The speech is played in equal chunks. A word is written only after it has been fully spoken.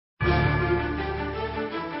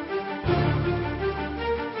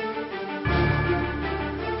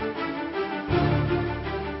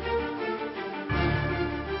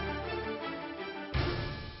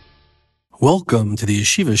Welcome to the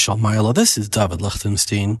Yeshiva Shalmayla. This is David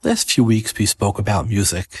Lichtenstein. Last few weeks we spoke about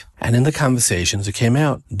music, and in the conversations it came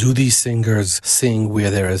out, do these singers sing where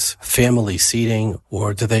there is family seating,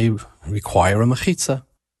 or do they require a mechitza?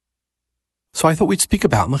 So I thought we'd speak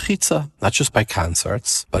about mechitza, not just by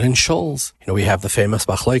concerts, but in shuls. We have the famous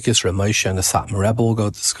Machlokes, Reb Moshe and the Satmar Rebbe will go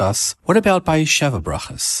discuss. What about by Sheva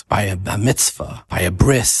Brachas, by a mitzvah, by a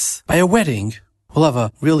bris, by a wedding? We'll have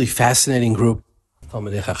a really fascinating group. We'll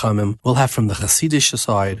have from the Hasidic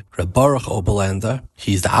side, Reb Baruch Oberlander.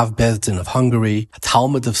 He's the Av Bezdin of Hungary, a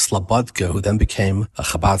Talmud of Slobodka, who then became a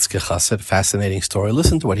Chabadske Chassid. Fascinating story.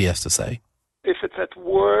 Listen to what he has to say. If it's at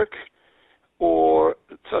work or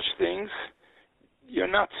such things, you're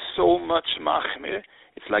not so much machmir.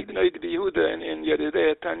 It's like the Noid Yehuda in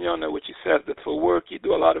Yeridei Tanyana, which he says that for work you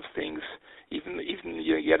do a lot of things, even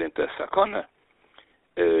you get into sakana.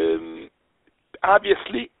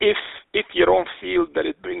 Obviously, if you don't feel that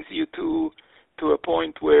it brings you to a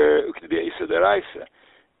point where it could be Isa Deraisa,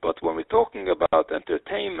 but when we're talking about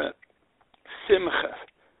entertainment, simcha,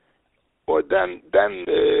 or then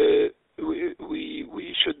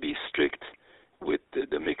we should be strict with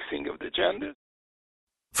the mixing of the genders.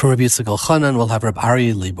 For Rabbi Yitzchak Elchanan, we'll have Reb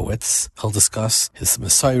Aryeh Leibowitz. He'll discuss his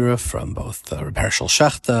Messiah from both Reb Hershel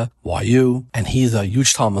Shechter, YU, and he's a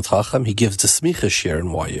huge Talmud Chacham. He gives the Smicha shir in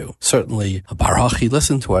YU. Certainly, a Bar Hachi,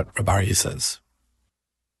 listen to what Reb Aryeh says.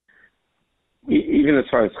 Even as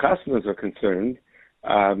far as chasanas are concerned,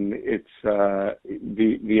 it's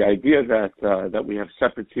the idea that we have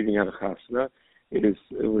separate seating at a chasana. It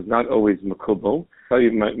was not always makubal. My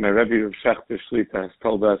Rebbe Rav Shechter Shlita has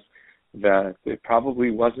told us that it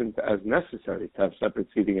probably wasn't as necessary to have separate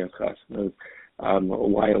seating at chasanas a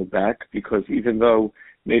while back, because even though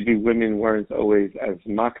maybe women weren't always as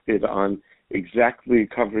makted on exactly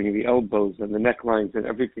covering the elbows and the necklines and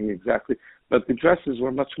everything exactly, but the dresses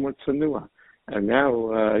were much more tsanua. And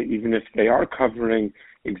now, even if they are covering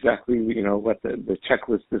exactly, what the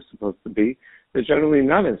checklist is supposed to be, they're generally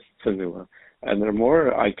not as tsanua, and they're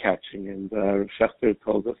more eye-catching. And Rav Shechter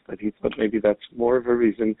told us that he thought maybe that's more of a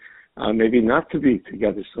reason maybe not to be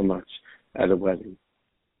together so much at a wedding.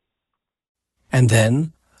 And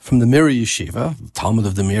then, from the Mir Yeshiva, Talmud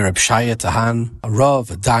of the Mir, Reb Shaya Tahan, a Rav,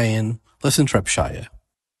 a Dayan. Listen to Reb Shaya.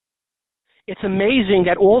 It's amazing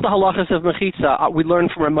that all the halachas of mechitza we learn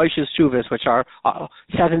from Reb Moshe's Shuvas, which are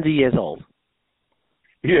 70 years old.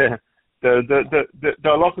 Yeah, the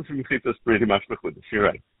halachas of mechitza is pretty much mechudesh. You're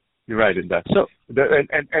right. You're right in that. So,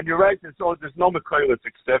 and you're right. There's no mekoilot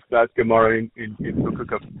except that Gemara in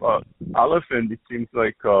Sukuk Aleph, and it seems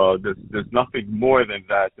like there's nothing more than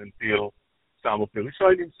that until some of the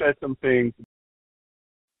Rishonim said something.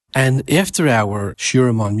 And after our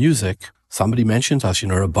shiurim on music, somebody mentioned us,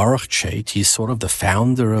 Reb Baruch Chait. He's sort of the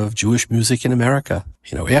founder of Jewish music in America.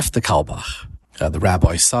 After Kalbach, the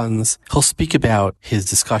rabbi's sons, he'll speak about his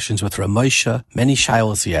discussions with Reb Moshe. Many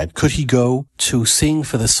shilos he had. Could he go to sing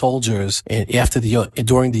for the soldiers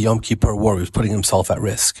during the Yom Kippur War? He was putting himself at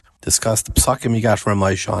risk. Discussed the psakim he got from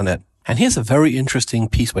Reb Moshe on it. And here's a very interesting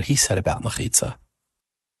piece, what he said about mechitza.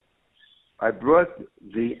 I brought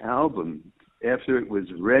the album after it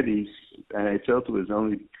was ready, and I felt it was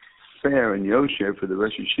only fair and yosher for the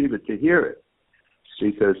Rosh Yeshiva to hear it.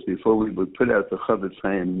 Because before we would put out the Chofetz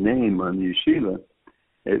Chaim name on the yeshiva,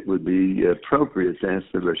 it would be appropriate to ask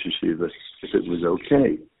the Rosh Yeshiva if it was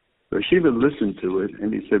okay. The Rosh Yeshiva listened to it,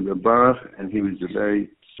 and he said, Reb Baruch, and he was a very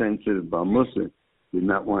sensitive Baal Mussar, did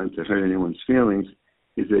not want to hurt anyone's feelings.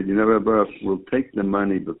 He said, Reb Baruch, we'll take the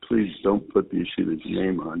money, but please don't put the yeshiva's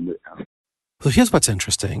name on the album. So here's what's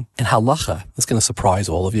interesting. In halacha, it's going to surprise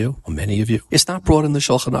all of you, or many of you. It's not brought in the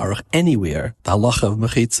Shulchan Aruch anywhere, the halacha of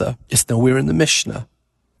mechitza. It's nowhere in the Mishnah.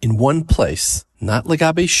 In one place, not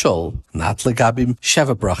legabe shul, not legabe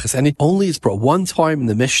sheva brachas, and only it's brought one time in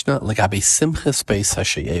the Mishnah, legabe simchas beis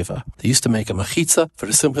hashayeva. They used to make a mechitza for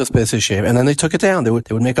the simchas beis hashayeva, and then they took it down. They would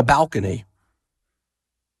make a balcony.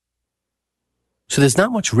 So there's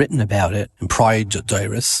not much written about it in prior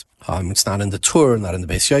Dairis. It's not in the Torah, not in the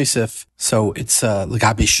Beis Yosef. So it's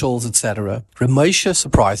legabe shuls, etc. Reb Moshe,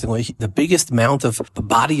 surprisingly, the biggest amount of the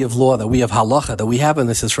body of law that we have halacha that we have in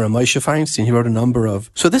this is from Moshe Feinstein. He wrote a number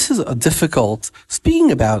of. So this is a difficult.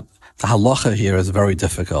 Speaking about the halacha here is very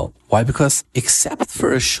difficult. Why? Because except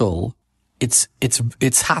for a shul, it's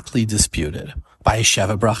hotly disputed. By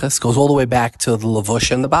Sheva Brachas goes all the way back to the Lavush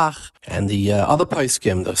and the Bach. And the other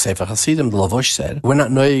Paiskim, the Sefer Hasidim, the Lavush said, we're not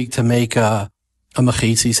knowing to make a a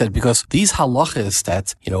mechitza. He said, because these halachas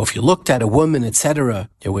that, if you looked at a woman, etc.,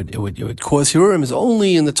 it would cause hirurim is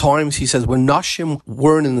only in the times, he says, when nashim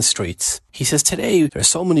weren't in the streets. He says, today, there's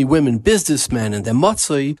so many women, businessmen, and they're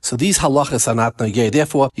matzoi, so these halachas are not nogay.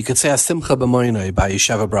 Therefore, you could say a simcha b'moinoi by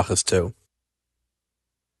Sheva brachas too.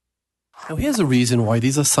 Now, here's a reason why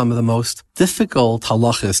these are some of the most difficult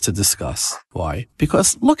halachas to discuss. Why?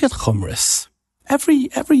 Because look at chumris. Every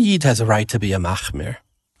yid has a right to be a machmir.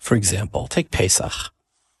 For example, take Pesach.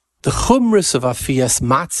 The chumras of Afiyas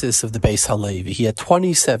Matzis of the Beis Halevi, he had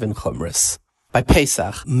 27 chumras. By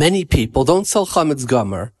Pesach, many people don't sell chametz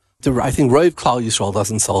gomer. I think Roiv Klal Yisrael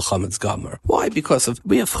doesn't sell chametz gomer. Why? Because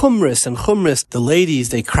we have chumras, and chumras, the ladies,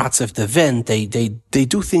 they kratzef the vent, they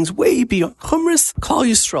do things way beyond. Chumras, Klal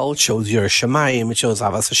Yisrael, it shows your Shemayim, it shows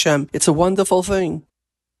Avas Hashem. It's a wonderful thing.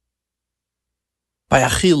 By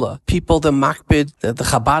Achila, people, the makbid, the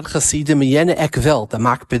Chabad Chasidim, yene ekvel, the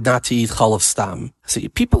makbid not to eat chalav stam. So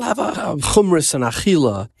people have a chumras and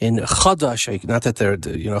Achila in Chadash, not that they're,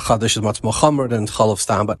 Chadash is much more chumr than chalav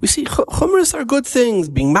stam, but we see chumras are good things.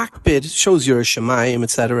 Being makbid shows your Shemayim,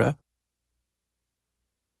 etc.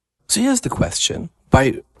 So here's the question.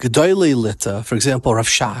 By Gedolei Lita, for example, Rav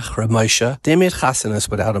Shach, Rav Moshe, they made chasanas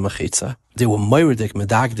without a mechitza. They were moiridik,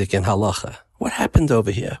 medagdik, in halacha. What happened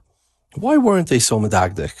over here? Why weren't they so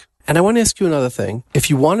medagdik? And I want to ask you another thing. If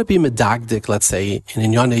you want to be medagdik, let's say,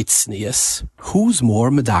 in Inyanei Tznius, who's more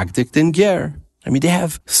medagdik than Ger? I mean, they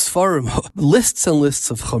have svarim, lists and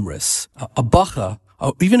lists of chumras. A bacha,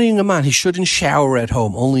 even a young man, he shouldn't shower at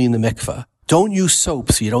home, only in the mikveh. Don't use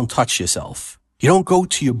soap so you don't touch yourself. You don't go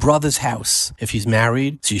to your brother's house if he's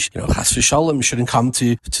married. So chas v'shalom, you shouldn't come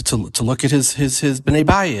to look at his bnei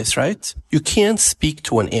bayis, right? You can't speak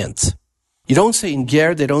to an ant. You don't say in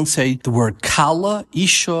Ger, they don't say the word kala,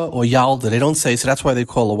 isha, or yalda. They don't say, so that's why they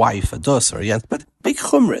call a wife a dus or a yant. But big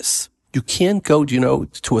chumris. You can't go,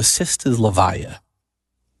 to a sister's levaya.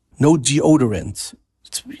 No deodorant.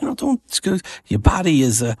 Your body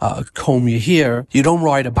is a comb your hair. You don't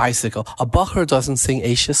ride a bicycle. A bacher doesn't sing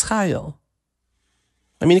Eishes Chayil.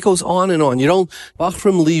 I mean, it goes on and on.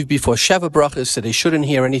 Bachrim leave before Sheva brachas, so they shouldn't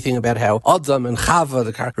hear anything about how Adam and Chava,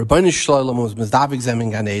 the Rebbeinu Shlomo, was mizdavik zem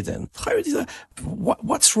in Gan Eden.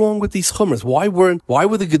 What's wrong with these chumras? Why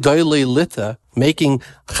were the Gedolei Lita making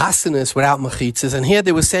chasanas without mechitzas? And here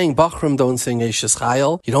they were saying Bachrim don't sing Eishes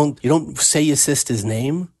Chayil. You don't say your sister's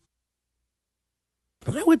name.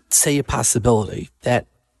 And I would say a possibility that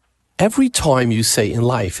every time you say in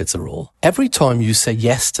life, it's a rule. Every time you say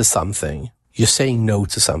yes to something, you're saying no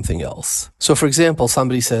to something else. So, for example,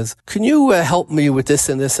 somebody says, can you help me with this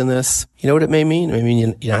and this and this? You know what it may mean? I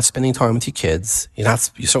mean, you're not spending time with your kids. You're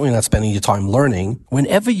certainly not spending your time learning.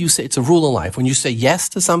 Whenever you say, it's a rule in life. When you say yes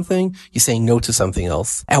to something, you're saying no to something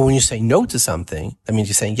else. And when you say no to something, that means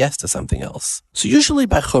you're saying yes to something else. So usually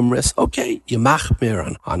by chumras, okay, you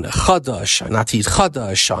machmir on Chadash, on Atid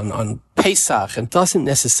Chadash, on Pesach, and doesn't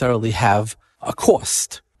necessarily have a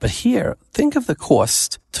cost. But here, think of the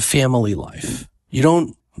cost to family life.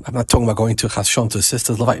 I'm not talking about going to Chashon to a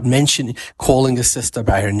sister's levite, calling a sister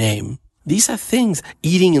by her name. These are things,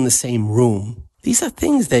 eating in the same room. These are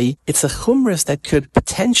things it's a chumras that could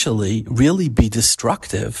potentially really be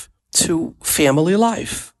destructive to family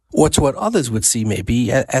life, or to what others would see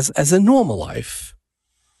maybe as a normal life.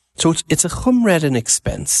 So it's a chumra at an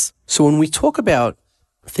expense. So when we talk about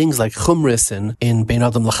things like chumris in Bein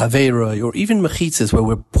Adam L'Chaveira, or even mechitzas where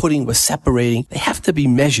we're separating, they have to be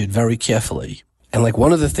measured very carefully. And like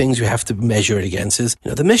one of the things you have to measure it against is,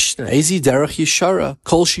 the Mishnah, Ezi Derech Yishara,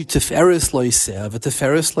 Kol Shi Tiferes Lo Yiseh,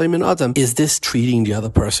 V'Tiferes Lo Min Adam. Is this treating the other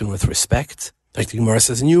person with respect? Like the Gemara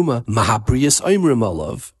says in Yuma, Mahabrius Oimrim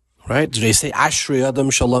Olav. Right? Do they say Ashrei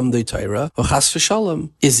Adam Shalom De Torah or Chas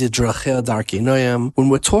v'Shalom? Is it Drachei Darkei Noam? When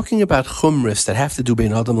we're talking about chumris that have to do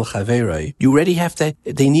Bein Adam L'Chaveiroi, you already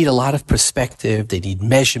they need a lot of perspective, they need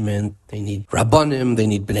measurement, they need Rabbanim, they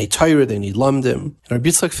need Bnei Torah, they need Lamdim. And Rabbi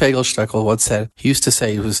Yitzchak Fegelshtakel once said, he used to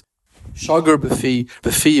say, it was Shagar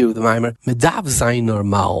Befiyu, the Maimer, Medav Zayin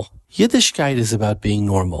Normal. Yiddishkeit is about being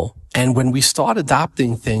normal. And when we start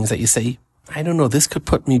adopting things that you say, I don't know, this could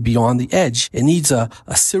put me beyond the edge. It needs a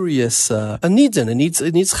serious, nidin. It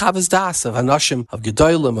needs chavas das of hanashim, of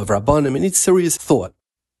gedolim, of rabbanim. It needs serious thought.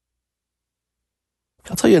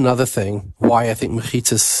 I'll tell you another thing, why I think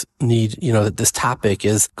mechitzas need, that this topic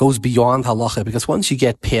goes beyond halacha, because once you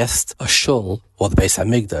get past a shul, or the Beis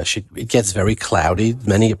HaMikdash, it gets very cloudy,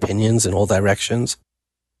 many opinions in all directions.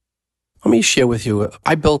 Let me share with you,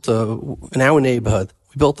 I built in our neighborhood,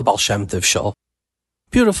 we built the Baal Shem Tov shul.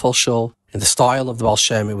 Beautiful shul. In the style of the Baal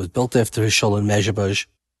Shem, it was built after his shul in Mezhebuzh.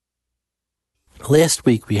 Last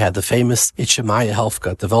week we had the famous Itchemaya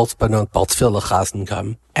Helfgott, the Weltbenant Baltfille Chasen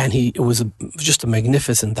come, and it was just a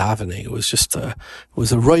magnificent davening. It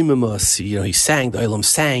was a roimemus. He sang, the Olam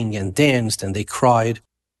sang and danced, and they cried.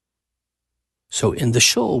 So in the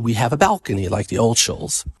shul, we have a balcony like the old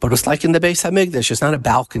shuls. But it's like in the Beis HaMikdash. It's not a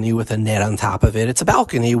balcony with a net on top of it. It's a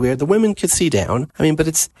balcony where the women could see down. But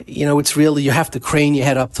it's really, you have to crane your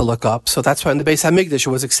head up to look up. So that's why in the Beis HaMikdash it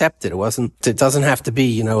was accepted. It doesn't have to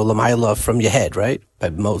be, Lamaila from your head, right?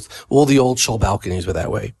 But all the old shul balconies were that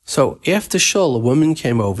way. So after shul, a woman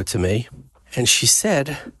came over to me and she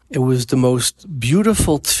said it was the most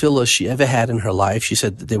beautiful tefillah she ever had in her life. She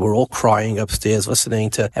said they were all crying upstairs, listening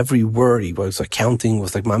to every word. He was like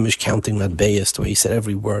mamish counting Matbeyas, the way he said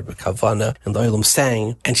every word with Kavana, and the Olam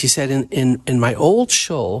sang. And she said, in my old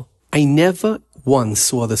shul, I never once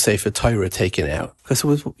saw the Sefer Torah taken out. Because it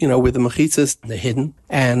was, where the mechitzas, they're hidden.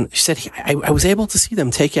 And she said, I was able to see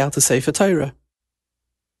them take out the Sefer Torah.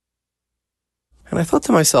 And I thought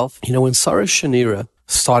to myself, when Sarah Shanira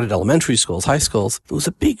started elementary schools, high schools, there was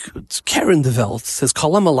a big Karen developed. It says,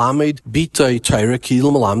 Kolam Alamed B'toi Torah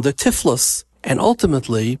Kilu Malamda Tiflus. And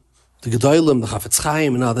ultimately, the Gedolim, the Chafetz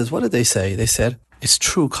Chaim and others, what did they say? They said, it's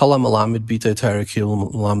true, Kolam Alamed B'toi Torah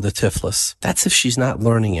Kilu Malamda Tiflus. That's if she's not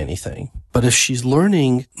learning anything. But if she's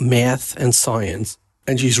learning math and science,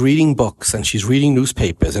 and she's reading books, and she's reading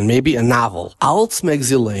newspapers, and maybe a novel, Alts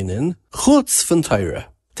Megzilenin, Chutz von Torah.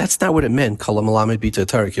 That's not what it meant.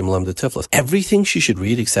 Everything she should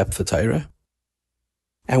read except for Torah.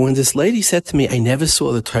 And when this lady said to me, I never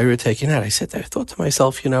saw the Torah taken out, I thought to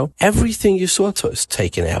myself, everything you saw was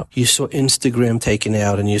taken out. You saw Instagram taken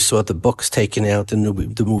out, and you saw the books taken out, the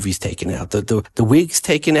movies taken out, the wigs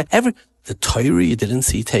taken out, the Torah you didn't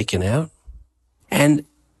see taken out. And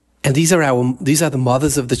these are the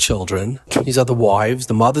mothers of the children. These are the wives,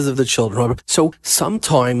 the mothers of the children. So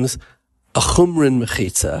sometimes a chumrin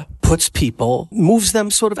mechitza moves them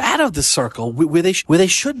sort of out of the circle where they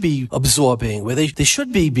should be absorbing, where they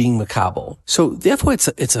should be being makabel. So therefore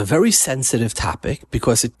it's a very sensitive topic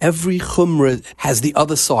because every chumra has the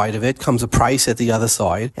other side of it, comes a price at the other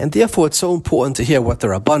side, and therefore it's so important to hear what the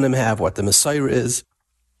Rabbanim have, what the Messiah is.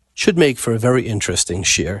 Should make for a very interesting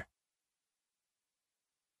shir.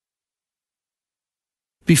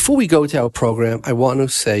 Before we go to our program, I want to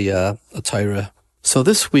say a Torah. So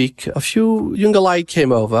this week, a few Jungalite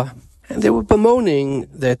came over, and they were bemoaning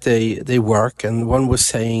that they work, and one was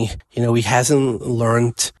saying, he hasn't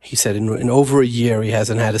learned, he said, in over a year, he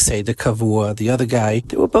hasn't had to say the kavua. The other guy,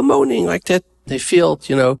 they were bemoaning like that. They felt,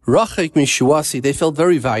 rachek mishuasi, they felt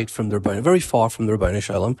very weit from the Rebbeinu, very far from the Rebbeinu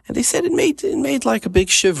Shalom. And they said it made like a big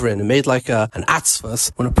shivrin, it made like an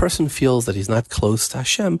atzvas. When a person feels that he's not close to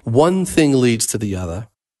Hashem, one thing leads to the other.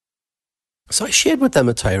 So I shared with them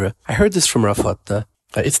a Torah. I heard this from Rav Hutner.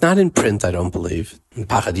 It's not in print, I don't believe. In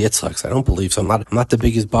Pachad Yitzchak, I don't believe so. I'm not the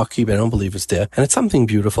biggest baki, but I don't believe it's there. And it's something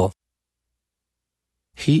beautiful.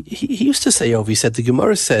 He used to say he said, the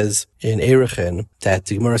Gemara says in Erechin, that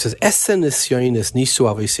the Gemara says, Essen nisyonis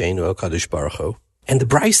nisu aviseinu el kadosh baruch hu. And the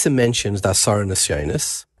Brisa mentions the Asar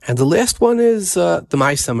nisyonis. And the last one is the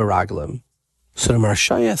Ma'aseh Meraglim. So the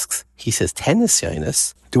Maharsha asks, he says 10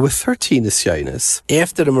 nisyonis. There were 13 nisyonis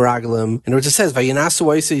after the Meraglim. In which it says, Vayinasu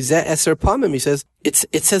Oisei Eser Pamim. He says,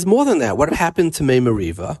 it says more than that. What happened to Mei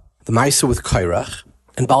Meriva, the Ma'aseh with Kairach,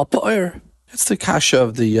 and Baal Pa'ir? That's the kasha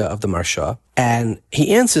of the Maharsha. And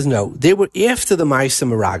he answers, no, they were after the Ma'aseh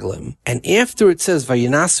Meraglim. And after it says,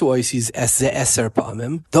 Vayinasu Oisei Eser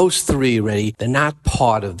Pamim, those three already, they're not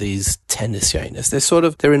part of these 10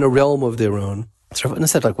 nisyonis. They're in a realm of their own. So Rav Hutner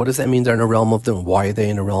said, what does that mean they're in a realm of their own? Why are they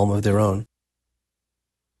in a realm of their own?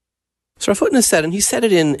 So Rav Hutner said, and he said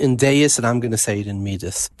it in Deis, and I'm going to say it in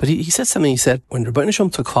Midas. But he said something, he said, when Rebbeinu Shalom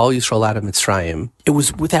took Klal Yisrael out of Mitzrayim, it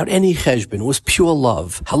was without any cheshbon, it was pure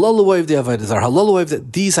love. Halal oev the avodah zarah, halal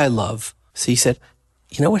oev these I love. So he said,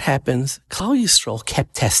 you know what happens? Klal Yisrael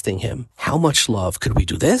kept testing him. How much love? Could we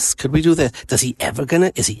do this? Could we do this? Is he ever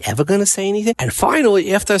gonna say anything? And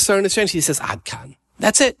finally, after a certain exchange, he says, Ad Kan.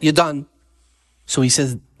 That's it, you're done. So he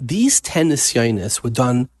says, these 10 nisyonis were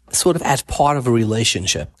done sort of as part of a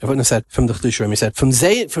relationship. Everyone said, from the Chedush Ram, he said, from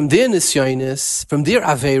their nisyonis, from their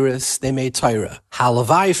averis, they made Torah.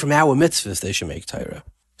 Halavai, from our mitzvahs, they should make Torah.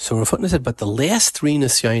 So Rav Hutner said, but the last 3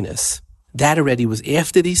 nisyonis, that already was,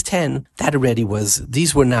 after these 10,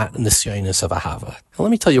 these were not nisyonis of Ahava. Now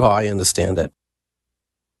let me tell you how I understand it.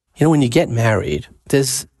 When you get married,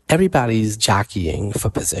 everybody's jockeying for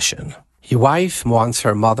position. Your wife wants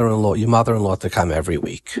your mother-in-law to come every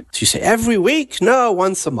week. So you say, every week? No,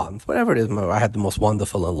 once a month. Whatever it is. I had the most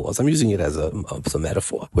wonderful in-laws. I'm using it as a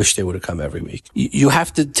metaphor. Wish they would have come every week. You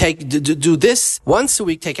have to do this once a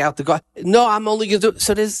week, take out the God. No, I'm only going to do.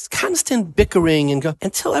 So there's constant bickering and go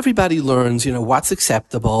until everybody learns, what's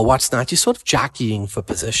acceptable, what's not. You're sort of jockeying for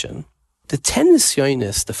position. The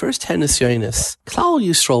first 10 Nisyonis, Klal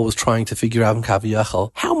Yisrael was trying to figure out in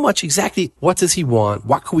Kaviyachal, how much exactly, what does he want?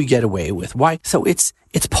 What can we get away with? Why? So it's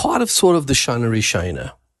part of sort of the Shana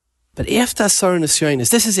Rishona. But after Asar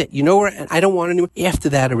Nisyonis, this is it. And I don't want anyone. After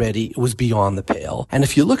that already, it was beyond the pale. And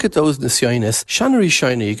if you look at those Nisyonis, Shana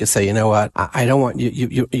Rishona, you could say, you know what? I don't want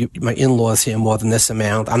you, my in-laws here more than this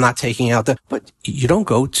amount. I'm not taking out but you don't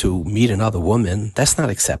go to meet another woman. That's not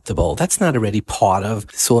acceptable. That's not already part of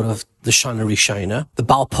sort of the Shana Rishona, the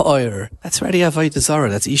Baal Pa'or, that's already Avodah Zarah,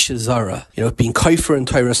 that's Isha Zarah. Being Kaifer and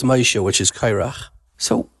Tyrus Moshe, which is Kairach.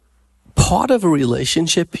 So, part of a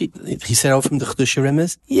relationship, he said out from the Chedusha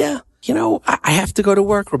is, I have to go to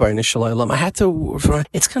work, Rabbeinu Shalom.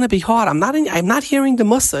 It's going to be hard. I'm not hearing the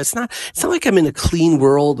Musa. It's not like I'm in a clean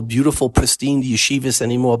world, beautiful, pristine yeshivas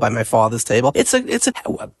anymore by my father's table.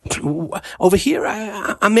 Over here,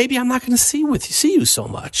 maybe I'm not going to see you so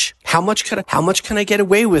much. How much can I get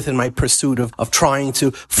away with in my pursuit of trying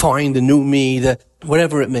to find the new me,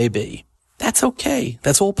 whatever it may be? That's okay.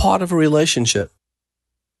 That's all part of a relationship.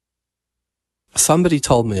 Somebody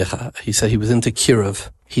told me, he said he was into Kirov.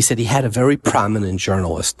 He said he had a very prominent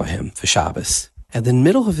journalist by him for Shabbos. And in the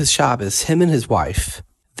middle of his Shabbos, him and his wife,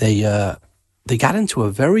 they got into a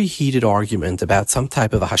very heated argument about some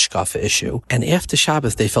type of a hashkafa issue. And after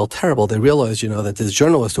Shabbos, they felt terrible. They realized, that this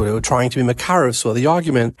journalist, who they were trying to be Makarev, saw the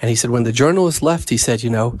argument. And he said, when the journalist left, he said,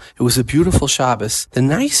 it was a beautiful Shabbos. The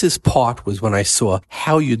nicest part was when I saw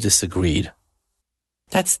how you disagreed.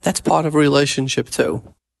 That's part of a relationship too.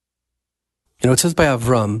 It says by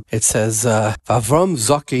Avram, it says, Avram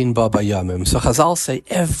Zakin Baba Yamim. So Chazal say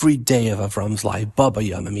every day of Avram's life, Baba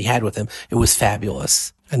Yamim, he had with him, it was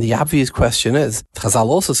fabulous. And the obvious question is, Chazal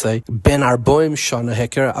also say, Ben Arboim Shana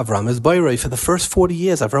Heker Avram is Bayrei. For the first 40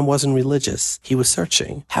 years, Avram wasn't religious. He was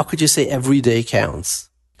searching. How could you say every day counts?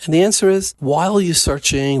 And the answer is, while you're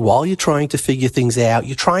searching, while you're trying to figure things out,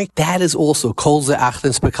 that is also, Kol Ze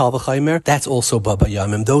Achdens Bekal V'chaymer, that's also Baba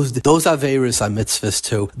Yamim. Those Averis are mitzvahs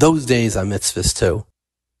too. Those days are mitzvahs too.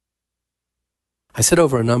 I said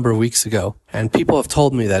over a number of weeks ago, and people have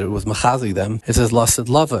told me that it was machazi them. It says, Lasid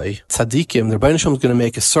Lavai, Tzadikim, the Rebbeinu Shalom is going to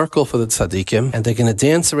make a circle for the Tzadikim, and they're going to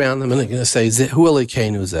dance around them, and they're going to say, Hu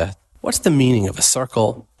Elokeinu Zeh. What's the meaning of a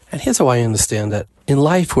circle? And here's how I understand it. In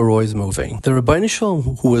life, we're always moving. The Rebbeinu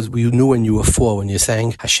Shalom, you knew when you were 4, when you're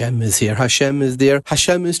saying, Hashem is here, Hashem is there,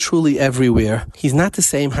 Hashem is truly everywhere. He's not the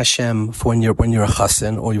same Hashem for when you're a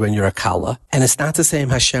chassan or when you're a kala. And it's not the same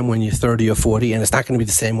Hashem when you're 30 or 40, and it's not going to be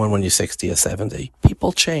the same one when you're 60 or 70.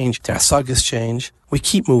 People change. Their sagas change. We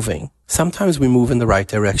keep moving. Sometimes we move in the right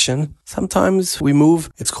direction. Sometimes we move,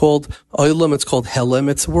 it's called Olam, it's called Helim,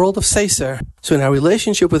 it's a world of Seiser. So in our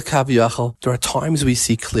relationship with Kaviyachal, there are times we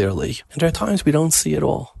see clearly, and there are times we don't see at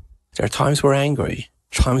all. There are times we're angry,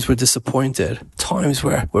 times we're disappointed, times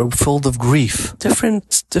where we're filled of grief. Different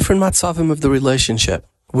matzavim of the relationship.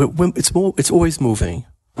 It's always moving.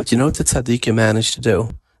 But you know what the tzaddikim manage to do?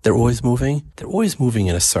 They're always moving. They're always moving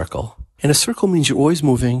in a circle. And a circle means you're always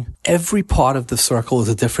moving. Every part of the circle is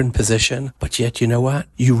a different position, but yet, you know what?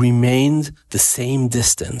 You remained the same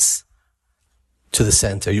distance to the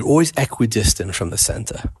center. You're always equidistant from the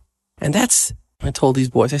center. And I told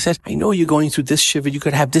these boys, I said, I know you're going through this shiva, you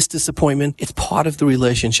could have this disappointment. It's part of the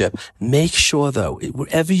relationship. Make sure though,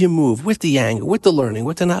 wherever you move, with the anger, with the learning,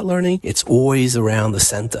 with the not learning, it's always around the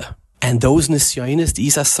center. And those nisyonis,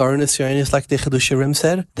 these Asar nisyonis, like the Chedusha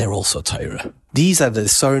said, they're also Torah. These are the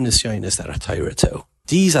Asar nisyonis that are Torah too.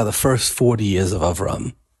 These are the first 40 years of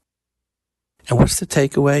Avram. And what's the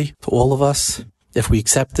takeaway to all of us? If we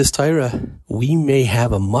accept this Torah, we may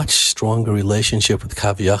have a much stronger relationship with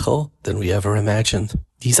Kaviyachal than we ever imagined.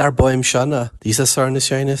 These are Boim Shana. These are Asar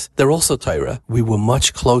nisyonis. They're also Torah. We were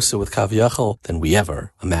much closer with Kaviyachal than we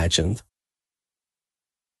ever imagined.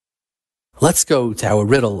 Let's go to our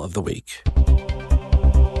riddle of the week.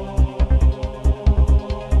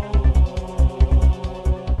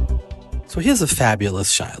 So here's a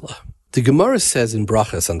fabulous shaila. The Gemara says in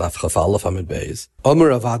Brachas and Daf Chaf Aleph Amud Beis, Omer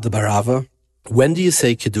Avad Barava, when do you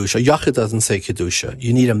say Kedusha? Yachid doesn't say Kedusha.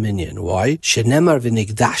 You need a minyan. Why? Shenemar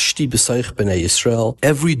v'nigdashti b'soich b'nei Yisrael.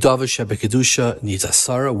 Every davar shebe Kedusha needs a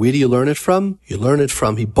Sarah. Where do you learn it from? You learn it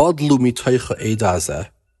from Hibadlu mitoicha eidazeh.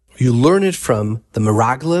 You learn it from the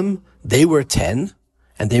Meraglim. They were 10,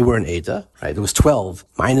 and they were an Eda, right? There was 12,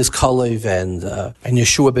 minus Kalev and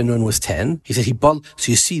Yeshua ben Nun was 10. He said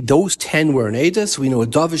so you see, those 10 were an Eda, so we know a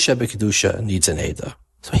David Sheba Kedusha needs an Eda.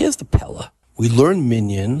 So here's the Pella. We learn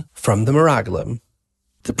Minyan from the Meraglim.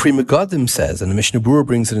 The Pri Megadim says, and the Mishnah Berurah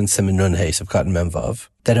brings it in Siman Nun Hey, of Cotton Memvav,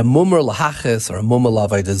 that a mummer lahachis or a mummer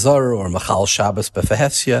lavai zara or machal Shabbos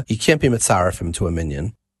befehesya, he can't be mitzaref him to a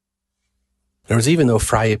minyan. There was even though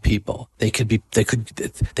Fraya people, they could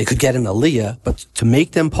get an aliyah, but to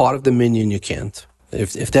make them part of the minyan, you can't.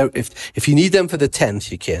 If you need them for the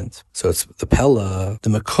 10th, you can't. So it's the Pella,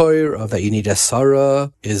 the Makoir of that you need a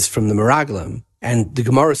Sarah is from the Meraglim. And the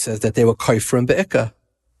Gemara says that they were Koifrim Be'ikah,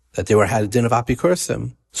 that they had a din of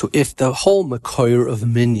Apikursim. So if the whole Makoir of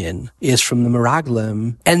Minyan is from the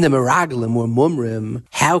Meraglim, and the Meraglim were Mumrim,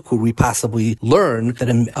 how could we possibly learn that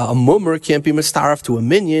a Mumr can't be Mistaraf to a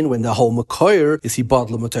Minyan when the whole Makoir is he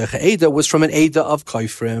Badla Matoicha Eda was from an Eda of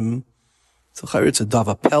Koifrim? So it's a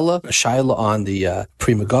Dava Pella, a Shaila on the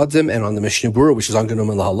Pri Megadim and on the Mishnah Berurah, which is on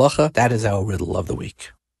Ganum and Lahalacha. That is our riddle of the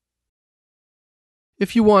week.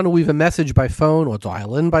 If you want to leave a message by phone or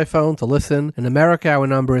dial in by phone to listen, in America our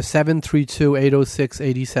number is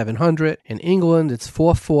 732-806-8700. In England it's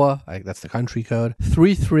 44, that's the country code,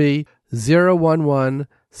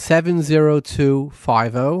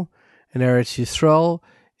 33-011-70250. In Eretz Yisrael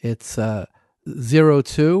it's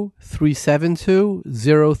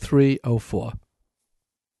 02-372-0304.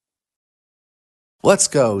 Let's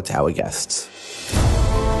go to our guests.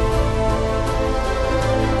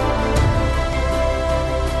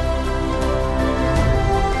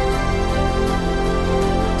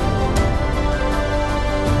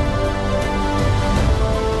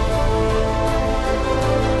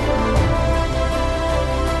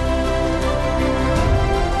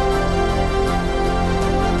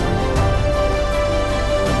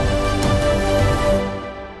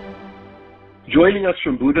 Joining us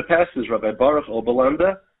from Budapest is Rabbi Baruch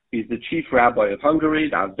Oberlander. He's the chief rabbi of Hungary,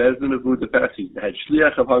 the Av Bezdin of Budapest. He's the head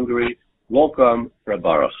shliach of Hungary. Welcome, Rabbi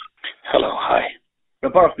Baruch. Hello, hi.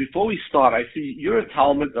 Rabbi Baruch, before we start, I see you're a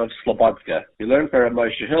Talmud of Slobodka. You learned from Rabbi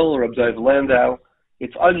Moshe Hill, Rabbi Zev Landau.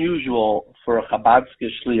 It's unusual for a Chabadske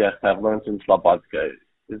shliach to have learned in Slobodka.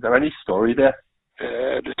 Is there any story there?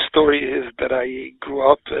 The story is that I grew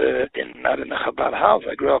up not in a Chabad house.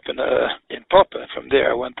 I grew up in Popa. From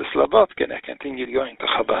there, I went to Slobodka and I continued going to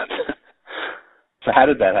Chabad. So how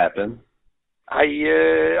did that happen?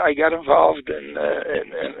 I got involved in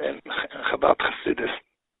Chabad Hasidus.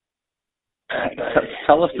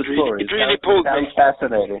 Tell us the story. It really pulled me. Sounds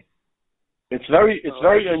fascinating. It's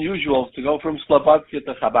very unusual to go from Slobodka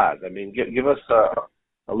to Chabad. I mean, give us a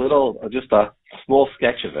small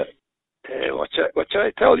sketch of it. What should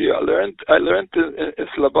I tell you? I learned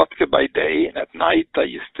Slobodka by day, and at night I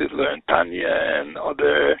used to learn Tanya and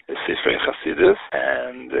other Sifrei Hasidus,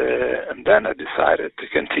 and then I decided to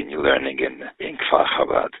continue learning in Kfar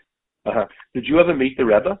Chabad. Uh-huh. Did you ever meet the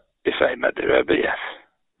Rebbe? If I met the Rebbe, yes.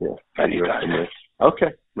 Yeah. Many times.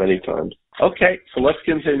 Okay, many times. Okay, so let's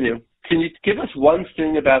continue. Can you give us one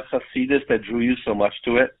thing about Hasidus that drew you so much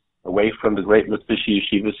to it, away from the great Litvishi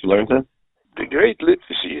yeshivas you learned in? The great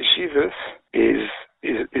Litvishi yeshivas is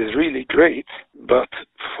really great, but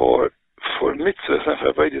for mitzvahs and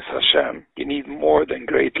for avodas Hashem, you need more than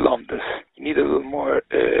great lamdas. You need a little more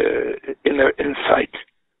inner insight.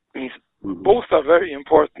 It means both are very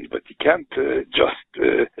important, but you can't just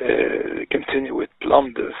continue with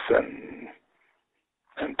lamdas and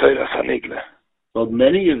Torah Sanigla. Well,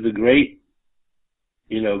 many of the great,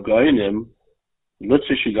 Goyinim,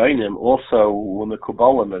 Litvish Goyinim, also were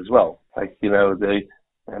Mekubalim as well. Like, the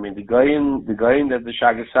Goyin of the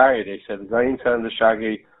Shagasari, they said, the Goyin said the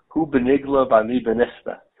Shagi, Hu benigla bani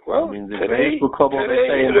benista. Well, the today Reb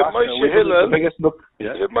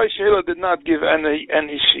Moshe Hillel did not give any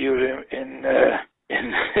shiur in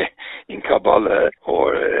Kabbalah,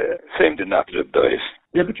 or same did not Reb Doif.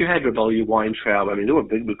 Yeah, but you had Reb Elya Weintraub. They were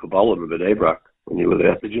big Kabbalah in Bnei Brak when you were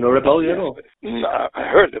there. Did you know Reb Elya at all? No, I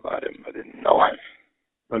heard about him. I didn't know him.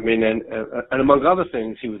 And among other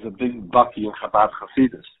things, he was a big bucky in Chabad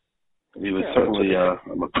Hasidus. He was certainly a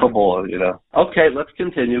Makubal, Okay, let's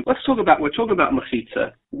continue. We're talking about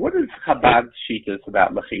Mechitza. What is Chabad Shitas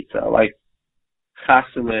about Mechitza? Like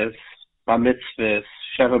Chasanis, Bar Mitzvahs,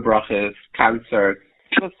 Sheva Brachas, Cancer.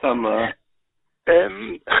 Give us some...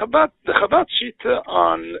 the Chabad Shita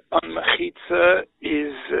on Mechitza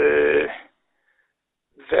is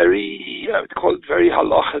very, I would call it very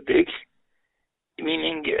halachadik.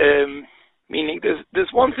 Meaning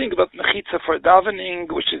there's one thing about Mechitza for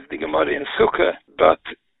davening, which is the Gemara in Sukkah, but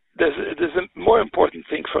there's a more important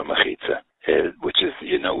thing for Mechitza, which is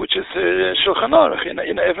you which is Shulchan Aruch in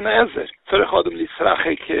Even Ezer. Tzarech Adam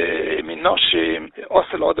Lisrachik Min Noshim,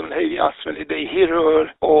 Osel Adam Levi Asvel Idei Hirur,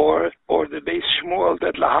 or the Beis Shmuel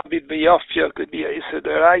that Lahabit Beyafia could be a Isser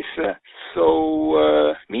Deraisa.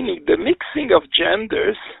 So, meaning the mixing of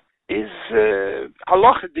genders is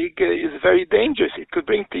halachic is very dangerous. It could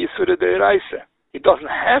bring to Yisura Deraisa. It doesn't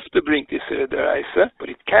have to bring to Yisura Deraisa, but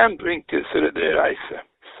it can bring to Yisura Deraisa.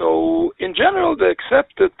 So, in general, they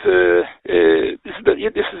accept that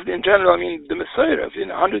this is in general, I mean, the Messiah of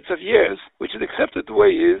hundreds of years, which is accepted the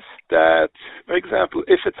way is that, for example,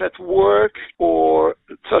 if it's at work or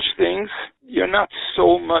such things, you're not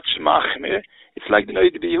so much machmir. It's like the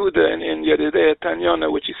Noid Yehuda in Yedidei Tanyana,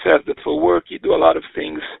 which he says that for work you do a lot of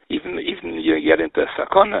things, even you get into a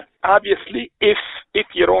sakana. Obviously, if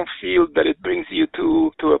you don't feel that it brings you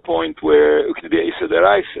to a point where it could be Isa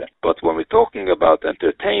Deraisa, but when we're talking about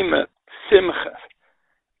entertainment, simcha,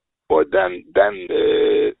 or then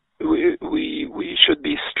we should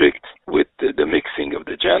be strict with the mixing of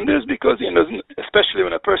the genders, because especially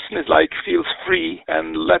when a person feels free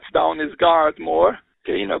and lets down his guard more,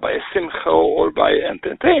 by a simcha or by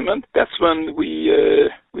entertainment, that's when we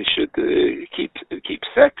should keep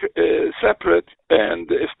separate and,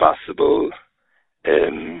 if possible,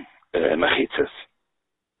 machitzas.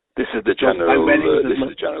 This is the general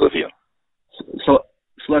view. So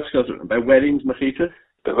let's go through. By weddings, machitzas.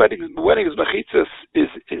 The weddings machitzas is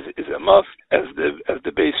a must, as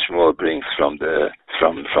the Beis Shmuel brings from the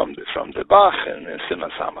Bach and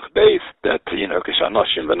Siman Samach Beis, that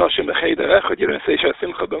k'shanoshim v'noshim b'cheder echad, you don't say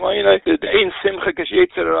simcha b'mayne. The ein simcha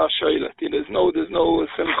k'shyetzer ra shoylet. There's no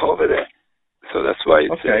simcha over there. So that's why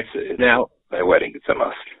it's now by wedding it's a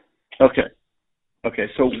must. Okay.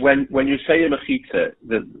 So when you say a mechitza,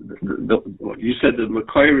 you said the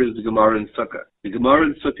Mekoyer is the Gemara in Sukkah. The Gemara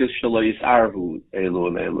in Sukkah is Shelo Yisarvu Elu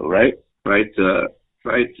and Elu, right? Right,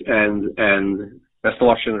 and that's the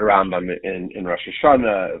Lashon of the Rambam in Rosh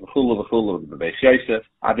Hashanah, v'chulu, the Beis Yosef.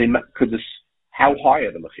 How high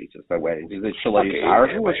are the mechitzas by weddings? Is it Shelo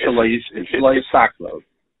Yisarvu or Shelo Yisaklo?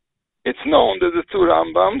 It's known that the two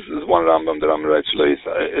Rambams, there's one Rambam that I'm writes Shelo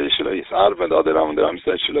Yisarvu, and the other Rambam that I'm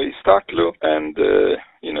saying Shelo Yistaklu, and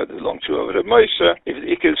there's long true over Reb Moshe. If the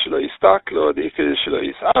Ikir is Shelo Yistaklu, the Ikir is Shelo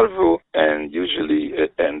Yisarvu, and usually,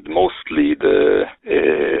 and mostly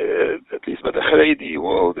at least by the Haredi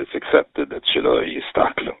world, it's accepted that Shelo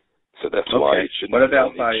Yistaklu. So that's why it should be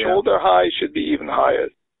shoulder high, should be even higher.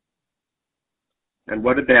 And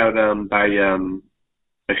what about by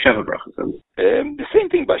Sheva Brachas? The same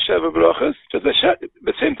thing by Sheva Brachas.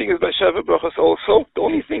 The same thing is by Sheva Brachas also. The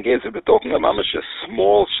only thing is, if we're talking about a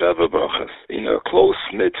small Sheva Brachas, a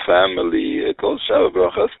close-knit family, close Sheva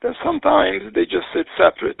Brachas, then sometimes they just sit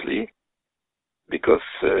separately because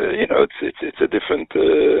it's a different.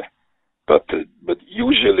 But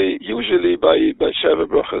usually by Sheva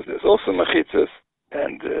Brachas there's also machitzas.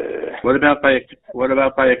 And what about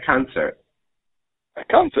by a concert? A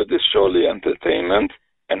concert is surely entertainment.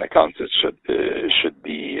 And a concert should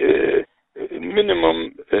be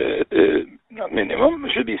minimum, not minimum.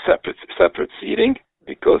 It should be separate seating,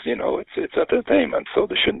 because it's entertainment. So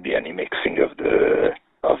there shouldn't be any mixing of the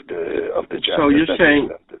genders. So you're saying,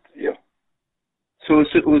 so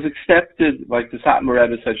it was accepted, like the Satmar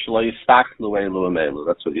Rebbe said, Shelo Yistaklu Elu Amelu.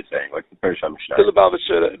 That's what you're saying, like the Persham Mishnah. The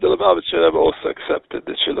Lubavitcher Rebbe also accepted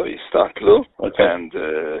the Shelo Yistaklu. Okay. And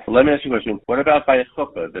let me ask you a question. What about by a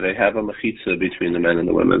chuppah? Do they have a mechitza between the men and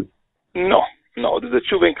the women? No. There's a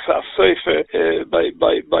Chuvin Ksaf Sefer by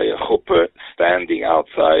a chuppah standing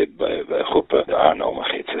outside by a chuppah. There are no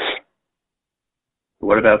mechitzas.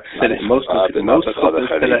 What about sitting? Most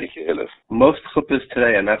chuppahs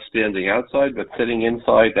today are not standing outside, but sitting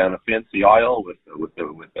inside down a fancy aisle with a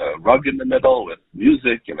rug in the middle, with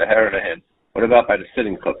music and a hair and a hand. What about by the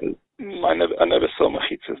sitting chuppahs? I never saw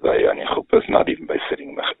mechitzas by any chuppahs, not even by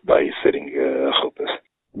sitting chuppahs.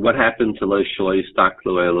 What happened to Lo Shelo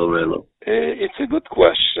Yistaklu Elu Elu? It's a good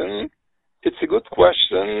question.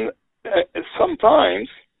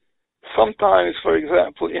 Sometimes, for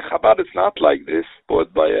example, in Chabad it's not like this,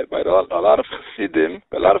 but by a lot of Chassidim,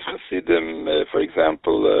 for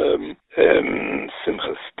example,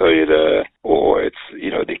 Simchas Torah, or it's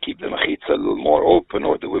they keep the mechitza a little more open,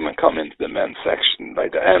 or the women come into the men's section by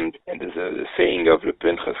the end, and there's a saying of Reb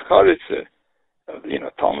Pinchas Charitze,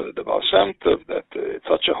 Talmud of the Baal Shem Tov, that it's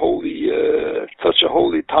such a holy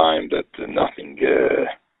time that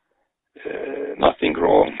nothing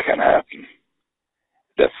wrong can happen.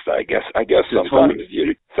 That's I guess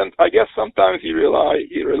sometimes you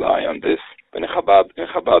rely on this. But in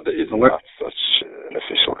Chabad is not such an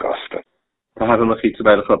official custom. To have a mechitza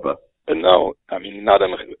by the chuppah. No, I mean, not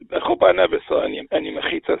I never saw any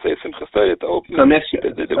mechitza say Simchas Torah to open.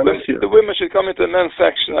 The women should come into the men's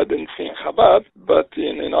section. I didn't see in Chabad, but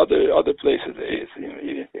in other places there is.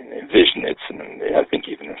 In Vishnitz, and I think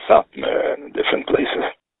even in Satmar and different places.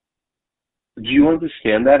 Do you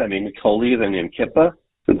understand that? I mean, it's holier than Yom Kippur.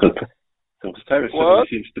 Simchas Torah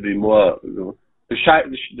seems to be more.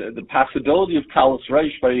 The possibility of Kalas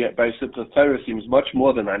Reish by Simchas Torah seems much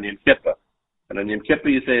more than on Yom Kippur. And on Yom Kippur,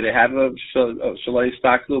 you say they have a Shalei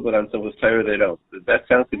Staklu, but on Simchas Torah they don't. Does that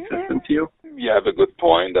sound consistent to you? You have a good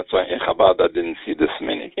point. That's why in Chabad I didn't see this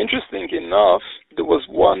many. Interesting enough, there was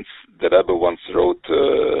once, the Rebbe once wrote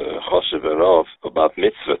Choshev Rav about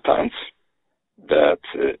mitzvah tanz,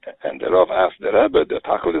 and the Rav asked the Rebbe, the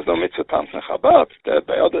Takel is no mitzvah tanz in Chabad, that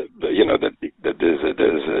by other, that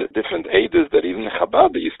there's different edus that even in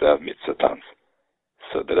Chabad they used to have mitzvah tanz.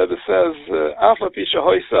 So the Rebbe says,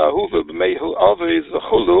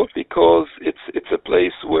 because it's a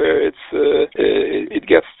place where it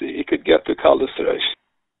could get to Kalas Reish.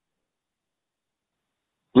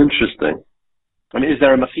 Interesting. I mean, is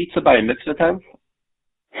there a mechitza by a mitzvah tanz?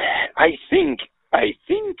 I think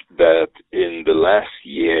that in the last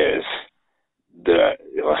years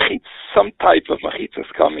some type of mechitza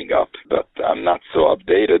is coming up, but I'm not so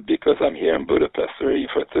updated because I'm here in Budapest already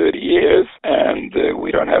for 30 years, and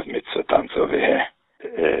we don't have mitzvah tanz over here.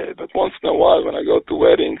 But once in a while, when I go to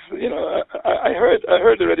weddings, I heard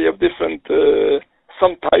already of different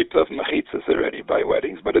some type of mechitzas already by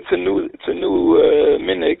weddings, but it's a new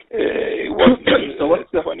minig. It wasn't so what's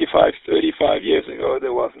 25, 35 years ago.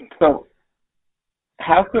 There wasn't. So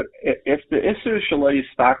how could, if the Isser Shalei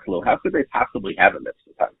Staklu, how could they possibly have a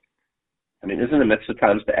mitzvah tanz? I mean, isn't a mitzvah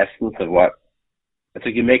tanz the essence of what? It's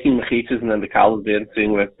like you're making mechitzas and then the kal is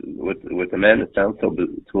dancing with the men. It sounds so.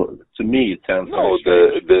 To me, it sounds. No,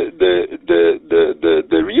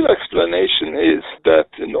 the real explanation is that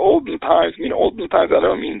in olden times. I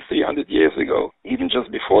don't mean 300 years ago. Even just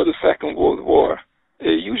before the Second World War,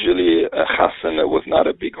 usually a chasana was not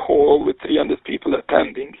a big hall with 300 people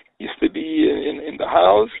attending. It used to be in the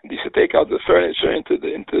house. They used to take out the furniture into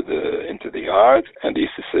the yard, and they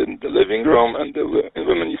used to sit in the living room, and the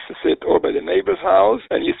women used to sit or by the neighbor's house,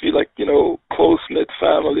 and it used to be like close-knit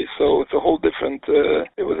family. So it's a whole different.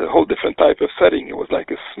 It was a whole different type of setting. It was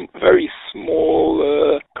like a very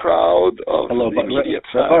small crowd of immediate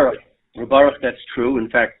family. Baruch, that's true. In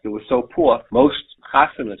fact, it was so poor. Most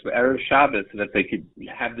chasanas were Erev Shabbos so that they could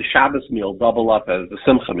have the Shabbos meal double up as the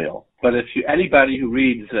Simcha meal. But if anybody who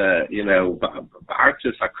reads,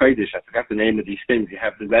 Ba'artzis HaKodesh, I forgot the name of these things, you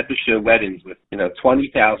have the Rebbe weddings with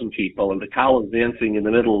 20,000 people, and the kal is dancing in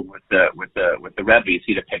the middle with the Rebbe. You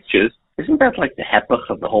see the pictures. Isn't that like the hepech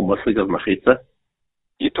of the whole muslig of Mechitza?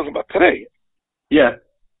 You're talking about today? Yeah,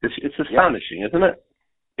 it's astonishing, isn't it?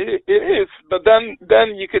 It is, but then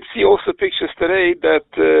you could see also pictures today that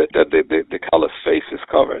the color's face is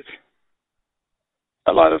covered.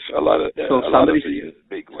 A lot of these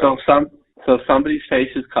big ones. So somebody's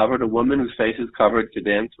face is covered, a woman whose face is covered to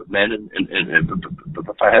dance with men in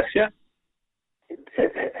Parhesia?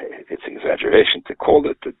 It's exaggeration to call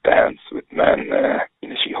it a dance with men.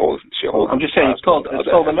 She holds. I'm just saying it's called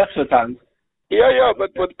a mitzvah dance. Yeah,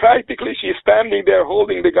 but practically she's standing there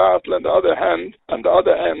holding the gartel on the other hand, and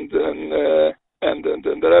the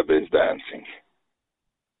Rebbe is dancing.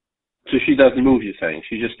 So she doesn't move, you're saying?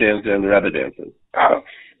 She just stands there and the Rebbe dances?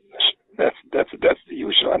 That's the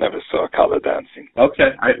usual. I never saw color dancing.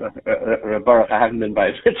 Okay. Baruch, I haven't been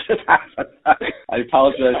by I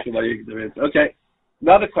apologize for my ignorance. Okay.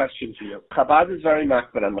 Another question for you. Chabad is very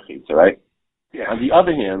makbid on Mechitza, right? Yeah. On the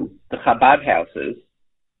other hand, the Chabad houses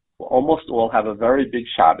almost all have a very big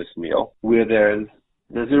Shabbos meal where there's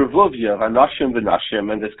a revuvia of Anoshim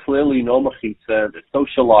v'Nashim, and there's clearly no Mechitza, there's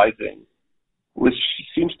socializing, which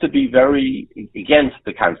seems to be very against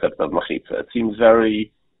the concept of Mechitza. It seems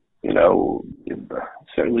very,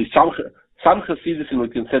 certainly some Chasidus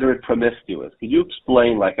would consider it promiscuous. Could you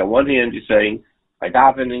explain, like on one hand you're saying, by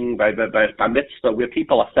davening, by mitzvah, where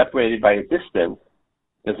people are separated by a distance,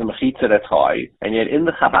 there's a mechitza that's high, and yet in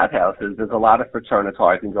the Chabad houses, there's a lot of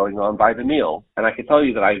fraternizing going on by the meal. And I can tell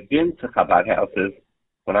you that I've been to Chabad houses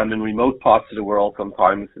when I'm in remote parts of the world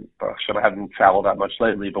sometimes. I haven't traveled that much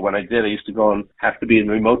lately, but when I did, I used to go and have to be in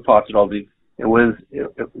remote parts of all these. There was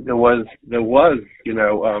no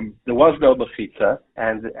mechitza,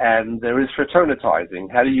 and there is fraternizing.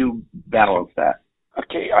 How do you balance that?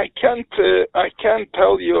 Okay, I can't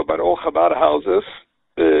tell you about all Chabad houses.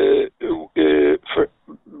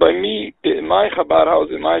 By me, in my Chabad house,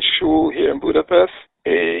 in my shul here in Budapest,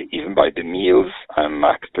 even by the meals, I'm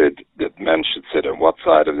makpid that men should sit on one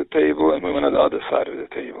side of the table and women on the other side of the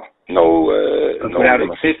table. without a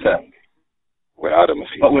mechitza. Without a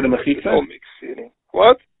mechitza. But with a mechitza? No mixed seating.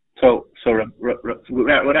 What? So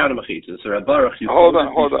without a mechitza, so Reb Baruch, you hold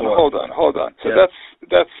on. So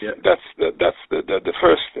that's the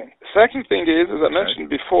first thing. The second thing is, as I mentioned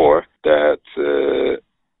before, that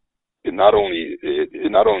not only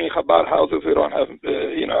in Chabad houses we don't have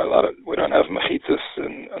we don't have mechitzas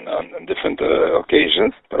on different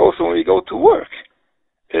occasions, but also when we go to work.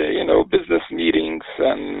 Business meetings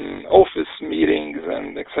and office meetings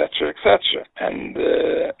and etc. And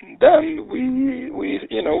then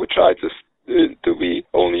we try to be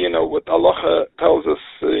only what Allah tells us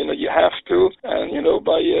you have to, and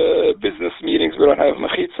by business meetings we don't have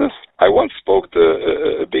mechitzas. I once spoke to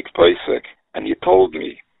a big posek, and he told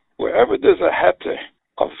me wherever there's a heter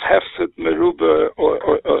of hefset meruba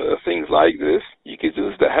or things like this, you could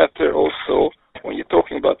use the heter also when you're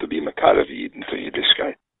talking about to be mekarev yidden to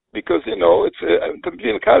Yiddishkeit. Because, it's to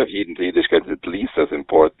be mekarev yidden to Yiddishkeit is at least as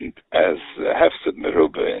important as hefset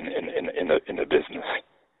meruba in a business.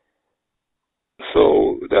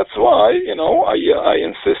 So that's why, I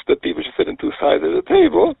insist that people should sit on two sides of the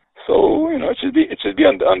table. So, it should be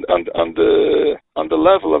on the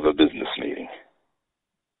level of a business meeting.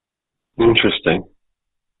 Interesting.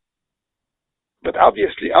 But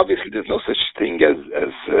obviously, there's no such thing as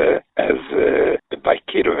by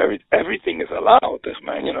kiruv. Everything is allowed. There's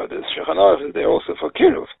Shulchan Aruch is there also for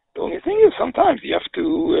kiruv. The only thing is sometimes you have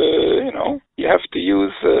to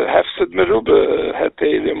use hefsed meruba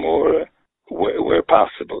heterim or where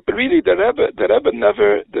possible. But really, the Rebbe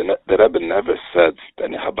never said that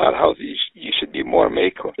in a Chabad house you should be more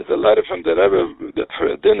mekel. There's a letter from the Rebbe that for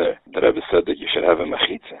a dinner the Rebbe said that you should have a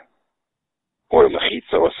mechitza. Or a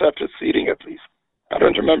mechitza or separate seating at least. I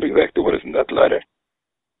don't remember exactly what is in that letter.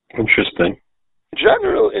 Interesting. In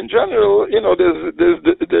general, there's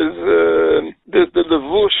the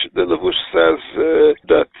levush. The levush says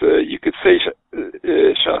that you could say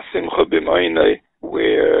shasimcha b'maynei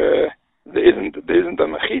where there isn't a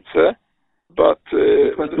mechitza, but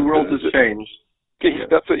the world has changed.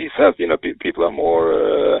 That's what he says. People are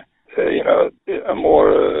more,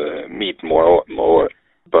 meet more,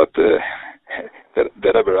 but. The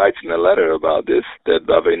Rebbe writes in a letter about this that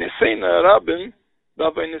Davei Niseina Rabim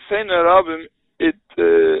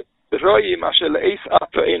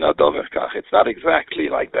it's not exactly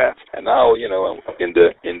like that. And now, in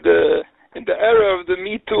the era of the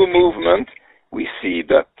Me Too movement, we see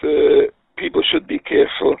that people should be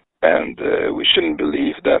careful, and we shouldn't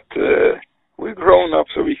believe that we're grown up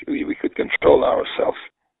so we could control ourselves.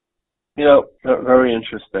 Very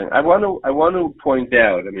interesting. I want to point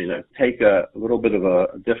out, I take a little bit of a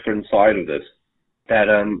different side of this, that,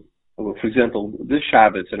 for example, this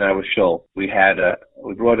Shabbos in our shul, we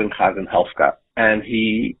brought in Chazan Helfka, and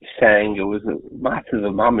he sang, it was massive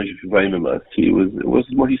mamish v'reimus.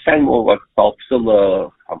 He sang more like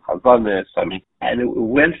Balpsilla, Chazanis, and it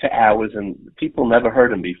went for hours, and people never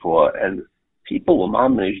heard him before, and people were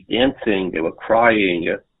mamish dancing, they were crying.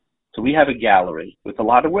 So we have a gallery with a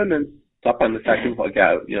lot of women. It's up on the second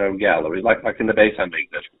gallery, like in the base on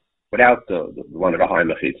Mikdash, without the one of the high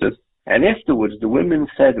mechitzas. And afterwards, the women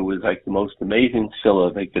said it was like the most amazing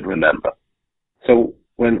tefillah they could remember. So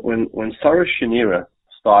when Sarah Shanira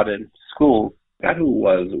started school, I forgot who it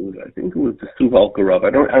was. I think it was the Stu Volkerov.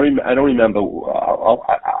 I don't remember.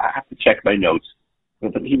 I have to check my notes.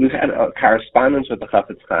 But he had a correspondence with the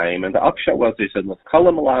Chafetz Chaim, and the upshot was they said,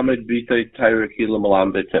 "Kala malamed b'tei Torah kila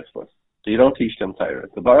malamed tiflos." So you don't teach them Torah.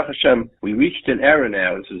 So Baruch Hashem, we reached an era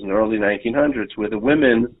now, this is in the early 1900s, where the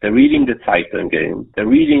women, they're reading the Zeitung game, they're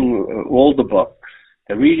reading all the books,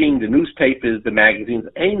 they're reading the newspapers, the magazines.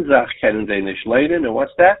 Ein Zach kennen sie nicht leiden, and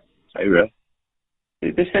what's that? Torah.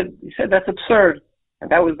 He said that's absurd.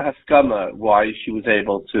 And that was the haskama why she was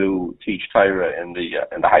able to teach Torah in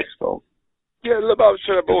the high school. Yeah,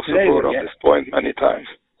 Lubavitcher also brought up this point many times.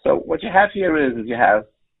 So what you have here is you have,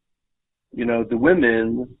 the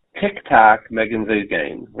women, TikTok, Megan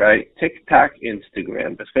Zaygain, right? TikTok,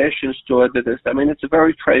 Instagram, the fashion store, it's a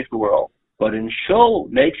very trade world. But in shul,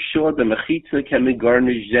 make sure the mechitza can be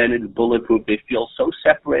garnished, then it's bulletproof. They feel so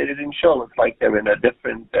separated in shul, it's like they're in a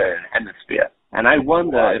different hemisphere. And I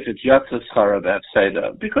wonder if it's Yatzis Harabef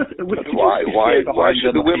Seder. Because why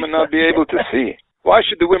should the women not be able to see? Why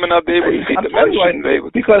should the women not be able to see the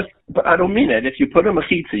men? Because, but I don't mean it. If you put a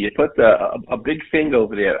mechitza, you put a big thing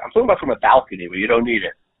over there. I'm talking about from a balcony where you don't need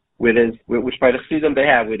it. Which by the Chassidim they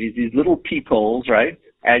have, with these little peepholes, right?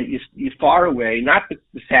 And you're far away. Not that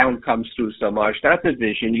the sound comes through so much, not the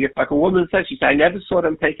vision. Like a woman said, she said, I never saw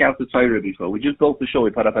them take out the Torah before. We just built the show.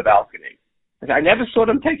 We put up a balcony. I said, I never saw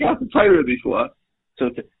them take out the Torah before.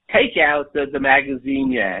 So take out the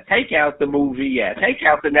magazine yet, take out the movie yet, take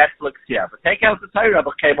out the Netflix yet, but take out the Torah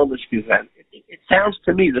cable. It sounds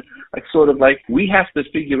to me that like sort of like we have to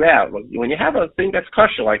figure out when you have a thing that's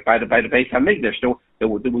kosher, like by the Beis Hamikdash, the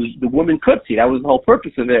woman could see. That was the whole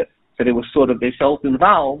purpose of it. That it was sort of they felt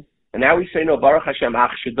involved. And now we say, no, Baruch Hashem,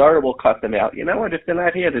 Ach Shadar will cut them out. You know what? If they're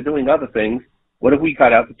not here, they're doing other things. What have we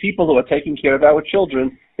cut out? The people who are taking care of our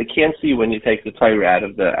children, they can't see when you take the Torah out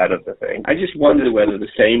of the thing. I just wonder whether the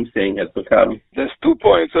same thing has become. There's 2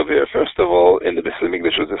 points over here. First of all, in the Beis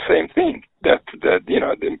Hamikdash was the same thing. That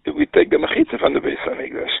we take the mechitza from the Beis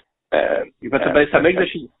Hamikdash. But the Beis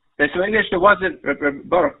Hamikdash, there wasn't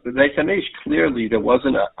Baruch. The Beis Hamikdash clearly there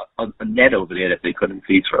wasn't a net over there that they couldn't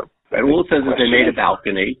see through. And all it says is they made a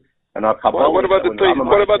balcony. And our Kabbalah. What about the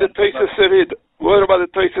Toisa Serid? What about the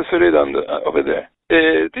Toisa Serid over there?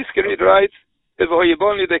 This Serid writes,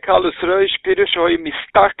 "V'hoyiboni dekalus roish pirush hoy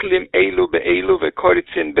mistaklim elu beelu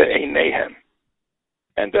ve'koritzin be'eineihem."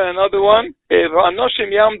 And then another one, "V'anoshim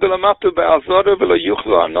yamdu lamatu be'azoru v'lo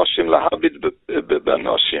yuchlu anoshim lahabit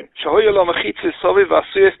be'anoshim." Shehoy lo mechitzis sovi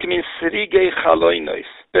v'asuyes k'min serigei chaloinois.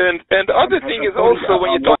 And the other thing is also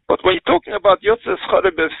when you're talking about Yotzei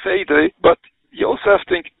Schare B'Feidei, but you also have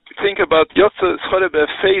to think about Yotzei Schare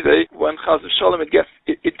B'Feidei when Chas v'Shalom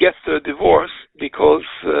it gets to a divorce because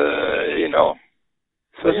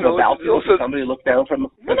So somebody looked down from.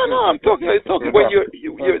 No. I'm talking when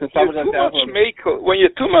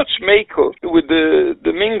you're too much mekel with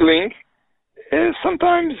the mingling.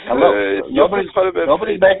 Sometimes nobody's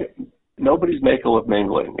mekel with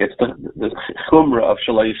mingling. It's the chumrah of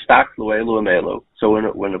shalei staklu elu amelu. So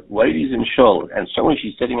when a lady's in shul and someone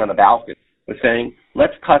she's sitting on the balcony, we're saying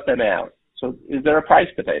let's cut them out. So is there a price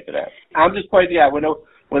to pay for that? I'm just pointing out when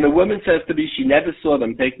a woman says to me she never saw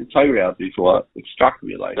them take the Torah out before, it struck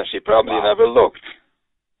me like... She probably never looked.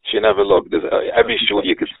 She never looked. Every shul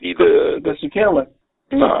you could see the... She can't look.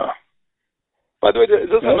 No. By the way,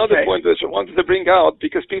 there's another point which I wanted to bring out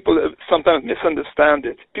because people sometimes misunderstand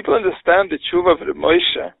it. People understand the tshuva of Reb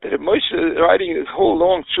Moshe. That Reb Moshe is writing this whole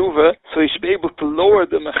long tshuva so he should be able to lower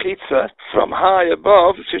the mechitza from high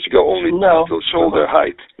above so it should go only till shoulder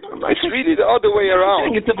height. It's really the other way around.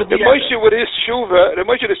 Reb Moshe with his tshuva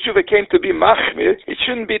came to be machmir. It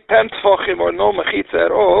shouldn't be 10 tfachim or no mechitza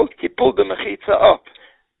at all. He pulled the mechitza up.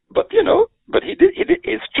 But he did.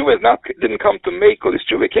 His tshuva didn't come to mekel. His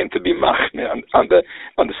tshuva came to be machmir on the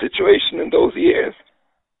situation in those years.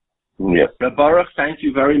 Yeah. Reb Baruch, thank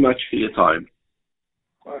you very much for your time.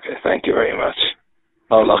 Okay, thank you very much.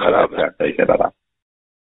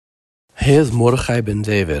 Here's Mordechai Ben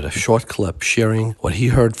David, a short clip sharing what he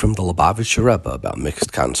heard from the Lubavitcher Rebbe about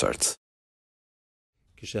mixed concerts.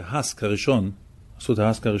 כשהסק הראשון, עשו את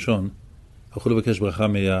הסק הראשון, הלכו לבקש ברכה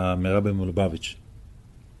מהרבי מלובביץ'.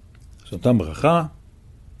 אז נתן ברכה,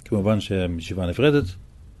 כמובן שישיבה נפרדת.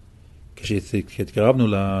 כשהתקרבנו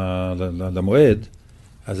למועד,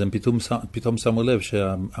 אז הם פתאום שמו לב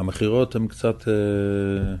שהמחירות הן קצת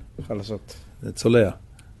חלשות, צולע.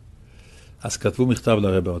 אז כתבו מכתב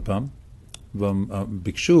לרבי עוד פעם,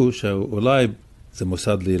 וביקשו שאולי זה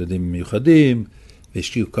מוסד לילדים מיוחדים,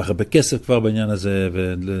 והשקיעו ככה בכסף כבר בעניין הזה,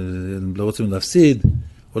 ולא רוצים להפסיד.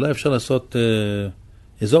 אולי אפשר לעשות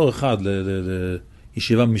אזור אחד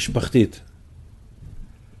לישיבה משפחתית.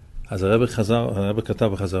 אז הרב כתב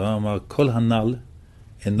בחזרה, אמר, כל הנ"ל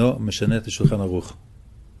אינו משנה את השולחן ערוך.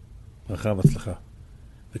 ברכה והצלחה.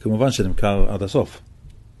 וכמובן שנמכר עד הסוף.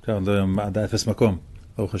 עד אפס מקום,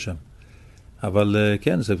 ברוך השם. אבל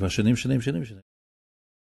כן, זה כבר שנים.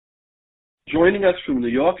 Joining us from New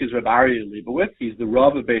York is Rabbi Aryeh Leibowitz. He's the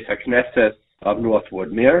Rav of Beis HaKnesset of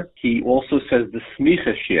Northwood Mir. He also says the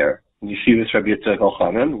Smicha Shir in Yeshivas Rabbi Yitzchak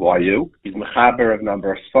Elchanan, YU. He's Mechaber of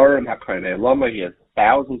number of Sfarim, HaKainei Lama. He has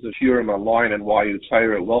thousands of Shirim online and YU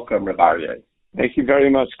Torah. Welcome, Rabbi Aryeh. Thank you very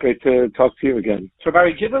much. Great to talk to you again. So,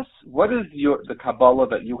 Rabbi, give us, what is the Kabbalah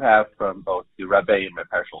that you have from both the Rebbe and Reb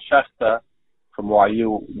Hershel Shechta, from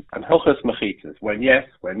YU, and Hilchos Mechitzas, when yes,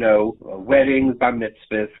 when no, weddings, bar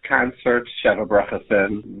mitzvahs, concerts, Sheva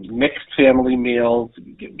Brachasen, mixed family meals.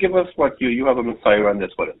 Give us what you have a Messiah on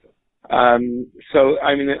this. What is it? So,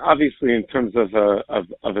 I mean, obviously, in terms of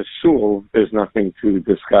a shul, there's nothing to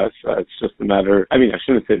discuss. It's just a matter. I mean, I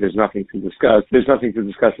shouldn't say there's nothing to discuss. There's nothing to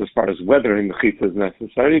discuss as far as whether a mechitza is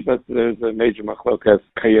necessary, but there's a major machlokas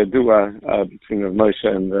kayadua between Rav Moshe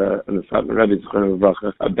and the Satmar Rebbe Zichrono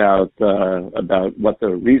Livracha about what the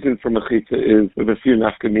reason for mechitza is. With a few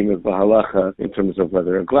nafkaminas v'halacha in terms of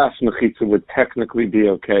whether a glass mechitza would technically be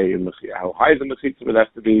okay, and how high the mechitza would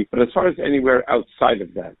have to be. But as far as anywhere outside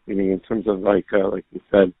of that, meaning terms of like you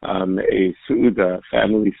said, a Su'uda,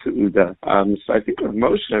 family Su'uda. So I think Rav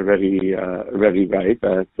Moshe already right,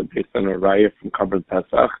 that based on a raya from Karban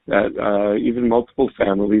Pesach, that even multiple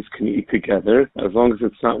families can eat together as long as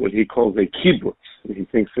it's not what he calls a kibbutz. He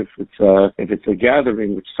thinks if it's a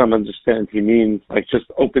gathering, which some understand he means like just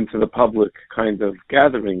open to the public kind of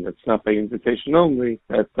gathering that's not by invitation only,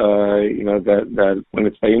 that that when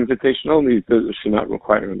it's by invitation only, it should not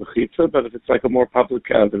require a mechitza. But if it's like a more public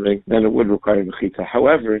gathering, then it would require a mechitza.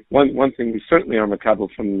 However, one thing we certainly are makabel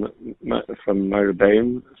from my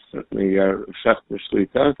Rebbeim, certainly Shechter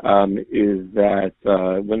Shlita, is that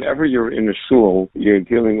whenever you're in a shul, you're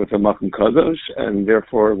dealing with a makom kadosh, and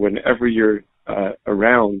therefore whenever you're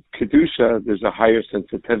around Kedusha, there's a higher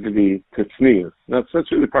sensitivity to tznius.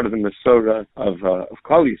 That's really part of the Masorah of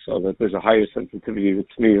Klal Yisrael, that there's a higher sensitivity to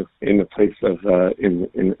tznius in a place of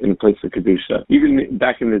in a place of Kedusha. Even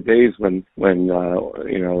back in the days when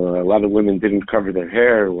a lot of women didn't cover their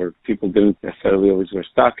hair, or people didn't necessarily always wear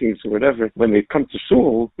stockings or whatever, when they come to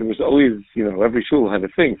shul, there was always, every shul had a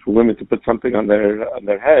thing for women to put something on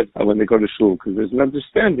their head when they go to shul, because there's an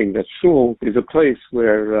understanding that shul is a place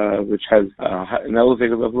where which has an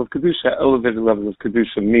elevated level of Kedusha. Elevated level of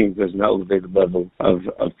Kedusha means there's an elevated level of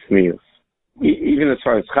tznius. Even as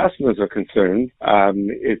far as chasnas are concerned,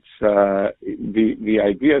 it's the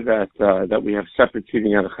idea that we have separate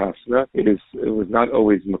seating at a chasna. It was not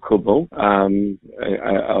always makubal.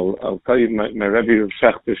 I'll tell you, my Rebbe Rav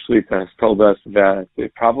Shechter Shlita has told us that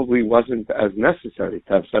it probably wasn't as necessary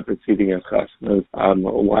to have separate seating at chasnas a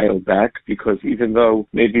while back, because even though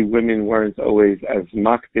maybe women weren't always as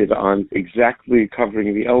makdid on exactly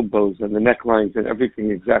covering the elbows and the necklines and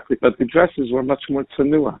everything exactly, but the dresses were much more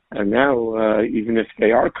tsanua. And now, even if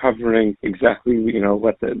they are covering exactly,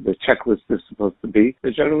 what the checklist is supposed to be,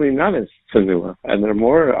 they're generally not as tsanua, and they're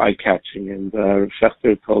more eye-catching. And Rav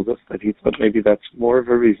Shechter told us that he thought maybe that's more of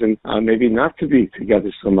a reason, maybe not to be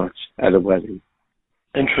together so much at a wedding.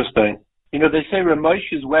 Interesting. They say Rav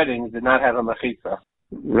Moshe's weddings did not have a mechitza.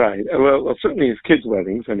 Right. Well, certainly his kids'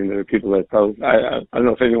 weddings. I mean, there are people that tell. I don't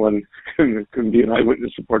know if anyone can be an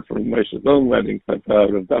eyewitness report from Moshe's own wedding, but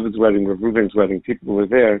Rav David's wedding, Rav Reuven's wedding, people were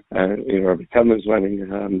there. Rav Telmer's wedding.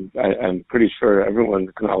 I'm pretty sure everyone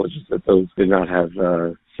acknowledges that those did not have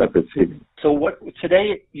separate seating. So what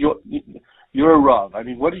today? You're a Rav. I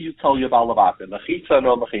mean, what do you tell your balabata? Mechitza or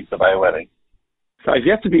no mechitza by a wedding? So I've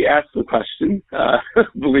yet to be asked the question,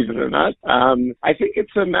 believe it or not. I think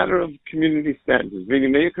it's a matter of community standards.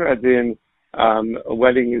 Meaning, Meikar Adin, a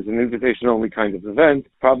wedding is an invitation-only kind of event.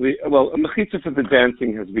 Probably, a mechitza for the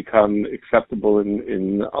dancing has become acceptable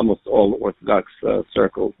in almost all Orthodox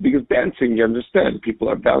circles, because dancing, you understand, people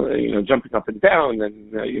are jumping up and down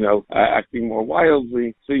and acting more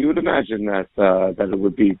wildly. So you would imagine that it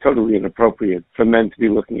would be totally inappropriate for men to be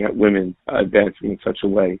looking at women dancing in such a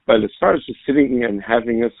way. But as far as just sitting and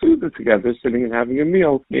having a suda together, sitting and having a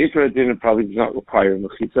meal, Meikar Adin probably does not require a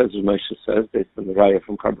mechitza, as Moshe says, based on the raya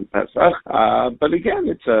from Karban Pesach. But again,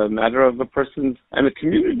 it's a matter of a person's and a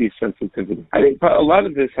community sensitivity. I think a lot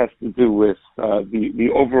of this has to do with the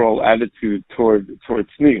overall attitude toward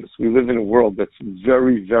tznius. We live in a world that's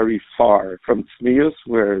very, very far from tznius,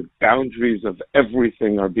 where boundaries of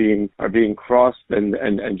everything are being crossed and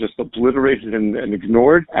just obliterated and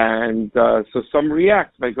ignored. And so some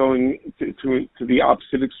react by going to the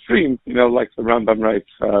opposite extreme, like the Rambam writes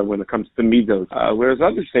when it comes to midos. Whereas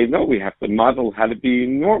others say, no, we have to model how to be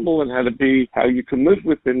normal and how you can live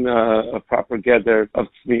within a proper gather of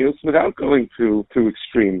tznius without going to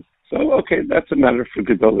extremes. So, okay, that's a matter for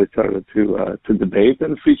Gedolei Torah to debate,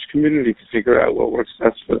 and for each community to figure out what works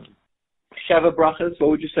best for them. Sheva brachas, what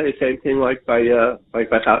would you say? Same thing like by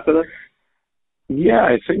chasana? Yeah,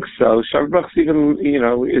 I think so. Shavuot even,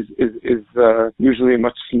 is usually a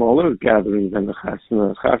much smaller gathering than the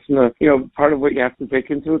chasna. Chasna, part of what you have to take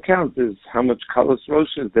into account is how much kalos rosh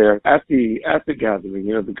is there at the gathering.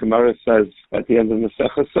 The Gemara says at the end of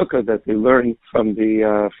Masechah Sukkah that they learn from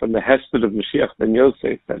the hesped of Mashiach ben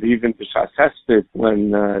Yosef that even b'shas hesped,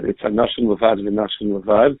 when it's a nashim levad v'nashim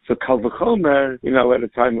levad, so kal v'chomer, at a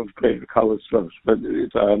time of greater kalos rosh. But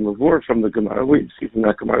it's a mavur from the Gemara. We see from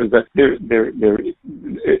that Gemara that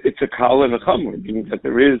it's a kal and a chomer, meaning that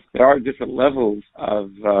there are different levels of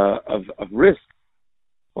risk.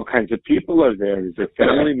 What kinds of people are there? Is it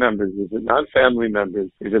family members? Is it non-family members?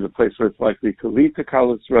 Is it a place where it's likely to lead to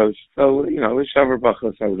Kalas Rosh? So, a Shavar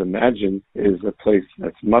Bachos, I would imagine, is a place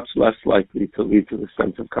that's much less likely to lead to the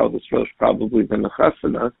sense of Kalas Rosh probably than a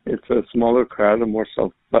Chasana. It's a smaller crowd, a more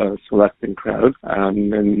self-selecting crowd,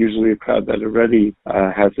 and usually a crowd that already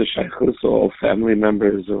has a shaykhus, so all family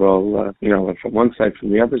members are all, from one side, from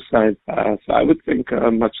the other side. So I would think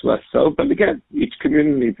much less so. But again, each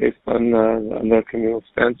community based on their communal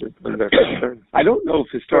standards and their concerns. I don't know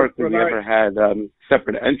if historically we ever had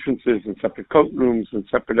separate entrances and separate coat rooms and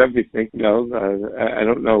separate everything. I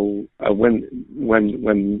don't know when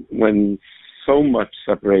so much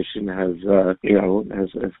separation has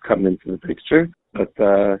come into the picture. But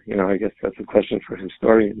I guess that's a question for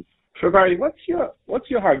historians. So Barry, what's your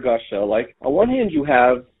hargasha? Like, on one hand, you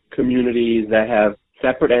have communities that have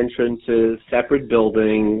separate entrances, separate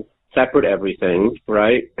buildings, separate everything,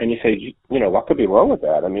 right? And you say, what could be wrong with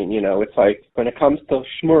that? I mean, it's like when it comes to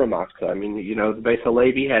Shmura Matzah, I mean, the Beis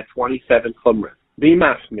Halevi had 27 chumras. Be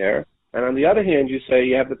machmir. And on the other hand, you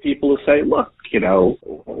have the people who say, look,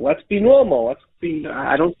 let's be normal.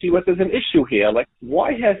 I don't see what there's an issue here. Like,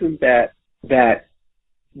 why hasn't that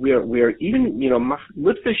we're even,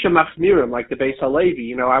 Litvish Machmirim, like the Beis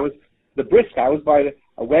Halevi, I was by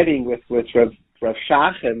a wedding with Rav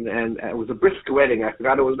Shach, and it was a brisk wedding. I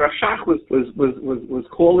forgot it was Rav Shach was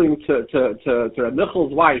calling to Rav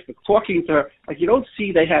Michel's wife, talking to her. Like, you don't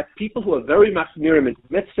see, they had people who are very machmirim in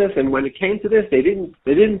mitzvahs, and when it came to this, they didn't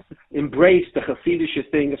embrace the Hasidic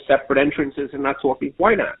thing of separate entrances and not talking.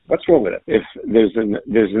 Why not? What's wrong with it? If there's an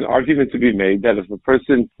argument to be made that if a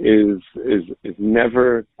person is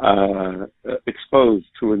never exposed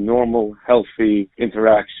to a normal, healthy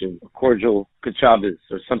interaction, a cordial Good Shabbos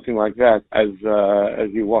or something like that, as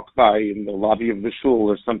you walk by in the lobby of the shul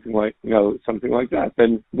or something like that,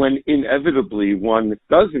 then when inevitably one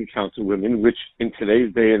does encounter women, which in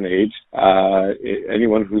today's day and age,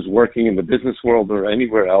 anyone who's working in the business world or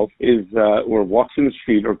anywhere else is or walks in the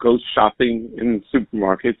street or goes shopping in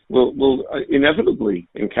supermarkets will inevitably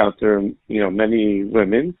encounter many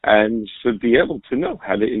women and should be able to know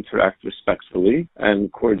how to interact respectfully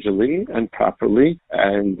and cordially and properly.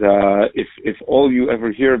 And if all you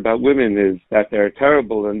ever hear about women is that they're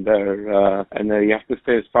terrible and that you have to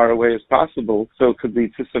stay as far away as possible, so it could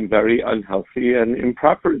lead to some very unhealthy and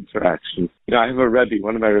improper interactions. I have a Rebbe,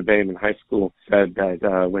 one of my Rebbeim in high school, said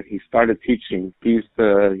that when he started teaching, he used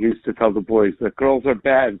to tell the boys that girls are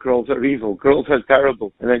bad, girls are evil, girls are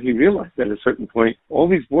terrible. And then he realized at a certain point, all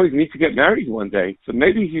these boys need to get married one day. So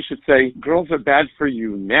maybe he should say, girls are bad for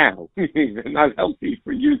you now. They're not healthy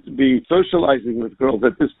for you to be socializing with girls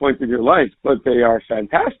at this point in your life, but they are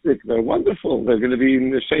fantastic. They're wonderful. They're going to be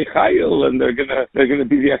in the Sheikh Hayil, and they're going to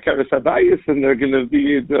be the Akaras Habayis, and they're going to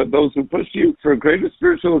be those who push you for a greater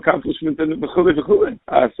spiritual accomplishment than so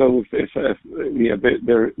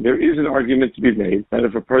there is an argument to be made that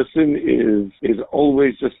if a person is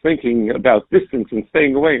always just thinking about distance and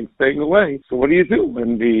staying away, so what do you do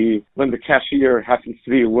when the cashier happens to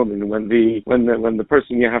be a woman, when the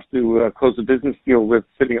person you have to close a business deal with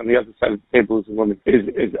sitting on the other side of the table is a woman?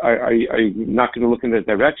 Are you not going to look in their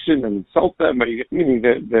direction and insult them? Meaning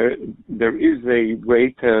that there is a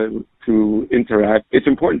way to interact. It's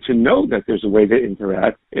important to know that there's a way to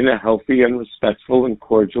interact in a healthy and respectful and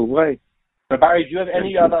cordial way. Barry, do you have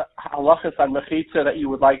any other halachas on mechitza that you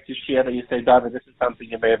would like to share that you say, David, this is something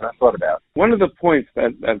you may have not thought about? One of the points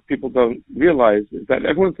that people don't realize is that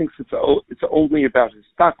everyone thinks it's only about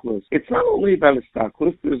histaklos. It's not only about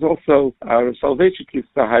histaklos. There's also, Soloveitchik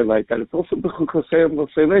used to highlight that it's also b'chukoseim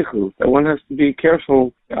l'seilechu, that one has to be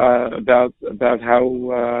careful about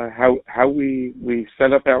how we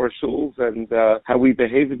set up our shuls and how we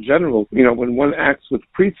behave in general. When one acts with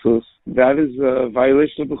pritzus, that is a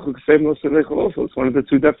violation of b'chukoseim l'seilechu. Also, it's one of the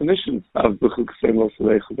two definitions of b'chukoseim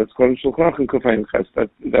l'seilechu. That's called Shulchan Aruch and Kufay Ches. That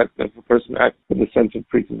if a person acts with a sense of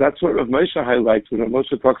pritzus, that's what Rav Moshe highlights when Rav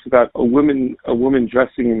Moshe talks about a woman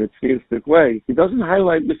dressing in a tzniustic way. He doesn't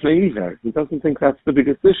highlight Lifnei Iver. He doesn't think that's the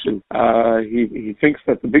biggest issue. He thinks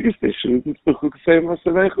that the biggest issue is b'chukoseim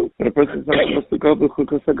l'seilechu. That a person is not supposed to go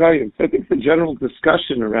b'chukos hagayim. So I think the general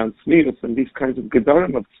discussion around tznius and these kinds of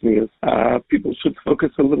gedarim of tznius, people should focus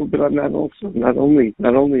a little bit on that also, not only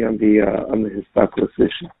on the histaklos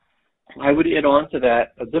issue. I would add on to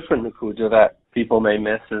that a different nekuda that people may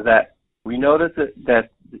miss is that we know that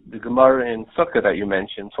the Gemara in Sukkah that you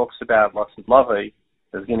mentioned talks about Masid Lavai.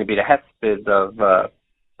 There's going to be the hesped of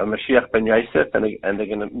Mashiach ben Yosef, and they're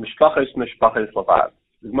going to mishpachos lavad.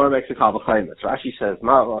 The Gemara makes a kal v'chaim. Rashi says,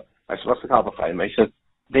 what's the kal v'chaim? He says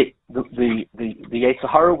the Yetzer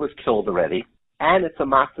Hara was killed already, and it's a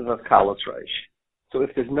massive of Kalas Rosh. So if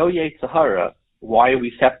there's no Yetzer Hara, why are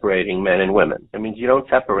we separating men and women? I mean, you don't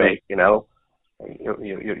separate,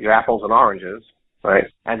 your apples and oranges, right?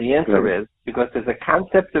 And the answer is because there's a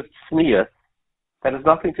concept of tznius that has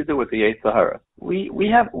nothing to do with the Yetzer Hara. We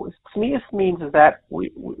have tznius means that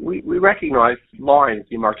we recognize lines,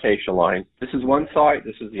 demarcation lines. This is one side,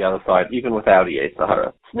 this is the other side, even without a Yetzer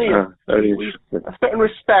Hara. Tznius, a certain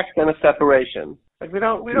respect and a separation. Like we're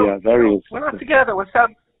not together. We're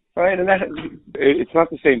separate. Right, and it's not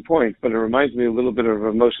the same point, but it reminds me a little bit of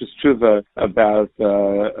Moshe's Tshuva about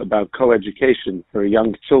co-education for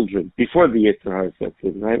young children before the Yetzer Hara sets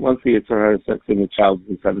in. Right, once the Yetzer Hara sets in, a child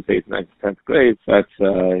in 7th, 8th, 9th, 10th grade,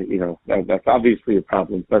 that's obviously a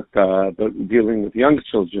problem. But dealing with young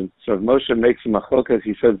children, so if Moshe makes a machlokas,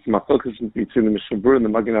 he says machlokas between the Mishnah Berurah and the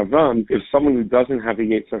Magen Avraham. If someone who doesn't have a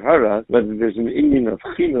Yetzer Hara, whether there's an inyan of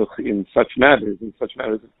chinuch in such matters of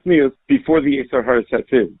tznius, before the Yetzer Hara sets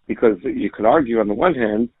in. Because you could argue on the one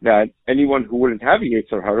hand that anyone who wouldn't have a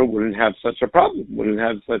Yetzer Hara wouldn't have such a problem, wouldn't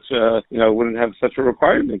have such a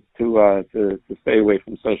requirement to stay away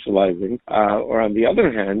from socializing. Or on the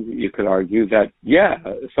other hand, you could argue that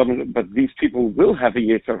but these people will have a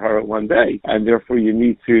Yetzer Hara one day, and therefore you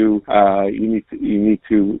need to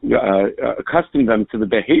accustom them to the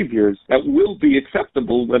behaviors that will be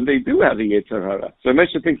acceptable when they do have a Yetzer Hara. So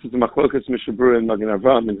Moshe thinks it's a machlokas Mishnah Berurah and Magen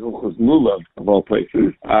Avraham and Hilchos Lulav of all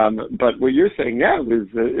places. But what you're saying now is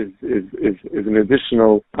an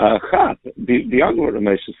additional chat beyond what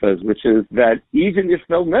Moshe says, which is that even if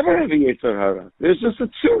they'll never have a Yetzer Hara, there's just a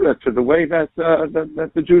tzura to the way that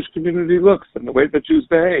the Jewish community looks and the way that Jews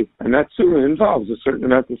behave, and that tzura involves a certain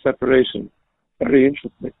amount of separation. Very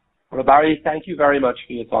interesting. Well, Barry, thank you very much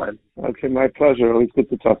for your time. Okay, my pleasure. Always good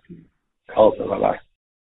to talk to you. Also, bye-bye.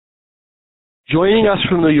 Joining us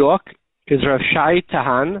from New York is Rav Shai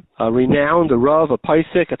Tahan, a renowned Rav, a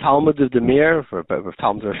Paisik, a Talmud of the Mir, for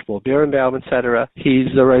Talmud of Shmuel Birnbaum, etc. He's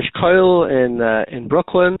the Rosh Koil in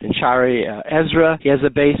Brooklyn, in Shari Ezra. He has a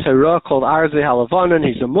base Hara called Arzei Halavonon.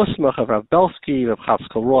 He's a Musmach of Rav Belsky, Rav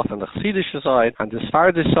Chatzkel Roth on the Chassidish side, on the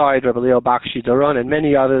Sephardic side, Rav Leo Bakshi Doron, and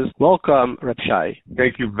many others. Welcome, Rav Shai.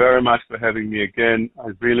 Thank you very much for having me again.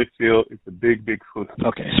 I really feel it's a big, big chut.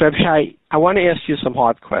 Okay, so Rav Shai, I want to ask you some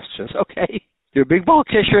hard questions, okay? You're a big ball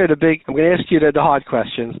kisher and I'm going to ask you the hard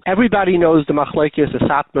questions. Everybody knows the machlokes, the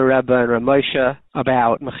Satmar Rebbe and Rav Moshe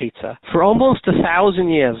about mechitza. For almost 1,000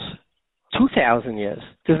 years, 2,000 years,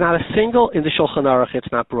 there's not a single in the Shulchan Aruch it's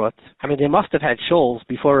not brought. I mean, they must have had shuls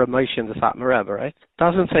before Rav Moshe and the Satmar Rebbe, right?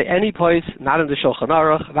 Doesn't say any place, not in the Shulchan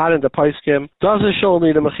Aruch, not in the Poskim. Does a shul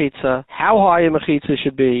need a mechitza? How high a mechitza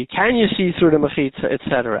should be? Can you see through the mechitza,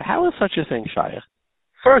 etc.? How is such a thing, Shaykh?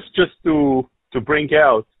 First, just to bring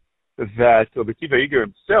out that Rabbi Akiva Eiger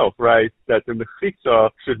himself writes that the mechitza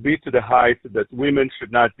should be to the height that women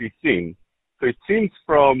should not be seen. So it seems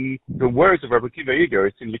from the words of Rabbi Akiva Eiger,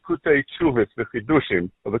 it's in Likutei Tshuvos v'Chidushim.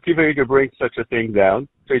 Rabbi Akiva Eiger brings such a thing down.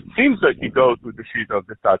 So it seems that he goes with the sheet of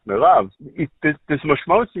the Satmar Rav. There's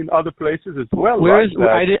mashmos in other places as well. Where is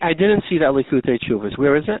I didn't see that Likutei Tshuvos.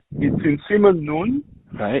 Where is it? It's in Siman Nun.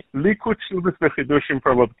 Right. Likutei Tshuvos v'Chidushim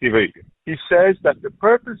from Rabbi Akiva Eiger. He says that the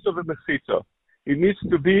purpose of a mechitza, it needs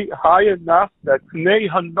to be high enough that Pnei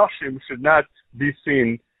Hanoshim should not be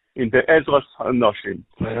seen in the Ezras Hanoshim.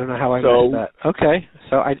 I don't know how I missed that. Okay,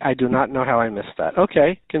 so I do not know how I missed that.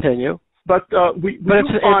 Okay, continue. But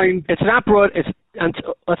it's not brought.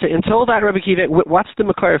 Let's say until that Rebbe Akiva. What's the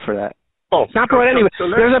makor for that? Oh, it's not brought anywhere.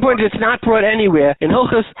 There's a point. It's not brought anywhere in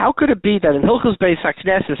Hilchos. How could it be that in Hilchos Beis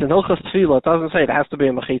HaKnesses and Hilchos Tefillah it doesn't say it has to be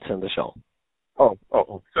a mechitza in the shul? Oh.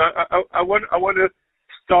 So I want to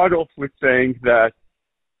start off with saying that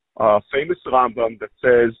famous Rambam that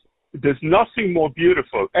says there's nothing more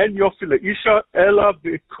beautiful. En yofi leisha ela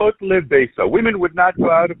b'kotle beisa. Women would not go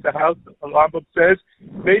out of the house. Rambam says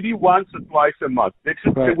maybe once or twice a month. They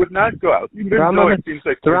would not go out. Even though it seems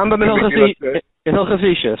like the Rambam in Hilchos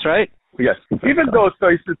Ishus, right? Yes. Even though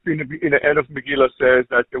Tosfos in the end of Megillah says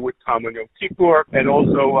that they would come on Yom Kippur, and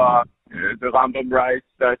also the Rambam writes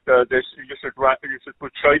that you should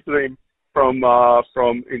put shaytrim from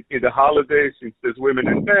in the holidays, since there's women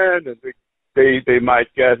and men, and they might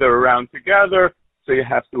gather around together, so you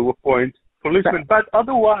have to appoint policemen. But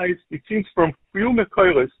otherwise, it seems from few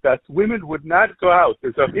mekoros that women would not go out.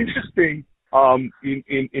 There's an interesting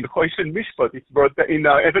in Choshen Mishpat, it's brought in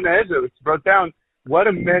Even HaEzer, it's brought down what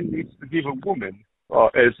a man needs to give a woman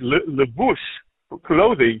as levush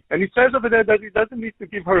clothing, and it says over there that he doesn't need to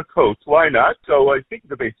give her a coat. Why not? So I think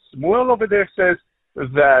the Beis Shmuel over there says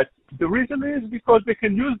that the reason is because they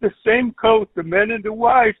can use the same coat, the men and the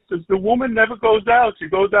wife, since the woman never goes out. She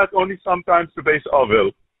goes out only sometimes to Beis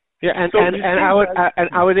Ovel. Yeah, and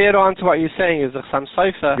I would add on to what you're saying is the Chassam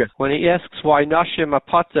Sofer, when he asks why Nashim are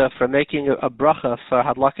potter for making a bracha for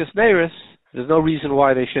Hadlakas Neiros, there's no reason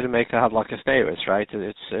why they shouldn't make a Hadlakas Neiros, right?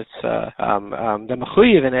 They're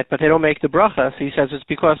mechuyev in it, but they don't make the bracha. So he says it's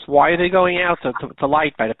because why are they going out to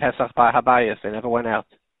light by the Pesach by Habayis? They never went out.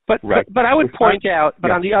 But I would point out,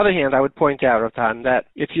 on the other hand, I would point out, Ratan, that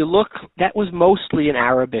if you look, that was mostly in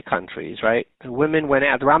Arabic countries, right? And women went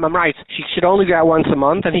out. The Rambam writes she should only go out once a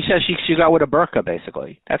month, and he says she should go out with a burqa,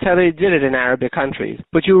 basically. That's how they did it in Arabic countries.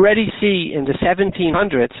 But you already see in the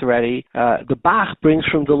 1700s already, the Bach brings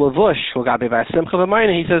from the Lavush,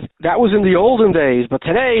 he says that was in the olden days, but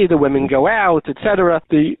today the women go out, etc.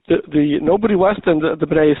 The nobody less than the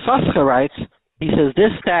B'nai Sascha writes. He says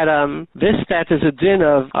this that is a din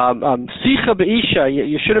of sicha be'isha.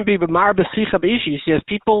 You shouldn't be b'mar b'sicha be'isha. He says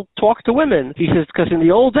people talk to women. He says because in the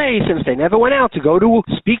old days, since they never went out to go to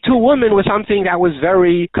speak to a woman was something that was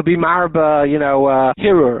could be marba,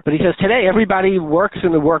 hearer. But he says today everybody works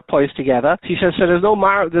in the workplace together. He says so there's no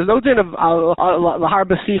din of lahar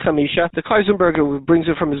b'sicha misha. The Kaisenberger brings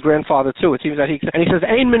it from his grandfather too. It seems that he says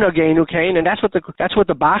ein minagenu kain, and that's what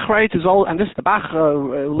the Bach writes is all. And the Bach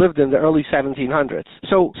lived in the early 1700s.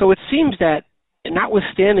 So it seems that,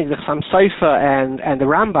 notwithstanding the Chassam Sofer and the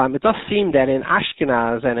Rambam, it does seem that in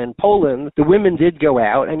Ashkenaz and in Poland, the women did go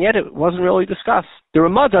out, and yet it wasn't really discussed. The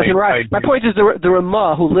Ramah doesn't write. My point is the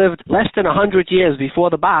Ramah, who lived less than 100 years before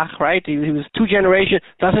the Bach, right? He was 2 generations,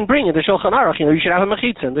 doesn't bring in the Shulchan Aruch. You should have a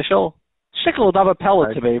mechitza in the shul. Shikl would have a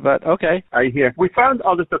pellet to me, but okay. I hear. We found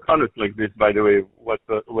other takanas like this, by the way. What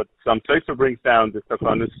some Sofer brings down, the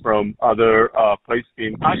takanas from other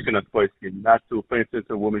poskim, Ashkenaz poskim, not to, for instance,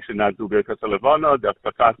 a woman should not do Birkas HaLevana. The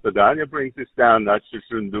Takas Tadanya brings this down, that she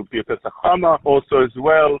shouldn't do Birkas HaChama. Also as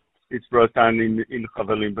well, it's brought down in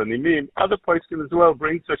Chavalim Banimim. Other poskim as well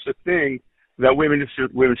bring such a thing that women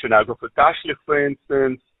should not go for Tashlich, for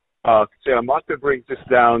instance. Ksera Mata brings this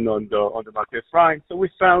down on the Matei Ephraim. So we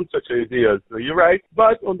found such ideas. So you're right.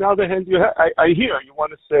 But on the other hand, I hear you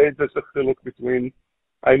want to say there's a chiluk between.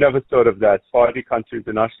 I never thought of that. Sephardi countries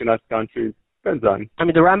and Ashkenaz countries. Depends on. I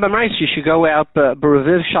mean, the Rambam writes you should go out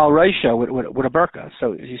b'reviv shal reisha with a burqa.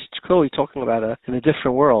 So he's clearly talking about in a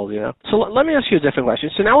different world, So let me ask you a different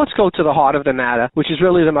question. So now let's go to the heart of the matter, which is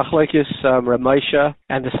really the machlekes Reb Moshe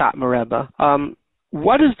and the Satmar Rebbe.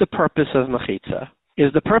 What is the purpose of mechitza?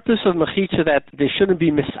 Is the purpose of mechitza that they shouldn't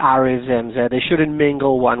be misarev zemzeh, they shouldn't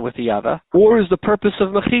mingle one with the other, or is the purpose of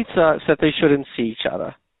mechitza that they shouldn't see each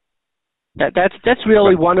other? That's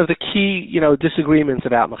really one of the key disagreements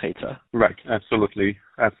about mechitza. Right, absolutely.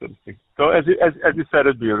 So as you said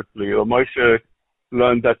it beautifully, Moshe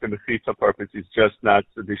learned that the mechitza purpose is just not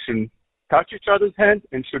so they shouldn't touch each other's hand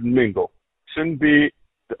and shouldn't mingle, shouldn't be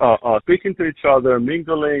speaking to each other,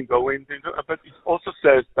 mingling, going, but it also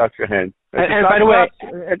says touch your hand. And by the way,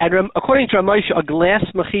 according to Moshe, a glass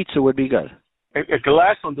mechitza would be good. A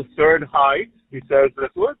glass on the third height, he says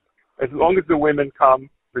that's good, as long as the women come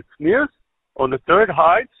with sneers. On the third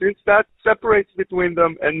height, since that separates between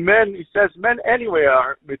them, and men, he says men anyway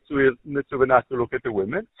are mitzvah not to look at the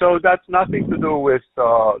women, so that's nothing to do with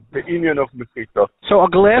the union of mechitza. So a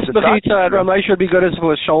glass mechitza at Ramay should be good as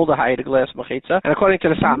for a shoulder height, a glass mechitza, and according to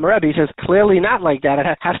the Satmar Rebbe, he says clearly not like that. It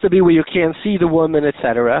has to be where you can't see the woman,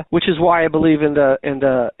 etc. Which is why I believe in the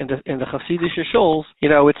Hasidic shuls,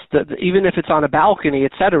 it's even if it's on a balcony,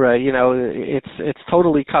 etc. It's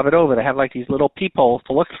totally covered over. They have like these little peepholes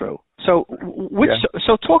to look through. So,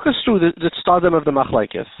 so talk us through the stardom of the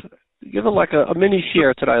machlekes. Give it like a mini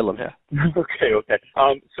shear to the Eilam here. Okay.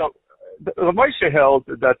 So, Moshe held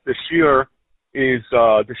that the shear is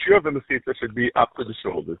the shear of the mechitza should be up to the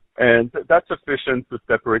shoulders, and that's sufficient to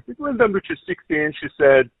separate between them, which is 16. She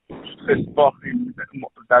said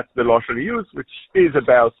that's the lashon he used, which is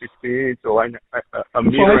about 16, so a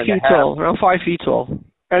meter and a half. Tall, around 5 feet tall.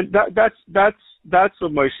 And that's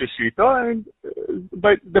what Moshe Shita, and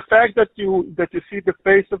but the fact that you see the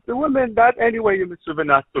face of the woman, that anyway you're mitzvah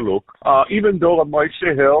not to look. Even though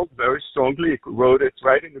Moshe held very strongly, he wrote it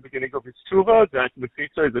right in the beginning of his tshuva that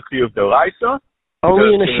mechitza is a chiyuv deraisa.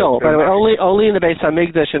 Only in the shul, by the way. Only in the Beis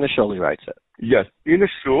Hamikdash in the shul he writes it. Yes, in the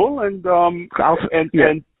shul,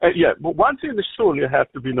 but once you're in the shul, you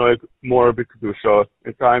have to be more b'kedusha,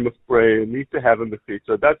 a time of prayer. You need to have a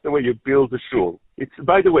mechitza. That's the way you build a shul. It's,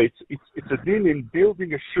 by the way, it's a din in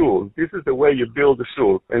building a shul. This is the way you build a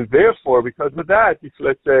shul, and therefore, because of that, if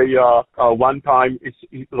let's say one time,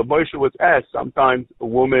 Moshe was asked, sometimes a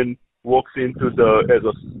woman walks into as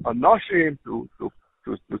a nashim to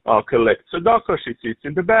collect tzedakah. She sits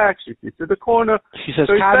in the back. She sits in the corner. She says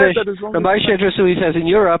Kaddish. Rabbi Shedrus, he says in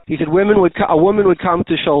Europe, he said a woman would come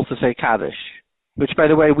to shul to say Kaddish. which, by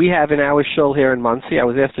the way, we have in our shul here in Monsey. I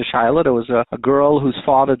was after Shiloh. There was a girl whose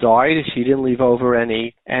father died. She didn't leave over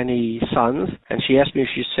any sons, and she asked me if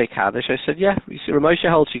she should say Kaddish. I said, yeah. Ramosha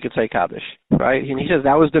held she could say Kaddish, right? And he says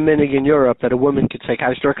that was the minhag in Europe that a woman could say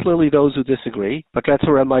Kaddish. There are clearly those who disagree, but that's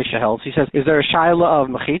what Ramosha held. He says, is there a Shiloh of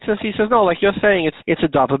Mechitzas? He says, no, like you're saying, it's a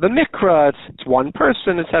dava b'mikra, it's one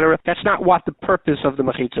person, etc. That's not what the purpose of the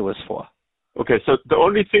Mechitzah was for. Okay, so the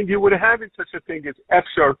only thing you would have in such a thing is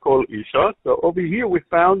Efshar Kol Isha. So over here we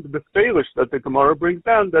found the Felish that the Gemara brings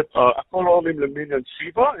down, that Akol Olim Leminyan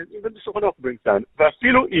Shiva, and even the Shulchan Aruch brings down.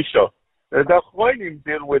 Vafilu Isha. The Achronim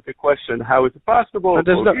deal with the question, how is it possible? And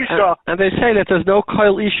they say that there's no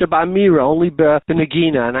Kol Isha b'Amira, only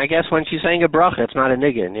b'Negina, and I guess when she's saying a bracha, it's not a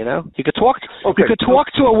niggin, you know? You could talk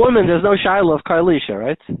to a woman, there's no Shiloh of Kol Isha,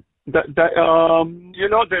 right? You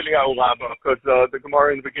know the Eliyahu Rabbah, because the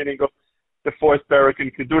Gemara in the beginning of the fourth parak in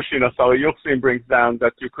Kiddushin, Asar Yuchsin brings down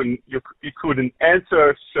that you couldn't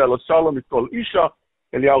answer Shelo Shalom, it's called Isha.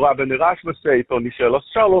 Eliyahu Rabbah and Rashba say it's only Shelo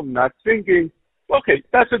Shalom, not singing. Okay,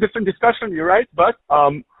 that's a different discussion, you're right, but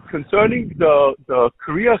concerning the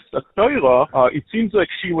Kriyas Torah, it seems like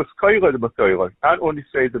she was Kaira the Torah, not only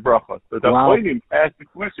say the bracha. So the Cholim asked the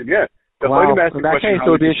question, yeah. The Cholim asked the question. In that case, it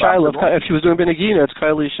would be a Shiloh. If she was doing Benegina, it's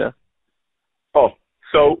Kol Isha. Oh,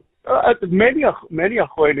 so many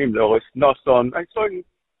Achronim, though, it's not on. I saw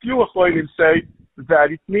few Achronim say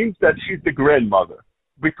that it means that she's the grandmother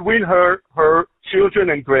between her children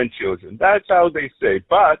and grandchildren. That's how they say.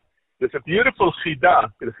 But there's a beautiful chida.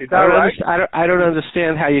 I don't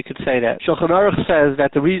understand how you could say that. Shulchan Aruch says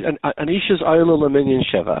that the reason an isha's oila leminyan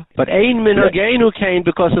shiva, but ein minhagenu came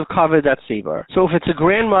because of kavod atzibur. So if it's a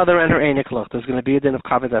grandmother and her enikluch, there's going to be a din of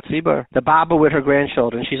kavod atzibur. The baba with her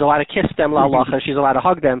grandchildren, she's allowed to kiss them la halacha. She's allowed to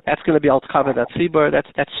hug them. That's going to be all kavod atzibur.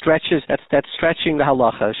 That's stretching the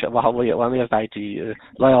halacha.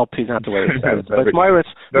 Not the way it says, but Moritz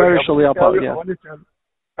yeah.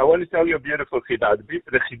 I want to tell you a beautiful chida.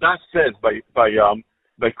 The chida says by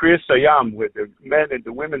Kriyas Hayam, with the men and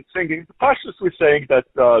the women singing, the Pashtus were saying that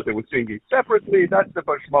they were singing separately. That's the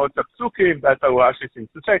Pashmaot of Psukim. That's how Rashi seems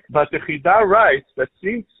to say. But the chida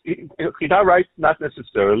writes not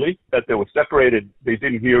necessarily that they were separated. They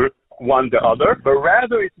didn't hear one the other, but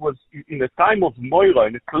rather it was in a time of Moira,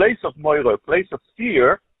 in a place of Moira, a place of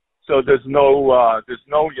fear. So there's no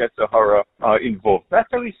Yetzer Hara involved. That's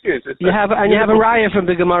how he sees it. You have a raya from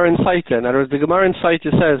the Gemara in Saita. In other words, the Gemara in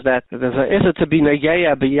Saita says that there's a issa to be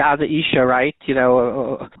negeya b'yada isha, right? You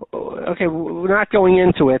know, okay, we're not going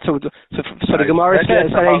into it. So the Gemara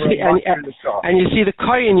says, and you see the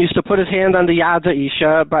Kohen used to put his hand on the yada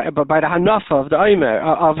isha by the hanafa of the omer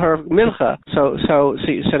of her mincha. So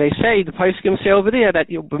they say the Poskim say over there that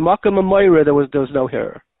b'makam amoira there was no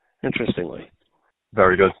hearer. Interestingly.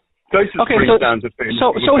 Very good. Okay, so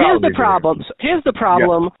here's the problem. Here's the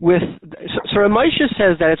problem with. So Ramosha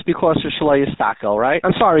says that it's because of Shalei Stakel, right?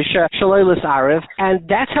 I'm sorry, Shalei L'Sariv, and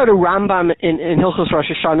that's how the Rambam in Hilchos Rosh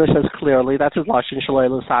Hashanah says clearly. That's his lashon Shalei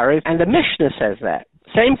L'Sariv, and the Mishnah says that.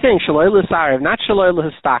 Same thing, Shalei L'Sariv, not Shalei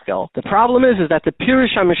L'Stakel. The problem is that the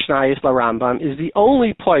Pirush HaMishnayis LaRambam is the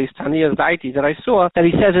only place, Taniya's Daiti, that I saw that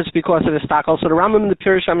he says it's because of the Stakel. So the Rambam in the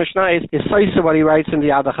Pirush HaMishnayis is Saisa what he writes in the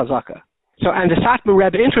Yada Chazaka. So, and the Satmar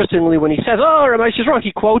Rebbe, interestingly, when he says, Ramesh is wrong,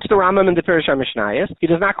 he quotes the Rambam in the Pirush HaMishnayis. He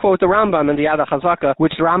does not quote the Rambam in the Yada Chazaka,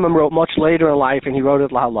 which the Rambam wrote much later in life, and he wrote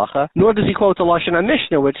it La Halacha. Nor does he quote the Lashon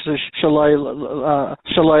HaMishnah, which is Shaloi.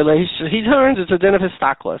 He turns, it's a din of his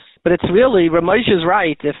staklus. But it's really, Ramesh is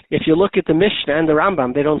right, if you look at the Mishnah and the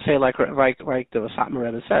Rambam, they don't say like the Satmar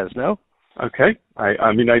Rebbe says, no? Okay.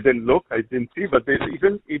 I mean, I didn't look, I didn't see, but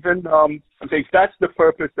even I think that's the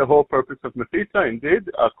whole purpose of Mechitza, indeed.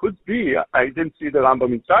 Could be, I didn't see the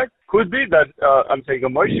Rambam inside. Could be that, I'm saying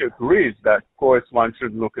Moshe agrees that, of course, one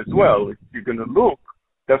should look as well. If you're going to look,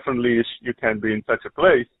 definitely you can be in such a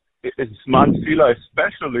place. It's Manfila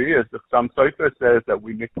especially, as the Sam Sofer says, that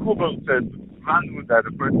we Mekubal says, that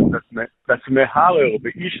a person that's Mehaler,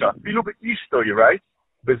 Be'isha, Filu Be'ishto, you're right?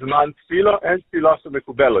 Bezman Tfila and Tfilas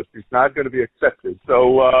Mekubelet. It's not going to be accepted.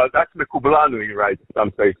 So that's Mekubelanu, right?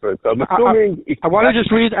 Some say so. I'm assuming. I want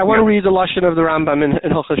to read the lashon of the Rambam in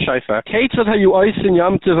Hilchos Shofar. Keitzad hayu oisin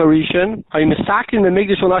yom tov harishin hayu misakin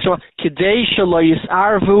b'migdash v'nashim kidei shelo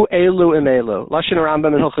yisarvu elu im elu. Lashon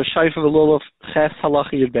Rambam in Hilchos Shofar v'lulav ches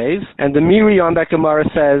halacha yud beis. And the Miri on that Gemara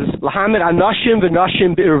says lahamed anashim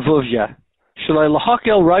v'nashim b'irvuvya. And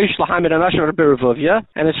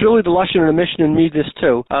it's really the lashon of the Mishnah in Midas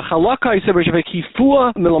too. So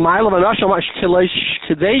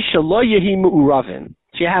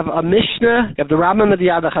you have a Mishnah, you have the Rambam of the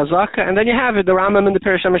Yada Chazaka, and then you have the Rambam in the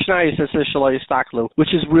Pirush HaMishnayis that says Shaloi Yistaklu,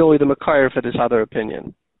 which is really the Makar for this other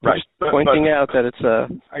opinion. Right. Pointing out that it's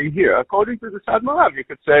I hear. According to the Sad Marav, you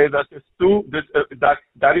could say that it's two.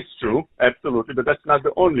 That is true, absolutely, but that's not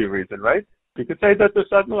the only reason, right? You could say that the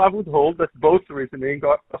Sad Marav would hold that both reasoning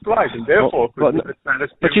applies, and therefore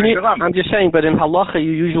I'm just saying, but in halacha,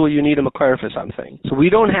 you need a makor for something. So we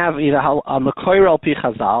don't have either a makor al pi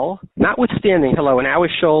chazal. Notwithstanding, in our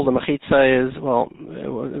shul, the mechitza is,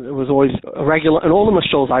 it was always a regular, in all the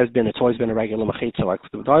shuls I've been, it's always been a regular mechitza. Like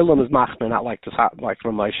the Olam is machmer, not like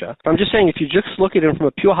from Moshe. But I'm just saying, if you just look at it from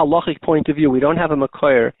a pure halachic point of view, we don't have a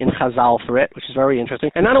makor in chazal for it, which is very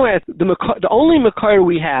interesting. And not only that, the only makor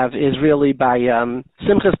we have is really by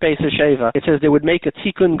Simchas Beis Sheva. It says they would make a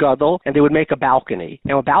tikkun gadol and they would make a balcony.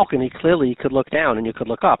 Now a balcony, clearly you could look down and you could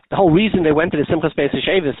look up. The whole reason they went to the Simchas Beis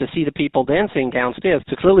Sheva is to see the people dancing downstairs,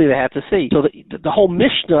 so clearly they had to see. So the whole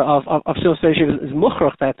Mishnah of Simchas Beis Sheva is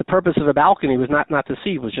muchrach that the purpose of a balcony was not to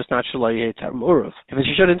see, was just not shalai yitzar muruv. If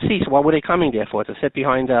you shouldn't see, so what were they coming there for? To sit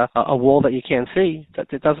behind a wall that you can't see?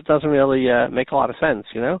 It doesn't really make a lot of sense,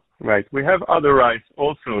 you know? Right. We have other rights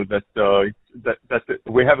also that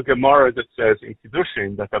we have a Gemara that says in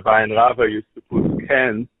Kiddushin that Abai and Rava used to put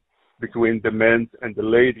cans between the men and the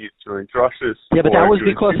ladies during drushes. Yeah, but that was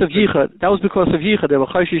because of Yichud. They were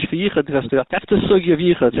choshish for Yichud. That's the sugi of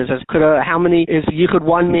Yichud. It says, how many is Yichud?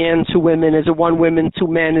 1 man, 2 women? Is it 1 woman, 2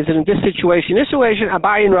 men? Is it in this situation? In this situation,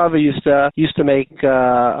 Abai and Rava used to make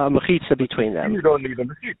a mechitza between them. You don't need a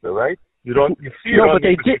mechitza, right? You feel but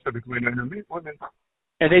they did between men and women.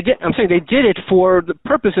 And I'm saying they did it for the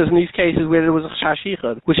purposes in these cases where there was a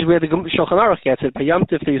chashichad, which is where the Shulchan Aruch gets it.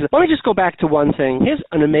 Let me just go back to one thing. Here's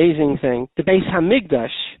an amazing thing. The Beis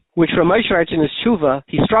Hamikdash, which Ramesh writes in his tshuva,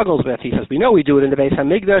 he struggles with. He says, we know we do it in the Beis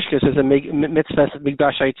Hamikdash because there's a mitzvah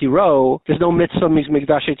Mikdash Tiro. There's no mitzvah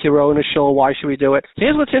Mikdash Tiro in a shul. Why should we do it? So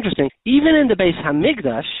here's what's interesting. Even in the Beis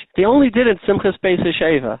Hamikdash, they only did it Simchas Beis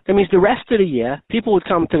Sheva. That means the rest of the year, people would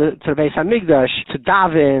come to the Beis Hamikdash to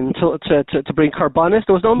daven, to bring karbanis.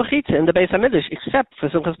 There was no mechitza in the Beis Hamikdash except for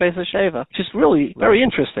Simchas Beis Sheva, which is really very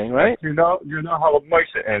interesting, right? You know how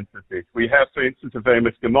Moshe answers it. We have, for instance, a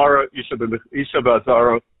famous Gemara, Isha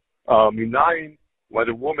B'Azara, Minayin, what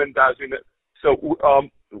a woman does in it. So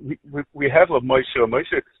we have what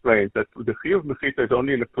Moshe explains that the chiyuv mechitza is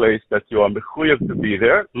only in a place that you are mechuyev to be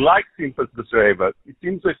there, like Simchas B'Sheva. It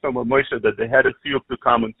seems like from Moshe that they had a chiyuv to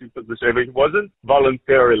come on Simchas B'Sheva. It wasn't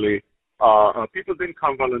voluntarily. People didn't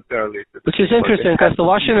come voluntarily. Which is interesting because the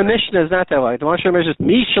Lashon Mishnah is not that way. The Lashon Mishnah is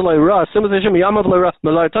Mishalei Ra.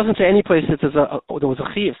 It doesn't say any place that there was a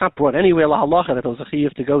chiyuv. It's not brought anywhere la halacha that there was a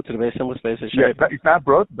chiyuv to go to the Beis Simchas Beis Sheva. Yeah, it's not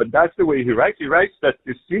brought, but that's the way he writes. He writes that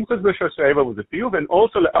the Simchas Beis Sheva was a chiyuv, and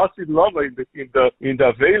also le'asid lava in the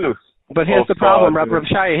Avelus. But here's the problem, Rav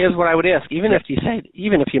Shaya. Here's what I would ask: even if you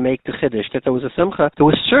make the chiddush that there was a simcha, there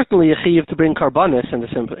was certainly a chiyuv to bring karbanis in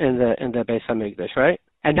the Beis Hamikdash, right?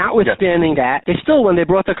 And notwithstanding that, they still, when they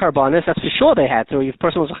brought the karbanis, that's for sure they had to. If a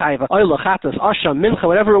person was a chayiv, oil, chatas, asham, mincha,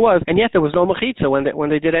 whatever it was, and yet there was no mechitza when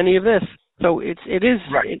they did any of this. So it's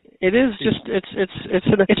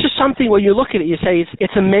just something when you look at it, you say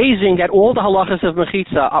it's amazing that all the halachas of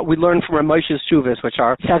mechitza we learn from Ramoshe's Shuvas, which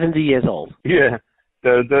are 70 years old. Yeah,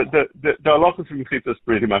 the halachas of mechitza is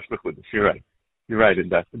pretty much mechudesh. You're right. You're right in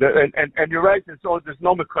that, and you're right. There's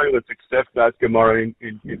no mekoilot except that Gemara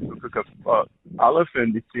in Aleph,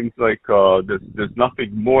 and it seems like there's nothing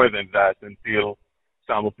more than that until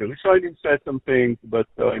some of the Rishonim said some things, but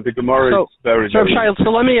in the Gemara it's very. So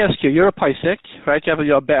let me ask you: you're a paisik, right?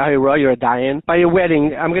 You're a dayan. By your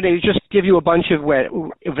wedding, I'm going to just give you a bunch of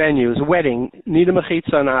venues. Wedding, need a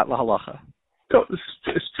mechitza or not lahalacha? So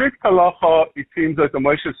strict halacha, it seems like the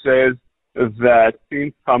Moshe says that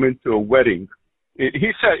things come into a wedding.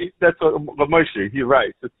 He said that's what Moshe. He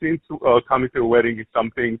writes. It seems coming to a wedding is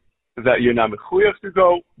something that you're not mechuyev to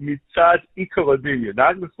go. Mitzad ikar adin, you're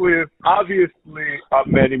not mechuyev. Obviously,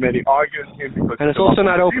 many argue with him because. And it's also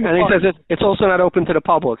not open. And he says it's also not open to the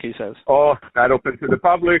public. He says. Oh, not open to the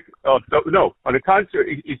public. So, no, on the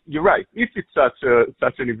contrary, you're right. If it's such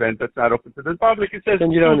an event that's not open to the public, it says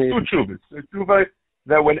then you don't need two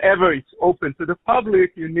that whenever it's open to the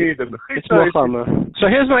public, you need a mechitza. It's mochama. So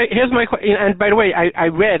here's my question. And by the way, I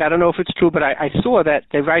read, I don't know if it's true, but I saw that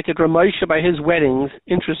they write that Ramosha by his weddings,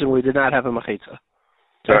 interestingly, did not have a mechitza.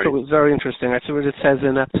 So it was very interesting. That's what it says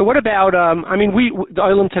in. So what about? The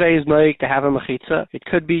Olam today is like to have a mechitza. It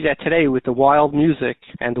could be that today with the wild music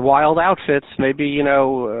and the wild outfits, maybe in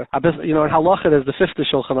halacha there's the fifth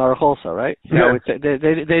Shulchan Aruch also, right? Yeah.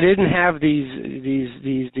 They didn't have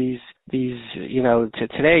these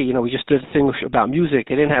today, we just did a thing about music.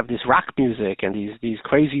 They didn't have this rock music and these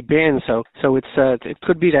crazy bands. So it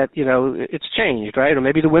could be that, it's changed, right? Or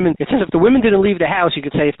maybe the women, it says if the women didn't leave the house, you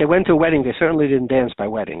could say if they went to a wedding, they certainly didn't dance by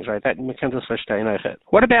weddings, right?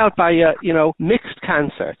 What about by, mixed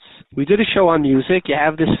concerts? We did a show on music. You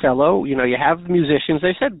have this fellow, you have musicians.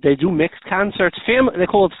 They said they do mixed concerts. They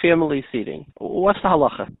call it family seating. What's the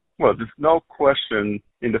halacha? Well, there's no question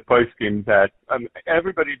in the poskim that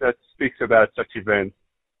everybody that speaks about such events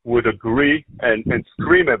would agree and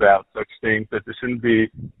scream about such things, that there shouldn't be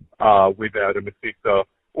without a mechitza.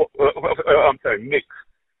 I'm sorry, mixed.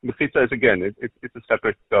 Mechitza is, again, it's a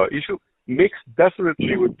separate issue. Mixed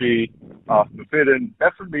definitely would be forbidden,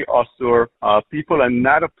 definitely asur. People are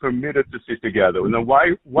not permitted to sit together. Now,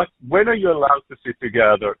 when are you allowed to sit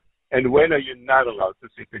together, and when are you not allowed to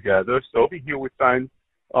sit together? So over here we find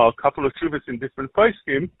a couple of tshuvas in different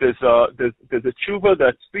poskim. There's a tshuva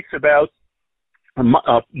that speaks about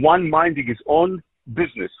one minding his own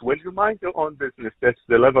business. When you mind your own business, that's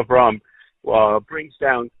the Lev Avram brings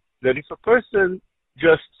down that if a person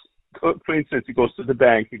just, for instance, he goes to the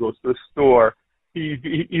bank, he goes to the store, he's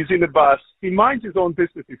in a bus, he minds his own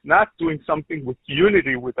business, he's not doing something with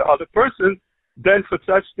unity with the other person, then for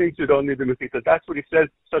such things you don't need the mechitza. That's what he says,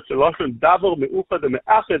 such a lashon, davar me'uchad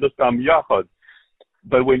me'ached otam yachad.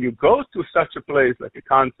 But when you go to such a place like a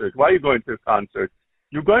concert, why are you going to a concert?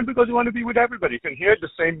 You're going because you want to be with everybody. You can hear the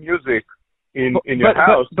same music in your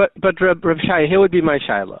house. But Rav Shai, here would be my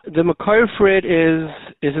shaila. The makor for it is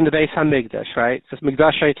in the Beis HaMikdash, right? It's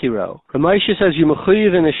Mikdashai Tiro. Ramosha says you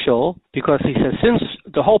mechuyev in a shul because he says since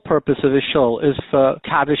the whole purpose of a shul is for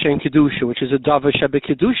Kaddish and Kedusha, which is a davar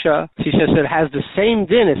shebekedusha, he says it has the same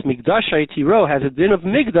din as Mikdashai Tiro has a din of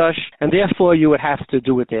Mikdash, and therefore you would have to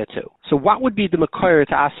do it there too. So what would be the makor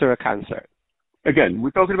to asur a concert? Again,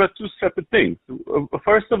 we're talking about two separate things.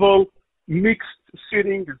 First of all, mixed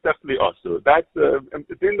sitting is definitely also. That's the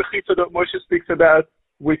mechitza that Moshe speaks about.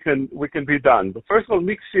 We can be done. But first of all,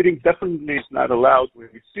 mixed sitting definitely is not allowed. When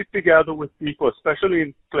we sit together with people, especially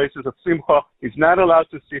in places of simcha, it's not allowed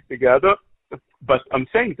to sit together. But I'm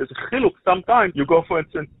saying there's a chiluk. Sometimes you go, for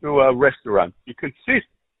instance, to a restaurant. You can sit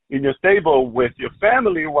in your table with your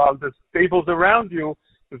family while there's tables around you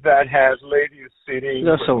that has ladies sitting.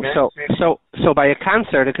 So by a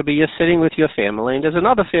concert, it could be you're sitting with your family, and there's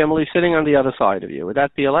another family sitting on the other side of you. Would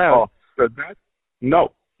that be allowed?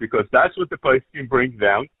 No, because that's what the poskim brings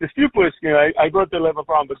down. The few poskim, I brought the Lev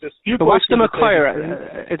Avram, but there's few. But what's the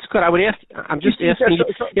makor? It's good. I would ask. I'm just asking you.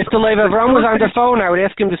 If the Lev Avram was on the phone, I would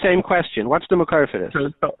ask him the same question. What's the makor for this?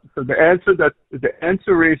 So the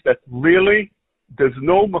answer is that really there's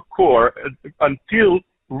no makor until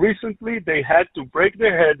recently they had to break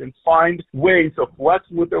their head and find ways of what's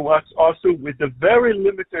mutar, what's also with the very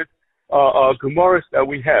limited gemaras that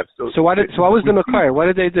we have. So what was the makor? What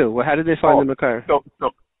did they do? How did they find the makor?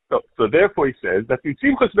 So therefore he says that in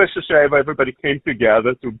Simchas Beis everybody came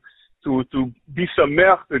together to be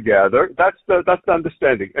sameach together. That's the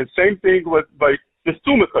understanding. And same thing by there's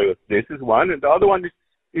two makoros. This is one, and the other one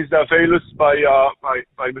is the Avelus by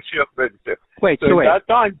Mashiach ben Yosef. Wait. That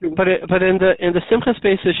time, but in the Simchas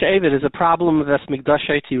Beis Shevet is a problem of that's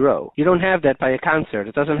Mikdashai Tiro. You don't have that by a concert.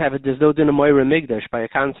 It doesn't have it. There's no din of Moira Mikdash by a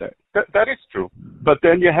concert. That is true. But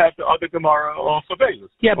then you have the other Gemara of Avelus.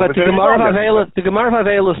 Yeah, but the Gemara of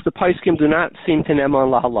Avelus, the Paiskim do not seem to name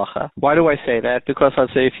on la halacha. Why do I say that? Because I'll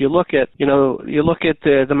say if you look at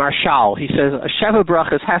the Marshal, he says a Sheva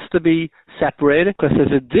brachas has to be separated because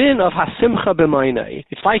there's a din of hasimcha b'maynei.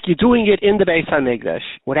 It's like you're doing it in the Beis HaMikdash.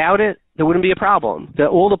 Without it, there wouldn't be a problem.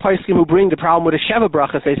 All the poskim who bring the problem with a Sheva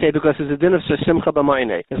brachas, they say because there's a din of simcha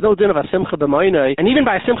b'maynei. There's no din of a simcha b'maynei, and even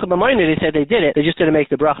by a simcha b'maynei, they said they did it. They just didn't make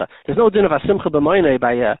the bracha. There's no din of a simcha b'maynei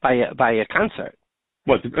by a concert.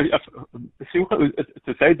 What to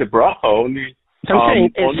say the bracha only? So I'm saying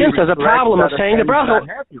since there's a problem of saying the bracha.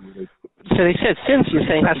 So they said, since you're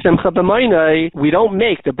saying hasimcha b'maynei, we don't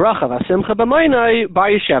make the bracha of hasimcha b'maynei by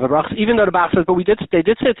a Sheva brachas, even though the Bach says, but they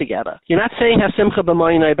did sit together. You're not saying hasimcha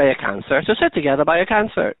b'maynei by a concert, so sit together by a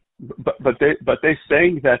concert. But they're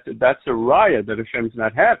saying that that's a raya that Hashem is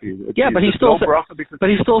not happy. Yeah, but they still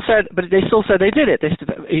said they did it.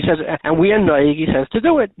 He says, and we are noig. He says to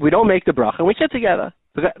do it. We don't make the bracha, and we sit together.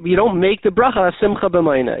 You don't make the bracha of simcha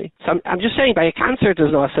b'maynei. So I'm just saying, by a concert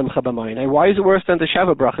there's no simcha b'maynei. Why is it worse than the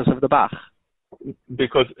Sheva brachas of the Bach?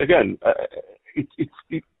 Because again,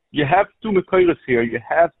 you have two Mekoros here. You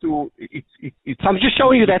have to. It's. I'm just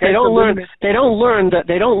showing you that they don't learn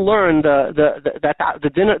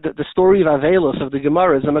the story of Avelos of the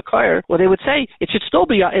Gemara is a Mekoyer. Well, they would say it should still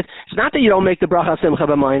be. It's not that you don't make the bracha simcha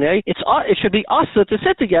b'mayne. It should be asa to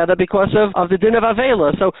sit together because of the din of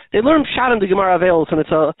Avelos. So they learn pshat in the Gemara Avelos, and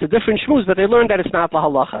it's a different shmuz, but they learn that it's not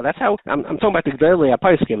lahalacha. That's how I'm talking about the Gdolei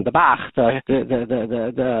Paiskim, the Bach, the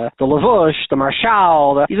Lavush, the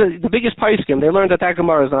Marshal. These are the biggest Paiskim. They learned that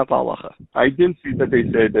Gemara is not lahalacha. I didn't see that they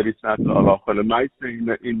said that it's not lahalacha. The might say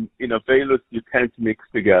in Avelos you can't mix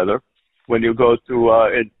together. When you go to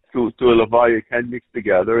a levaya, you can't mix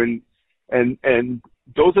together, and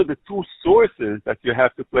those are the two sources that you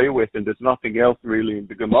have to play with, and there's nothing else really in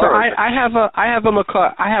the Gemara. So I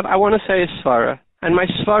want to say a svara, and my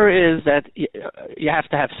svara is that you have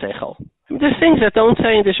to have seichel. There's things that don't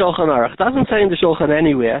say in the Shulchan Aruch. It doesn't say in the Shulchan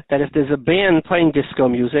anywhere that if there's a band playing disco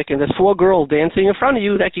music and there's four girls dancing in front of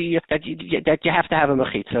you that you have to have a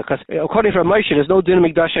mechitza. Because according to Moshe, there's no din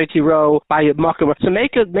mikdash tiro by makom. So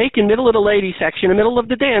make in middle of the lady section, in the middle of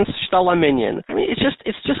the dance, shtal minyan. I mean, it's just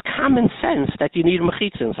common sense that you need a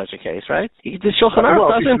mechitza in such a case, right? The Shulchan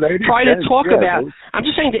Aruch doesn't try to talk about. I'm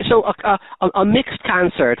just saying that, so a mixed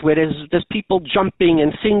concert where there's people jumping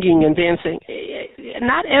and singing and dancing.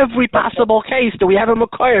 Not every possible case do we have a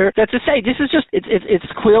Mekoyer that to say this is just it's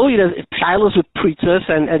clearly there's shilas with pritzas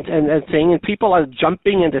and thing, and people are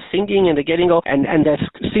jumping and they're singing and they're getting and they're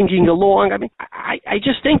singing along. I mean, I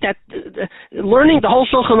just think that learning the whole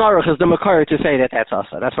Shulchan Aruch is the Mekoyer to say that's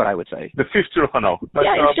asa. That's what I would say. The fifth Shulchan Aruch.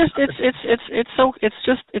 Yeah, it's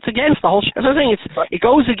against the whole. That's what I'm saying. It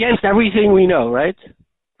goes against everything we know, right?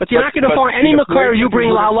 But you're not going to find any Mekoyer you bring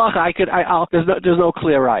lahalacha. There's no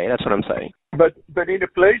clear right. That's what I'm saying. But in a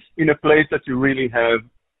place that you really have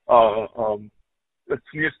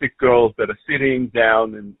ethnic girls that are sitting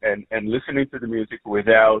down and listening to the music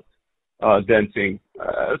without dancing,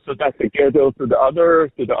 so that's a gedel to the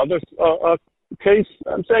other case.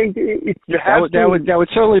 I'm saying you have that would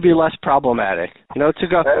certainly be less problematic. You know, to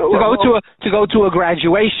go to a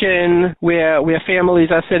graduation where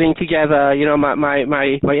families are sitting together. You know, my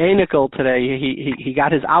Anikel today he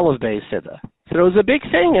got his olive bay siddur. So it was a big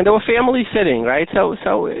thing, and there were families sitting, right? So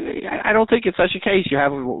I don't think it's such a case. You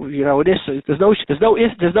have, it is. There's no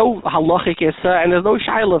halachic issa, and there's no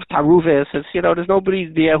shaila of taruvis. It's, there's nobody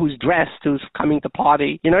there who's dressed, who's coming to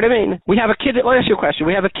party. You know what I mean? We have a kid. Let me ask you a question.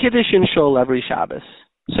 We have a kiddush in shul every Shabbos.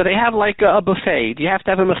 So they have like a buffet. Do you have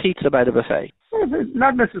to have a mechitza by the buffet?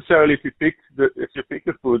 Not necessarily if you pick the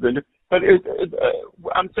food, but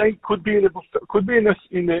I'm saying could be in a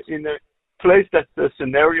place that the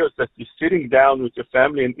scenarios that you're sitting down with your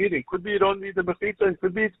family and eating, could be you don't need the mechitza, and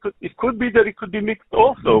it could be that it could be mixed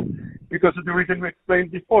also because of the reason we explained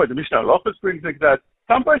before. The Mishnah Lopez brings like that.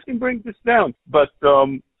 Some person brings this down, but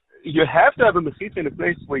you have to have a mechitza in a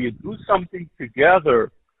place where you do something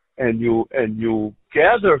together and you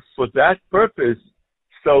gather for that purpose.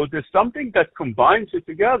 So there's something that combines it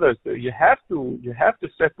together. So you have to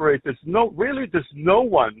separate. There's no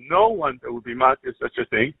one that would be mad at such a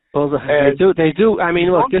thing. Well, they do. I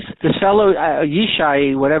mean, look, this fellow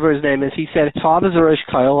Yishai, whatever his name is, he said his father's a Rosh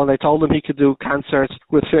Koil, and they told him he could do concerts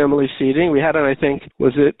with family seating. We had it, I think,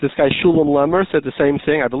 was it this guy Shulam Lemmer said the same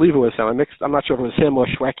thing. I believe it was him. I'm not sure if it was him or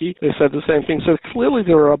Shweki. They said the same thing. So clearly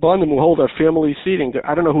there are a bunch who hold our family seating.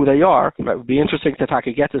 I don't know who they are. It would be interesting if I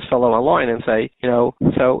could get this fellow online and say,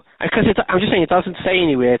 So, because I'm just saying it doesn't say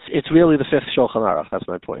anywhere. It's really the fifth Shulchan Aruch. That's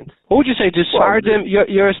my point. What would you say? Do Sfardim,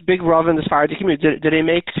 you're a big Rav in the Sfardim community, do they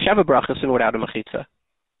make Sheva Brachas without a mechitza?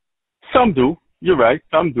 Some do. You're right.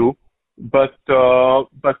 Some do. But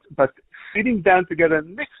sitting down together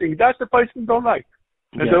and mixing, that's the person don't like.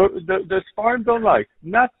 Yeah. The Sfardim don't like.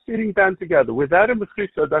 Not sitting down together without a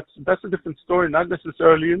mechitza. That's a different story. Not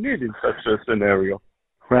necessarily you need in such a scenario.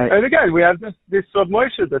 Right. And again, we have this Rav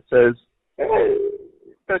Moshe that says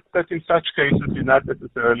that in such cases you not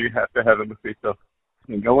necessarily have to have a mechitza.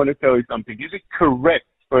 And I want to tell you something. Is it correct,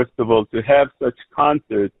 first of all, to have such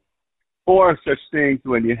concerts or such things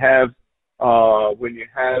when you have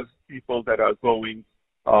people that are going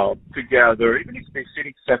together, even if they're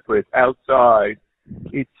sitting separate outside?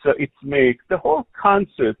 It's makes the whole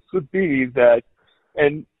concept could be that,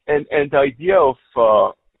 and the idea of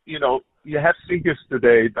you have singers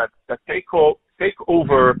today that take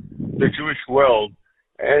over the Jewish world,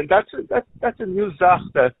 and that's a new zach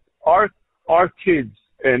that our kids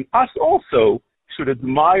and us also should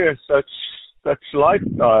admire such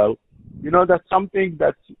lifestyle. That's something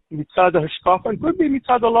that's mitzad hashkafa and could be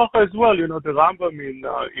mitzad halacha as well. The Rambam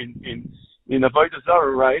in Avodah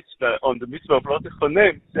Zarah writes that on the mitzvah of Lo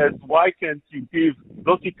Tichonem, says, why can't you give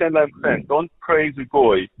Lo Titen Lahem Chen? Don't praise a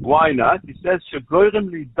goy. Why not? He says,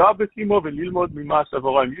 Shegoyrem Lida Bekimo Velilmod Mimas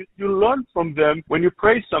Avoraim. You learn from them when you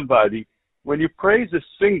praise somebody. When you praise a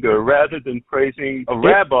singer rather than praising a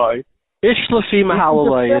rabbi. Ish Lefi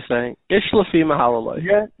Mahalaloi, you're saying. Ish Lefi Mahalaloi.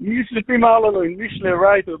 Yeah, Ish Lefi Mahalaloi. In Mishnah,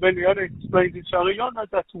 right, or when the other explains in Shariyona,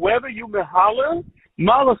 that whoever you mehalal,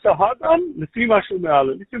 Malos Ahadam, Lefi Mashu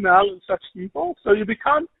Mehalal. If you mehalal such people, so you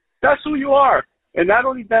become, that's who you are. And not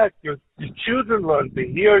only that, your children learn, they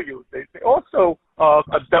hear you, they also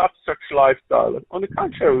adopt such lifestyle. On the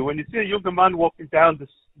contrary, when you see a young man walking down the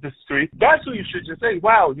street, that's what you should just say,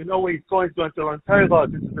 wow, you know where he's going to learn Torah,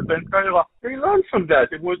 this is the Ben Torah. They learn from that.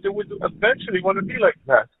 They would eventually want to be like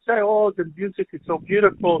that. Say, oh, the music is so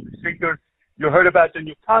beautiful, the singer, you heard about the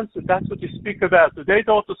new concert, that's what you speak about. So they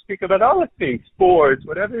also speak about other things, sports,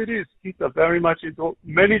 whatever it is. People are very much into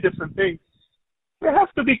many different things. We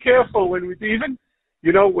have to be careful when we even,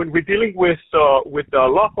 when we're dealing with the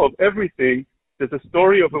halacha of everything. There's a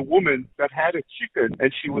story of a woman that had a chicken,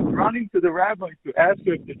 and she was running to the rabbi to ask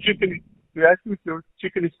her if the chicken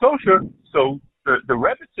is kosher. So the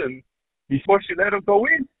rebbitzin, before she let her go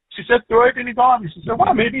in, she said, throw it in the garden. She said,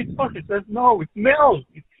 well, maybe it's kosher. She says, no, it smells.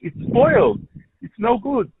 It's spoiled. It's no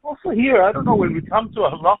good. Also here, I don't know, when we come to a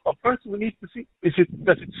halacha, first we need to see,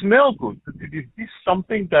 does it smell good? Is this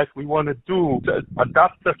something that we want to do, to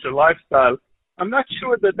adopt such a lifestyle? I'm not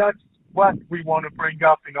sure that that's what we want to bring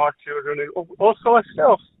up in our children, and also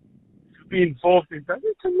ourselves, to be involved in that.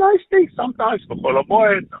 It's a nice thing sometimes for Chol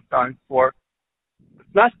HaMoed, sometimes for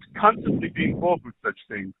not constantly be involved with such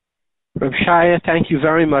things. Reb Shaya, thank you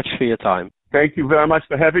very much for your time. Thank you very much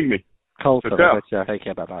for having me. Take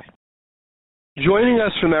care, bye-bye. Joining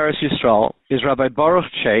us from Eretz Yisrael is Rabbi Baruch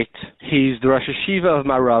Chait. He's the Rosh Hashiva of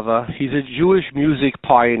Marava. He's a Jewish music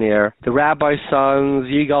pioneer. The rabbi's sons,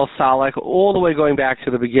 Yigal Salek, all the way going back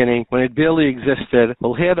to the beginning when it barely existed.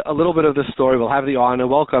 We'll hear a little bit of the story. We'll have the honor.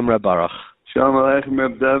 Welcome, Reb Baruch. Shalom Aleichem,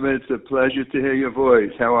 Reb David. It's a pleasure to hear your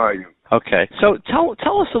voice. How are you? Okay, so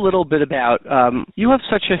tell us a little bit about, you have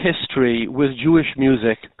such a history with Jewish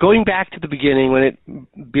music, going back to the beginning when it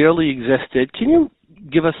barely existed. Can you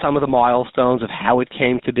give us some of the milestones of how it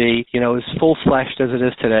came to be, as full-fleshed as it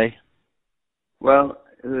is today? Well,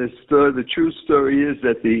 the true story is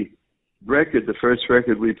that the first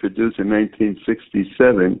record we produced in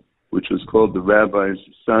 1967, which was called The Rabbi's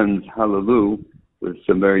Sons Hallelujah, with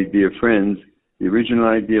some very dear friends, the original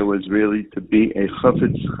idea was really to be a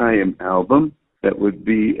Chafetz Chaim album that would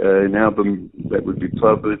be an album that would be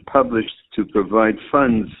published to provide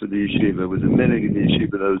funds for the yeshiva. It was a minhag in the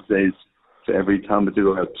yeshiva those days for every Talmud to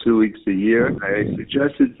go out 2 weeks a year. I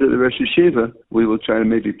suggested to the Rosh Hashiva, we will try to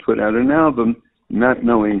maybe put out an album, not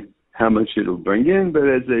knowing how much it'll bring in, but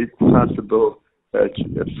as a possible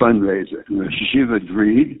fundraiser. And Rosh Hashiva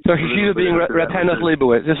agreed. So Rosh Hashiva being Reb Henoch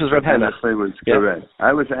Leibowitz. This is Reb Henoch. Leibowitz, correct.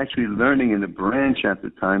 I was actually learning in a branch at the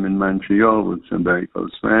time in Montreal with some very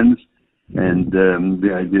close friends, and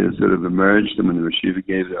the idea sort of emerged, and when the Rosh Hashiva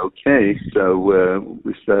gave it okay, so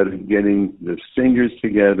we started getting the singers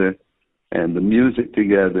together and the music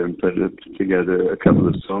together and put together a couple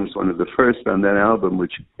of songs. One of the first on that album,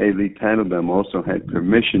 which Eli Teitelbaum also had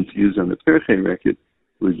permission to use on the Pirchei record,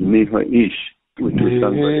 was Mi Ha'ish, which was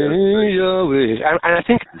sung by and I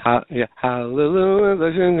think, Hallelujah,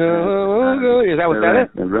 is that what that is?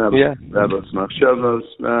 Rabos Machshavos,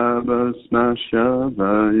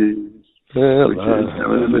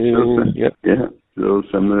 so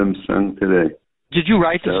some of them sung today. Did you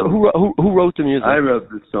write this? Who wrote the music? I wrote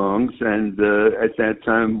the songs, and at that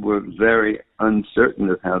time we're very uncertain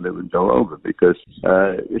of how they would go over because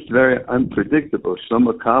it's very unpredictable.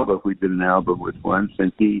 Shlomo Carlebach, we did an album with once,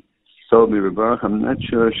 and he told me, Rebbe, I'm not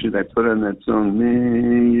sure, should I put on that song?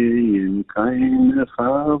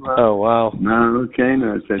 Oh, wow. No, okay,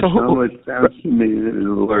 no. I said, Shlomo, it sounds to me that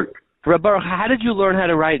it'll work. Rebbe, how did you learn how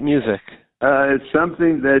to write music? It's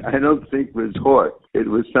something that I don't think was taught. It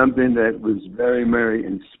was something that was very, very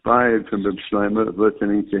inspired from Reb Shlomo, of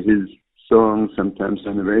listening to his songs sometimes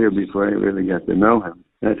on the radio before I really got to know him.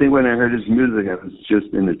 And I think when I heard his music, I was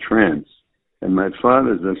just in a trance. And my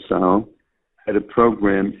father, Zassal, had a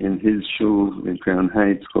program in his shul in Crown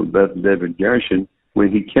Heights called Beth David Gershon, where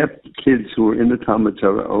he kept kids who were in the Talmud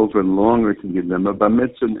Torah over longer to give them a bar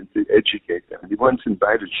mitzvah and to educate them. He once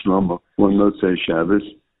invited Shlomo one Motzei Shabbos,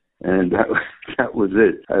 and that was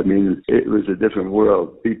it. I mean, it was a different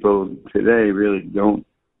world. People today really don't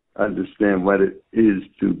understand what it is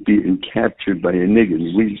to be captured by a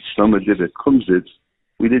niggin. Shlomo did at Kumsitz.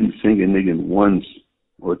 We didn't sing a niggin once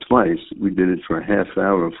or twice. We did it for a half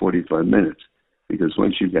hour or 45 minutes. because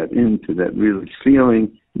once you got into that really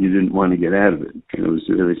feeling, you didn't want to get out of it. And it was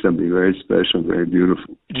really something very special, very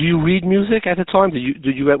beautiful. Do you read music at the time?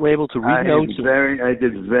 Did you were able to read notes? I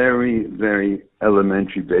did very, very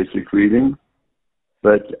elementary basic reading,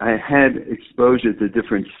 but I had exposure to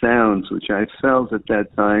different sounds, which I felt at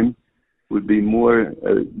that time would be more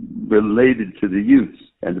related to the youth.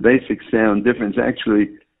 And the basic sound difference,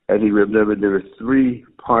 actually, at Reb Levitt, there are three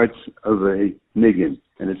parts of a niggin.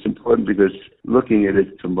 And it's important because looking at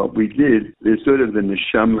it from what we did, there's sort of the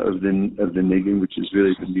neshama of the niggin, which is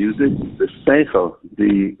really the music, the seichel,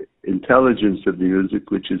 the intelligence of the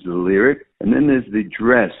music, which is the lyric, and then there's the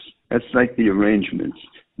dress. That's like the arrangements.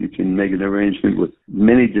 You can make an arrangement with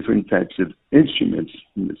many different types of instruments.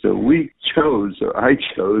 So I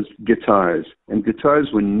chose guitars. And guitars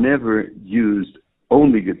were never used,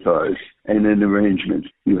 only guitars, and an arrangement.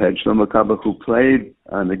 You had Shlomo Kabach who played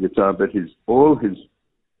on the guitar, but all his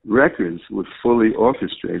records were fully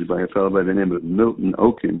orchestrated by a fellow by the name of Milton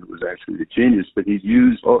Oken, who was actually a genius, but he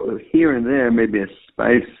used here and there maybe a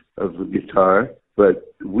spice of the guitar,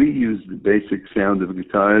 but we used the basic sound of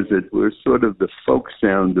guitars that were sort of the folk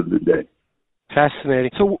sound of the day.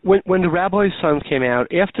 Fascinating. So when the Rabbi's Sons came out,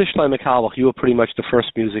 after Shlomo Carlebach, you were pretty much the first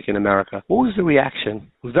music in America. What was the reaction?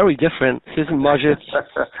 It was very different. It isn't Mojitz.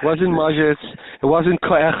 It wasn't Mojitz. It wasn't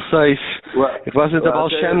Koach Seif. It wasn't the Baal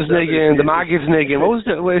Shem's niggin, the Magiv's niggin. What was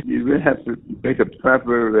the... You really have to make a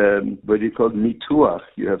proper, what you call nituach.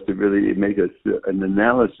 You have to really make an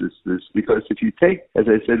analysis of this, because if you take, as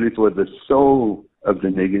I said before, the soul of the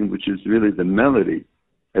niggin, which is really the melody,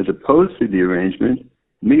 as opposed to the arrangement,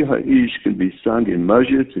 Mi Ha'ish can be sung in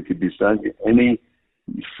Mojitz, it could be sung in any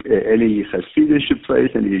Hasidic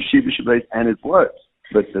place, any Yeshivish place, and it was.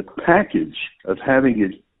 But the package of having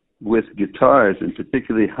it with guitars, and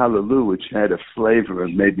particularly Hallelujah, which had a flavor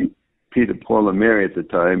of maybe Peter, Paul, and Mary at the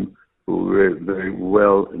time, who were very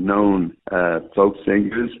well-known folk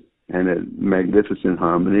singers, and had magnificent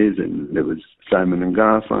harmonies, and there was Simon and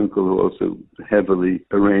Garfunkel, who also heavily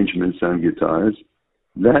arrangements on guitars.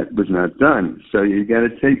 That was not done. So you got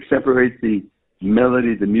to separate the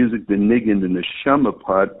melody, the music, the niggin, the neshama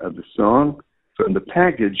part of the song from the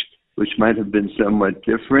package, which might have been somewhat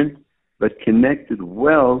different, but connected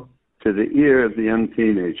well to the ear of the young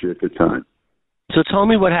teenager at the time. So tell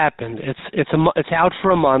me what happened. It's out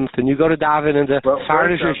for a month, and you go to daven in the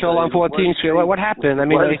Faraday Shul on 14th Street. What happened? I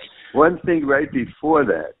mean, one thing right before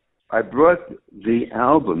that, I brought the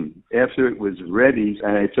album after it was ready,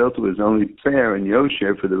 and I felt it was only fair and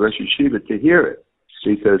yosher for the Rosh Yeshiva to hear it,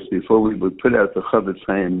 because before we would put out the Chofetz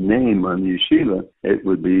Chaim name on the yeshiva, it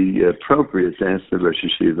would be appropriate to ask the Rosh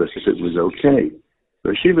Yeshiva if it was okay.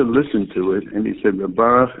 Rosh Yeshiva listened to it, and he said, Reb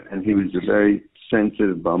Baruch, and he was a very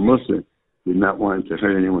sensitive Baal Mussar, did not want to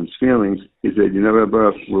hurt anyone's feelings. He said, Reb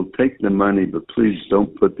Baruch, we'll take the money, but please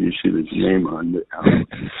don't put the yeshiva's name on the album.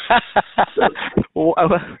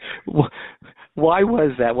 Why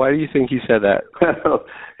was that? Why do you think he said that? Well,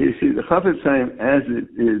 you see, the Chofetz Chaim, as it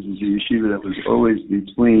is a yeshiva that was always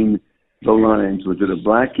between the lines. Was it a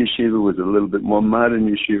black yeshiva? Was it a little bit more modern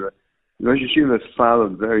yeshiva? Rosh Yeshiva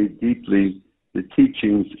followed very deeply the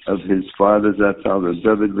teachings of his father, Zatzal,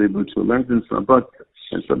 David Leibowitz, who learned in Slobodka.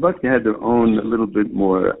 And Slobodka had their own a little bit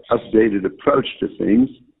more updated approach to things,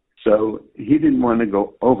 so he didn't want to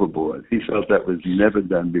go overboard. He felt that was never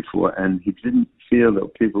done before, and he didn't feel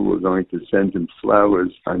that people were going to send him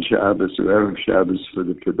flowers on Shabbos or Erev Shabbos for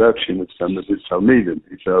the production of some of his Talmidim.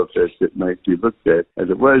 He felt that it might be looked at, as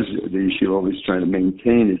it was, the yeshiva always trying to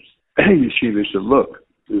maintain its yeshivish look.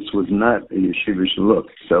 This was not a yeshivish look.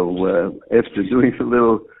 So after doing a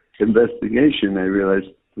little investigation, I realized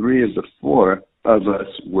 3 of the 4 of us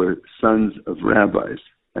were sons of rabbis.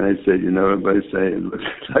 And I said, everybody say, it looks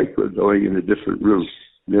like we're going in a different route.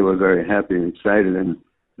 They were very happy and excited. And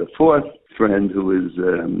the 4th friend, who is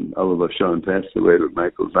Olav Shalom, passed away, with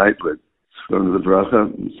Michael Zeitlin from the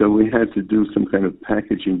Bracha. So we had to do some kind of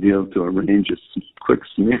packaging deal to arrange a quick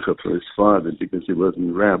smicha for his father, because he wasn't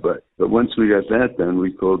a rabbi. But once we got that done,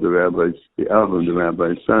 we called the album, The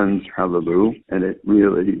Rabbi's Sons, Hallelujah, and it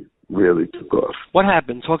really took off. What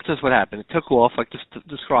happened? Talk to us what happened. It took off, just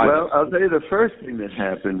describe it. Well, I'll tell you, the first thing that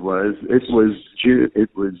happened was, it was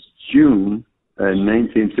June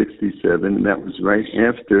 1967, and that was right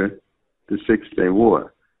after the Six-Day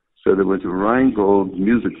War. So there was a Rheingold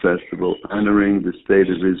Music Festival honoring the State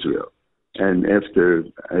of Israel. And after,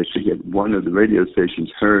 I forget, one of the radio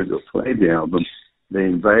stations heard or played the album, they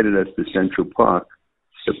invited us to Central Park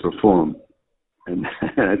to perform. And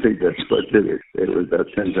I think that's what did it. It was about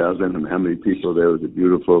 10,000, and how many people there. Was a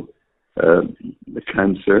beautiful the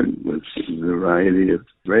concert with a variety of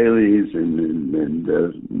Israelis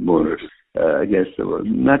and more I guess there were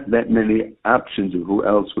not that many options of who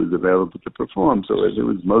else was available to perform, so it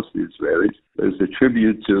was mostly Israelis. It was a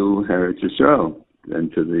tribute to Eretz Yisrael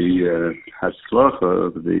and to the Hatzlacha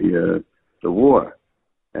of the war.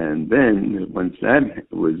 And then once that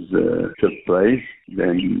was took place,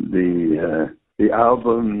 then the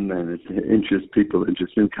album and its people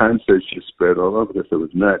interest in concerts just spread all over because there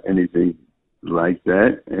was not anything like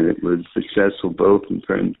that, and it was successful both in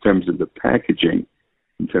terms of the packaging,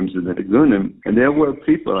 in terms of the Nigunim. And there were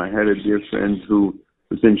people. I had a dear friend who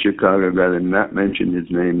was in Chicago, I'd rather not mention his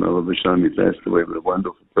name. Olav Hashem, he passed away, but a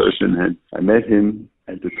wonderful person. And I met him.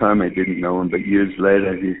 At the time, I didn't know him, but years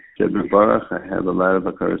later, he said, Baruch, I have a lot of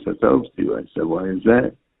Hakaras Hatov to you. I said, why is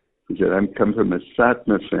that? He said, I come from a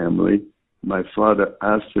Satmar family. My father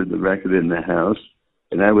asked for the record in the house,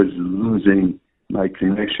 and I was losing my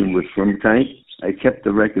connection with Frumkeit. I kept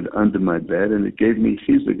the record under my bed, and it gave me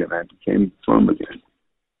chizuk, and I became Frum again.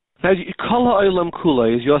 Now, Kol Ha'olam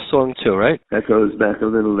Kula is your song too, right? That goes back a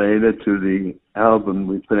little later to the album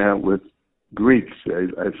we put out with Greeks.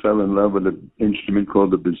 I fell in love with an instrument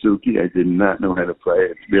called the bouzouki. I did not know how to play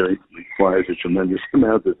it. It really requires a tremendous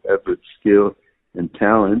amount of effort, skill, and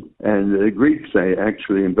talent. And the Greeks, I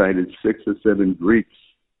actually invited 6 or 7 Greeks,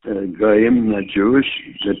 Goyim, not Jewish,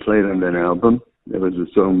 that played on that album. There was a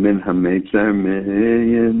song, Min HaMeitzar,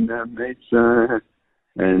 Min HaMeitzar,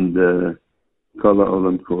 and Kol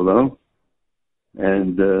Ha'olam Kulo.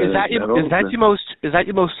 And is that your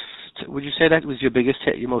most? Would you say that was your biggest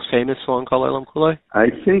hit, your most famous song, Kol Ha'olam Kulo? I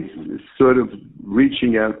think sort of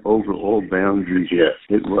reaching out over all boundaries. Yes,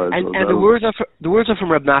 it was. And the words are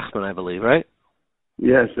from Reb Nachman, I believe, right?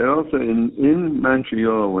 Yes, and also in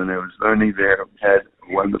Montreal, when I was learning there, I had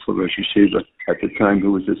a wonderful Rosh Yeshiva at the time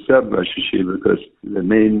who was a sub-Rosh Yeshiva because the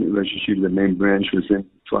main Rosh Yeshiva, the main branch was in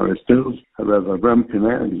Forest Hills. However, Avram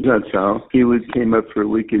Kanan, that's how he came up for a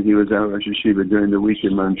week and he was our Rosh Yeshiva during the week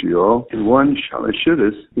in Montreal. And one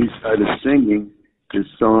Shalashudis, he started singing his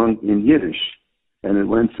song in Yiddish. And it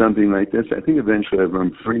went something like this. I think eventually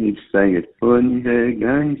Avram Fried sang it. Und der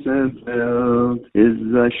ganze Welt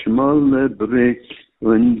ist a schmolle Brick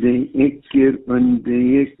und die Iker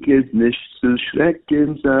nicht zu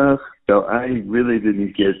schrecken sag. So I really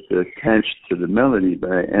didn't get attached to the melody,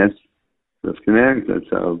 but I asked Rav Kanarik, that's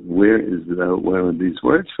how, where are these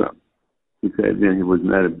words from? He said, he was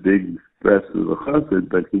not a big Breslov chassid,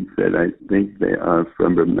 but he said, I think they are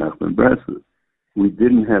from Reb Nachman Breslov. We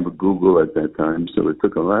didn't have a Google at that time, so it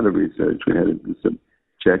took a lot of research. We had to do some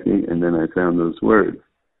checking, and then I found those words.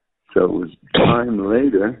 So it was time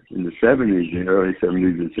later, in the 70s, the early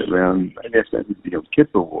 70s, it's around, I guess that was the Yom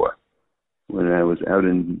Kippur War, when I was out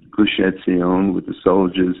in Gush Etzion with the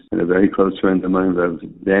soldiers, and a very close friend of mine was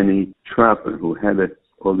Danny Tropper, who had an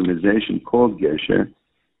organization called Gesher.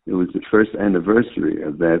 It was the first anniversary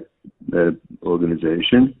of that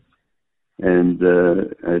organization. And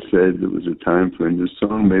I said it was a time for a new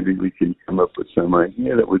song. Maybe we can come up with some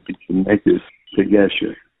idea that would be connected to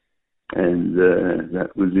Gesher. And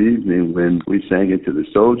that was the evening when we sang it to the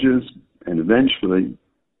soldiers and eventually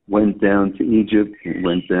went down to Egypt and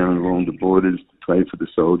went down along the borders to play for the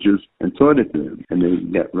soldiers and taught it to them. And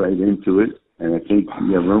they got right into it. And I think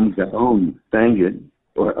Yarom Gaon sang it,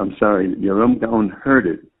 Yarom Gaon heard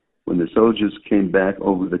it when the soldiers came back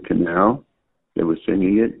over the canal. They were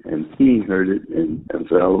singing it, and he heard it and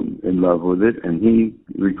fell in love with it, and he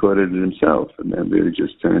recorded it himself, and that really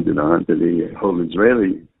just turned it on to the whole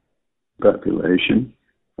Israeli population,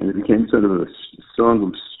 and it became sort of a song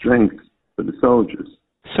of strength for the soldiers.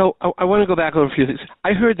 So I want to go back over a few things.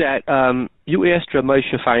 I heard that you asked Rav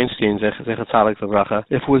Moshe Feinstein, Zecher Tzadik Livracha,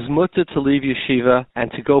 if it was mutter to leave yeshiva and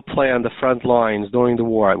to go play on the front lines during the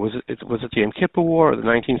war. Was it the Yom Kippur War or the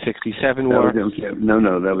 1967 war?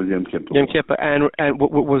 No, that was Yom Kippur. Yom Kippur. And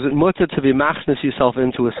was it mutter to be machnas yourself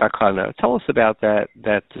into a sakana? Tell us about that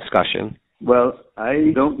discussion. Well,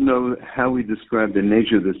 I don't know how we describe the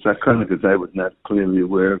nature of the sakana because I was not clearly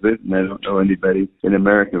aware of it, and I don't know anybody in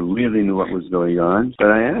America who really knew what was going on. But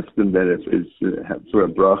I asked him that if it's for a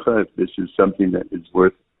bracha, if this is something that is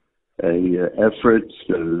worth a effort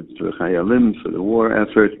for Chayalim, for the war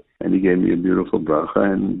effort, and he gave me a beautiful bracha,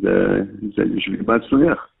 and he said, you should be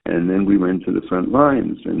Batzliach. And then we went to the front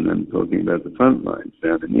lines, and I'm talking about the front lines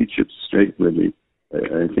down in Egypt, straight where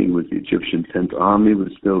I think it was the Egyptian 10th Army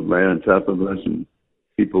was still right on top of us, and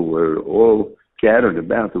people were all scattered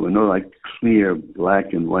about. There were no clear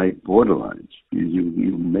black and white borderlines.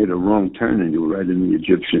 You made a wrong turn and you were right in the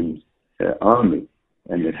Egyptian army.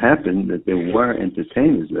 And it happened that there were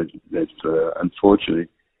entertainers that unfortunately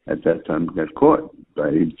at that time got caught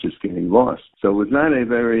by just getting lost. So it was not a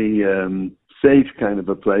very safe kind of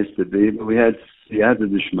a place to be, but we had siyata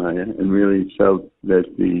d'shmaya and really felt that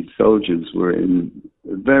the soldiers were in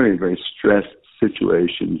very, very stressed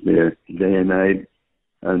situations there, day and night,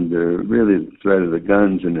 under really the threat of the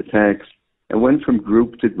guns and attacks, and went from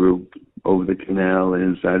group to group over the canal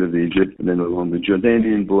inside of Egypt, and then along the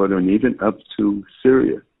Jordanian border, and even up to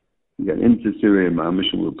Syria. We got into Syria,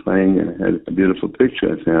 Mamish, and we were playing, and I had a beautiful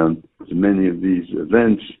picture I found of many of these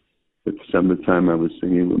events. At the summertime, I was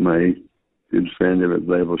singing with my good friend, Rabbi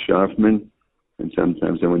Leibel Sharfman, and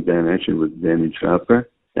sometimes I went down actually with Danny Trapper,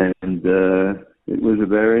 and it was a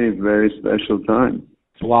very, very special time.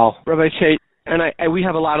 Wow. Rabbi Chait, and we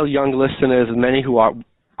have a lot of young listeners, and many who are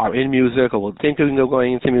in music or will think of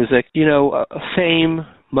going into music. You know, fame,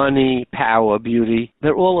 money, power, beauty,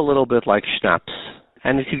 they're all a little bit like schnapps.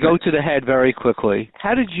 And it could go to the head very quickly.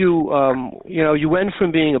 How did you, you went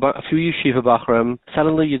from being a few yeshiva bachrim,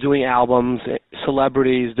 suddenly you're doing albums,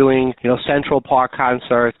 celebrities, doing, Central Park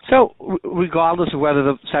concerts. So regardless of whether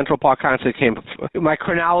the Central Park concert came, my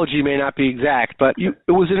chronology may not be exact, but it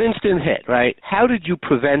was an instant hit, right? How did you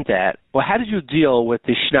prevent that? Or how did you deal with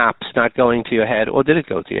the schnapps not going to your head, or did it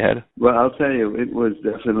go to your head? Well, I'll tell you, it was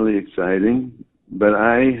definitely exciting, but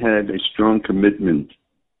I had a strong commitment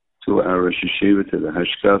to our Rosh Yeshiva, to the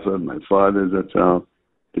Hashkafa, my father, Zatzal,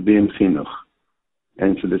 to be in Chinuch.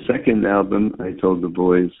 And for the second album, I told the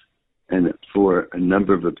boys, and for a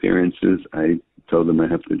number of appearances, I told them I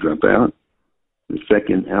have to drop out. The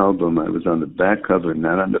second album, I was on the back cover,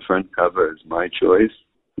 not on the front cover, as my choice.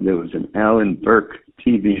 There was an Alan Burke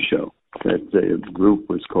TV show that a group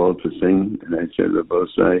was called to sing, and I said,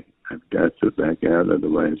 Rabosai, I've got to back out,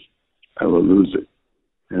 otherwise I will lose it.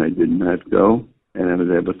 And I did not go. And I was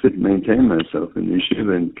able to maintain myself in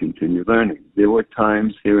yeshiva and continue learning. There were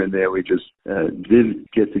times here and there we just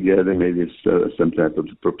did get together, maybe some type of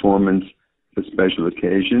performance for special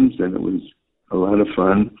occasions, and it was a lot of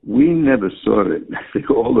fun. We never saw it, I think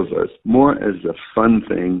all of us, more as a fun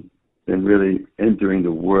thing than really entering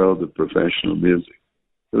the world of professional music.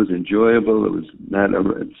 It was enjoyable. It was not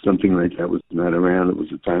something like that was not around. It was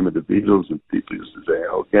the time of the Beatles, and people used to say,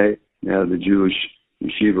 okay, now the Jewish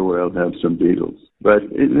yeshiva world have some Beatles. But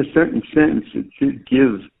in a certain sense, it did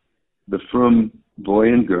give the frum boy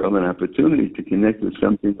and girl an opportunity to connect with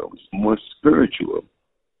something that was more spiritual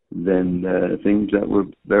than things that were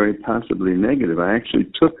very possibly negative. I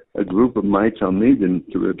actually took a group of my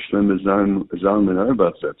Talmidim to Reb Shlomo Zalman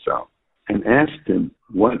Auerbach Zatzal and asked him,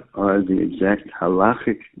 what are the exact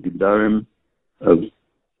halachic gedarim of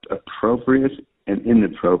appropriate and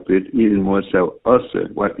inappropriate, even more so usher,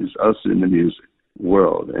 what is usher in the music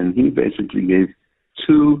world? And he basically gave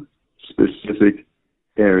two specific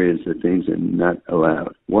areas that things are not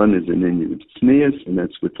allowed. One is an Indian of tznius, and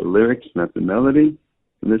that's with the lyrics, not the melody.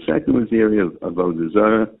 And the second was the area of avodah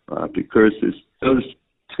zarah, or apicursis. Those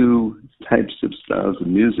two types of styles of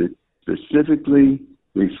music, specifically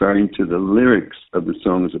referring to the lyrics of the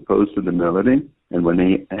song as opposed to the melody. And when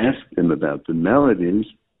they asked him about the melodies,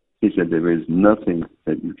 he said there is nothing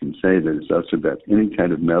that you can say that is also about any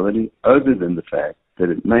kind of melody other than the fact that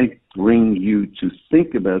it might bring you to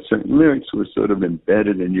think about certain lyrics who are sort of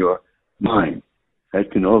embedded in your mind.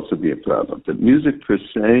 That can also be a problem. But music per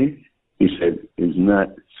se, he said, is not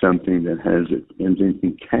something that has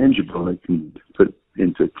anything tangible that can put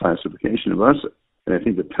into classification of us. And I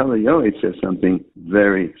think the Pele Yoetz says something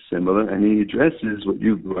very similar, and he addresses what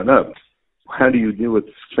you brought up. How do you deal with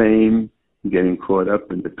fame, getting caught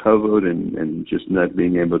up in the kavod and just not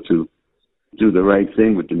being able to do the right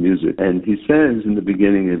thing with the music? And he says in the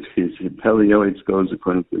beginning of his Pele Yoetz goes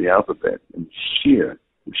according to the alphabet, and Shir,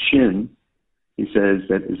 Shin, he says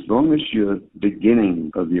that as long as your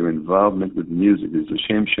beginning of your involvement with music is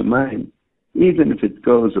L'Shem Shamayim, even if it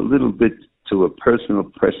goes a little bit to a personal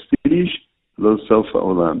prestige, Lo Sofa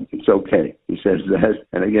Olam, it's okay. He says that,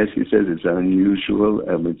 and I guess he says it's unusual,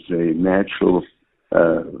 it's a natural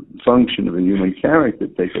function of a human character,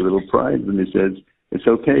 take a little pride when he says it's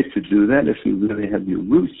okay to do that if you really have your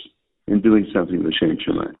roots in doing something L'Shem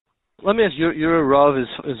Shamayim. Let me ask you, you're a Rav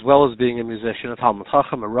as well as being a musician, a Talmud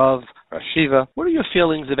Chacham, a Rav, a Shiva. What are your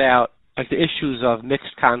feelings about like the issues of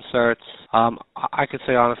mixed concerts? I could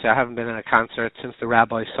say honestly, I haven't been in a concert since the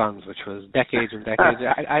Rabbi's Sons, which was decades and decades.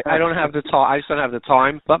 I don't have the time. I just don't have the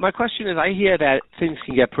time. But my question is, I hear that things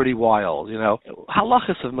can get pretty wild. You know,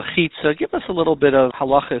 halachas of mechitza. Give us a little bit of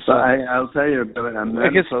halachas. I'll tell you, but I'm not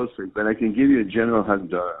opposed to it, but I can give you a general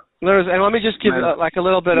hagdara. And let me just give like a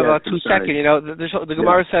little bit of a 2 second. You know, the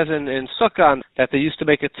Gemara says in Sukkah that they used to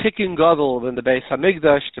make a tikkun gadol in the Beis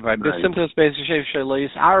Hamikdash to by Bisimchas Beis Yeshev Shelo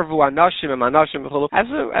Yisarvu Anashim and Anashim.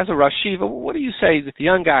 As a Rosh Yeshiva, Yeshiva, what do you say to the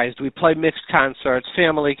young guys? Do we play mixed concerts,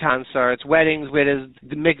 family concerts, weddings where there's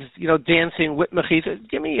the mixed, dancing with mechitza?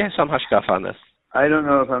 Give me some hashkafa on this. I don't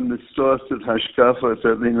know if I'm the source of hashkafa,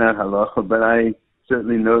 certainly not halacha, but I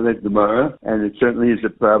certainly know that Gemara, and it certainly is a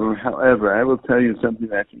problem. However, I will tell you something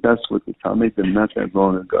that I discussed with the Talmidim not that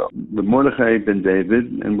long ago. The Mordechai ben David,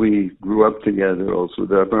 and we grew up together also,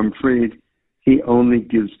 the Avram Fried, he only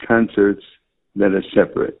gives concerts that are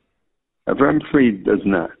separate. Avram Fried does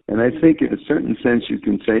not. And I think in a certain sense you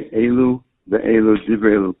can say, Elu ve'elu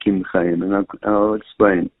divrei Elokim chayim, and I'll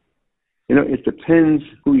explain. It depends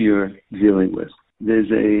who you're dealing with. There's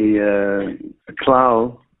a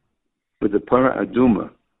klal with the Parah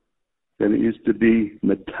Aduma, that it used to be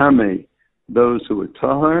metame, those who were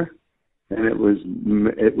tahar, and it was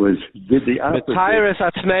did the opposite. Metayrus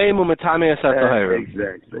atmeim u'metame asatahirim.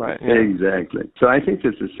 Exactly. Right, yeah. Exactly. So I think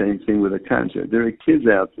it's the same thing with a concert. There are kids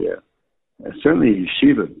out there, certainly a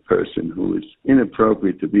yeshiva person who is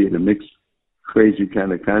inappropriate to be at a mixed, crazy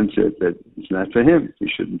kind of concert that is not for him. He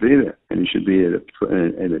shouldn't be there, and he should be in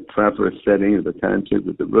a proper setting of the concert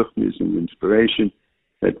with the ruch music and inspiration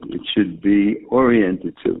that it should be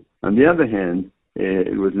oriented to. On the other hand,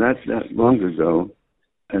 it was not that long ago,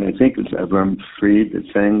 and I think it's Avram Fried that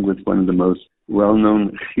sang with one of the most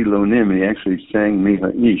well-known chilonim. He actually sang Mi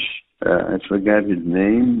Ha'ish. I forgot his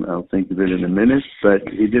name. I'll think of it in a minute. But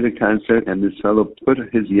he did a concert, and this fellow put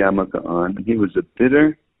his yarmulke on. He was a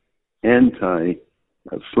bitter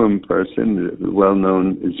anti-Fum person, a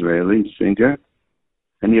well-known Israeli singer.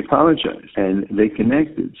 And he apologized, and they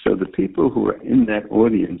connected. So the people who were in that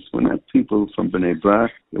audience were not people from Bnei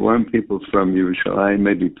Brak. They weren't people from Yerushalayim,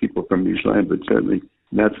 maybe people from Yerushalayim, but certainly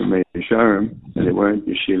not from Yesharim. And they weren't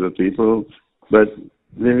yeshiva people. But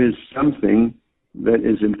there is something that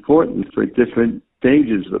is important for different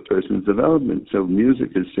stages of a person's development. So music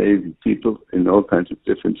has saved people in all kinds of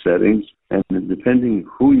different settings. And depending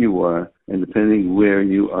who you are, and depending where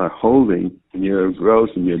you are holding in your growth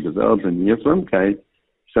and your development and your frumkeit,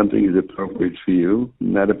 something is appropriate for you,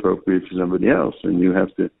 not appropriate for somebody else. And you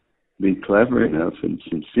have to be clever enough and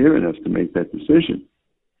sincere enough to make that decision.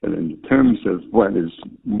 And in terms of what is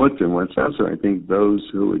mutter and what's also, I think those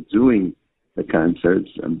who are doing the concerts,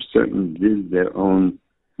 I'm certain did their own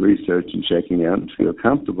research and checking out and feel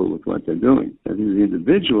comfortable with what they're doing. I think the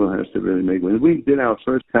individual has to really make. When we did our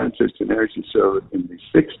first concerts in Eretz Yisrael in the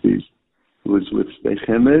 60s, it was with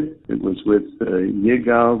Stechemed, it was with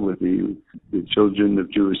Yigal, with the Children of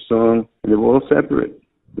Jewish Song, and they were all separate.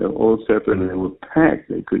 They were all separate, and they were packed.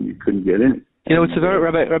 You couldn't get in. It's a very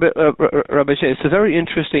Rabbi Shea, it's a very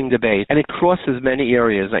interesting debate, and it crosses many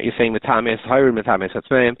areas. That you're saying Metames Hayrim, Metames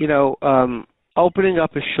Hatzmeim. Opening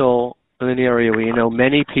up a shul in an area where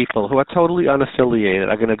many people who are totally unaffiliated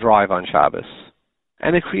are going to drive on Shabbos.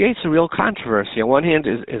 And it creates a real controversy. On one hand,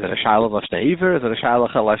 is it a Shiloh Vashneiver? Is it a Shiloh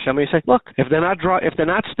Chal Hashem? You say, look, if they're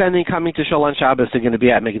not spending coming to Shul on Shabbos, they're going to be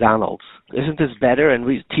at McDonald's. Isn't this better? And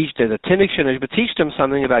we teach them the Tinnik Shinish, but teach them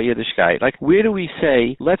something about Yiddishkeit. Like, where do we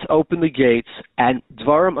say, let's open the gates and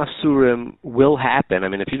Dvarim Asurim will happen? I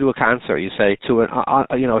mean, if you do a concert, you say to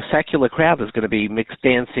a secular crowd, there's going to be mixed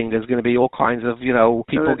dancing. There's going to be all kinds of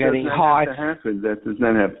people getting high. That does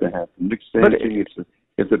not have to happen. Mixed dancing.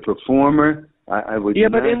 If the performer. I would. Yeah,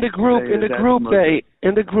 but in the group, there's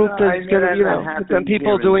and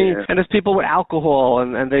people doing, and there's people with alcohol,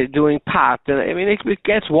 and they're doing pot, and I mean, it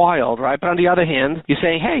gets wild, right? But on the other hand, you're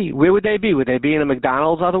saying, hey, where would they be? Would they be in a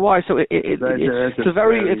McDonald's otherwise? So it's a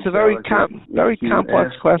very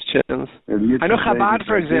complex question. I know Chabad,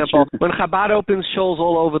 for example, when Chabad opens shuls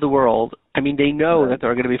all over the world, I mean, they know that there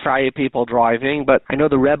are going to be Friday people driving, but I know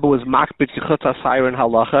the Rebbe was makbid Yichut HaSayr and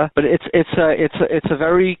Halacha, but it's a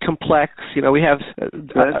very complex. We have.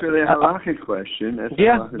 That's really a halachic question.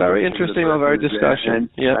 Very interesting, very discussion.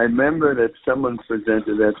 And I remember that someone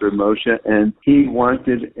presented that for Moshe, and he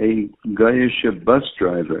wanted a Goyish bus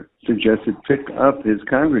driver, suggested pick up his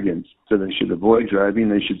congregants so they should avoid driving,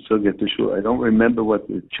 they should still get to shul. I don't remember what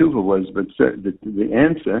the tshuva was, but the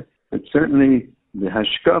answer, but certainly the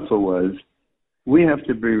hashkafa was, we have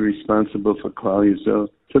to be responsible for Klal Yisrael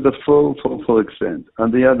to the full extent.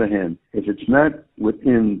 On the other hand, if it's not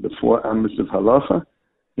within the 4 amos of halacha,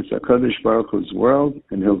 it's HaKadosh Baruch Hu's world,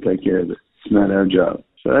 and he'll take care of it. It's not our job.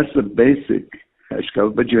 So that's the basic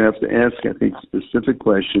hashkafa, but you have to ask, I think, specific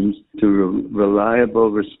questions to reliable,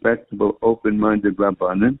 respectable, open-minded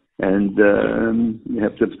rabbanim, and you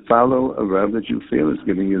have to follow a rab that you feel is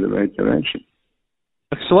giving you the right direction.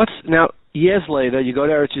 So let's now. Years later, you go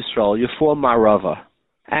to Eretz Yisrael, you form Marava,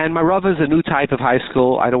 And my Rav is a new type of high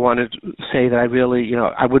school. I don't want to say that I really,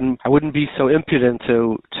 I wouldn't be so impudent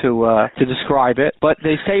to describe it. But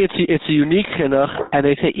they say it's a unique chinuch, and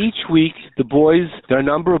they say each week there are a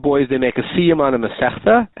number of boys, they make a siyum on a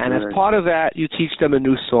masechta, and as part of that, you teach them a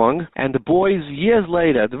new song. And the boys, years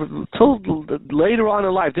later, till later on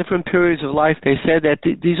in life, different periods of life, they said that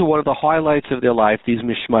these are one of the highlights of their life, these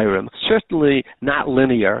mishmairim. Certainly not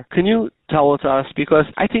linear. Can you tell it to us? Because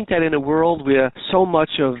I think that in a world where so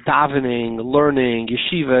much of davening, learning,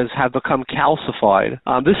 yeshivas have become calcified,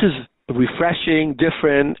 this is refreshing,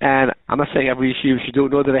 different, and I'm not saying every yeshiva should do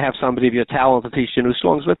it, nor do they have somebody of your talent to teach you new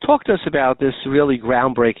songs, but talk to us about this really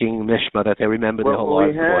groundbreaking mishma that they remember their whole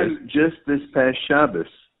life. We had just this past Shabbos,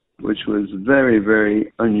 which was very,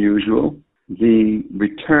 very unusual, the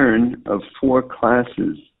return of 4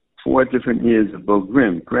 classes, 4 different years of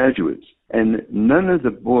Bogrim, graduates. And none of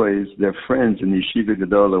the boys, their friends in the Yeshiva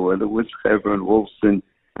Gedola, whether it was Hebron, Wolfson,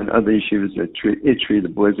 and other yeshivas at Itri, the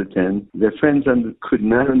boys attend, their friends could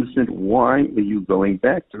not understand, why are you going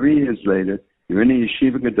back? 3 years later, you're in a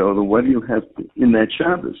Yeshiva Gedola, what do you have in that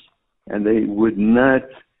Shabbos? And they would not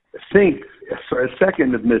think for a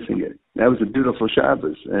second of missing it. That was a beautiful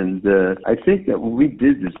Shabbos. And I think that what we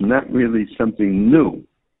did is not really something new.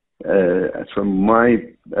 From my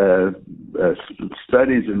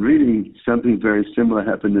studies and reading, something very similar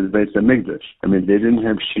happened in the Beis HaMikdash. I mean, they didn't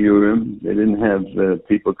have shiurim, they didn't have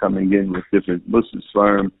people coming in with different Musar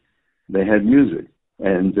Svarim. They had music.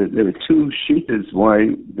 And there were 2 shittas why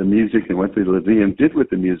the music and what the Levium did with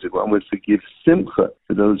the music. One was to give simcha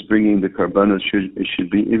to those bringing the karbanos. It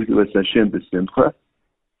should be Ivdu es Hashem b'simcha.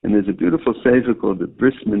 And there's a beautiful sefer called the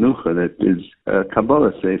Bris Menucha that is a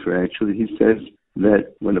Kabbalah sefer, actually. He says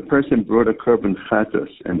that when a person brought a korban chatos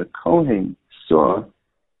and the Kohen saw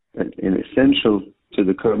that an essential to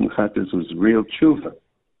the korban chatos was real tshuva,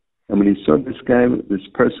 and when he saw this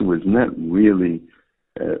person was not really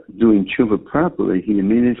doing tshuva properly, he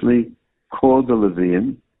immediately called the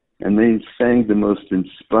Levium, and they sang the most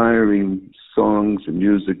inspiring songs and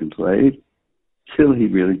music and played till he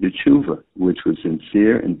really did tshuva, which was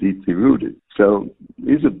sincere and deeply rooted. So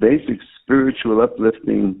these are basic spiritual,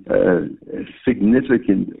 uplifting,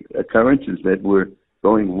 significant occurrences that were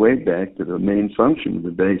going way back to the main function of the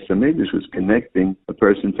Beis HaMikdash, was connecting a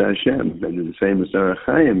person to Hashem. And in the famous Orach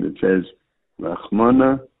Chaim, it says,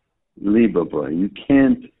 Rachmana liba bo. You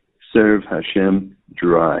can't serve Hashem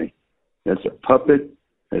dry. That's a puppet,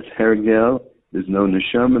 that's hergel. There's no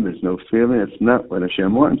neshama, there's no feeling. That's not what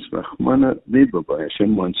Hashem wants. Rachmana liba bo.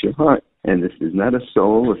 Hashem wants your heart. And this is not a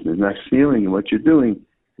soul, if there's not feeling in what you're doing,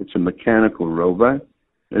 it's a mechanical robot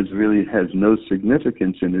that really has no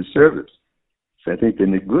significance in his service. So I think the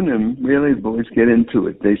Nigunim, really, the boys get into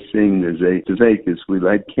it. They sing, there's a Tzekas, we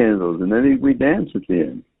light candles, and then we dance at the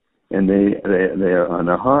end. And they are on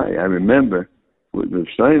a high. I remember with the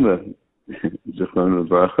Shlomo, Zichron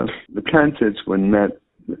L'Bracha, the concerts were not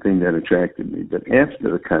the thing that attracted me. But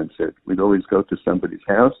after the concert, we'd always go to somebody's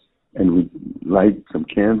house, and we'd light some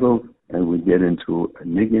candles, and we'd get into a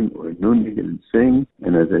niggin or a new niggin and sing.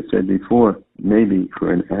 And as I said before, maybe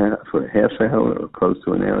for a half hour or close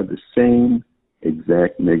to an hour, the same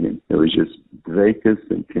exact niggin. It was just dveikus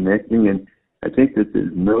and connecting. And I think that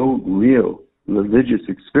there's no real religious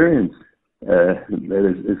experience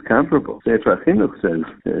that is comparable. Sefer HaChinuch says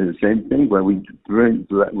the same thing, why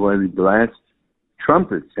we blast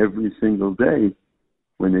trumpets every single day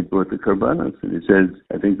when they brought the karbanos. And it says,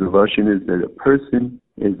 I think the Lashon is that a person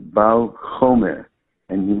is Baal Chomer,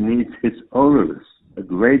 and he needs his orus, a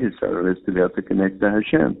greatest orus, to be able to connect to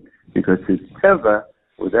Hashem, because his teva,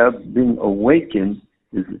 without being awakened,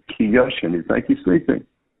 is kiyoshin. It's like he's sleeping.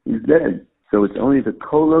 He's dead. So it's only the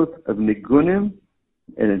kolot of nigunim,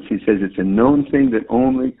 and he says it's a known thing that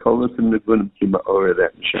only kolot of nigunim kima ora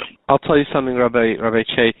that Hashem. I'll tell you something, Rabbi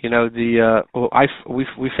Chait. You know,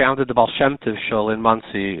 we founded the Baal Shem Tov Shul in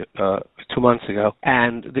Monsey 2 months ago,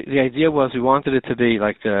 and the idea was we wanted it to be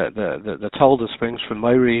like the Toldos brings from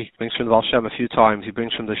Meiri, brings from the Baal Shem a few times. He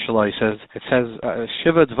brings from the Shalai. It says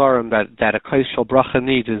Shiva Dvarim that a Kais Shal Bracha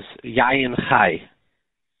needs is Yayin Chai.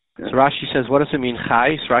 Yeah. So Rashi says, what does it mean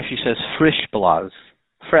Chai? So Rashi says frish blaz,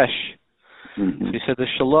 fresh. Mm-hmm. So he said the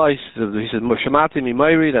Shalai, he said Moshamati Mi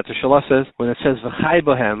Meiri, that the Shalai says when it says V'chai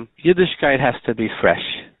Bohem, Yiddishkeit has to be fresh.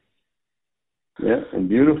 Yeah, and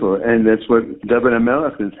beautiful. And that's what David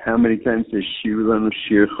HaMelech is. How many times does Shir Lanu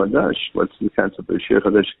Shir Chadash? What's the concept of Shir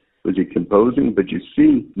Chadash? Was he composing? But you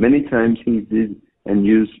see, many times he did and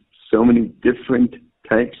used so many different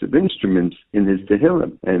types of instruments in his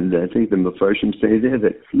Tehillim. And I think the Mefarshim say there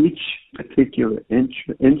that each particular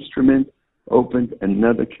instrument opened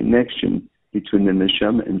another connection between the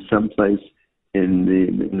neshama and someplace in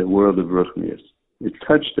the world of Ruchnius. It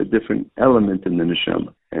touched a different element in the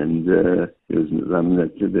neshama. And there's a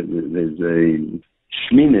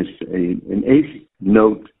shminis, an eighth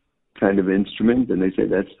note kind of instrument, and they say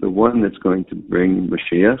that's the one that's going to bring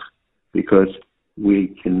Mashiach, because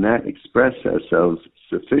we cannot express ourselves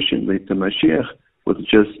sufficiently to Mashiach with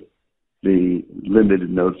just the limited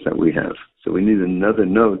notes that we have. So we need another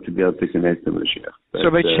note to be able to connect to Mashiach.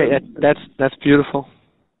 That's beautiful.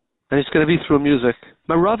 And it's going to be through music.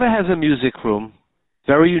 My Rava has a music room,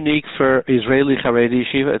 very unique for Israeli Haredi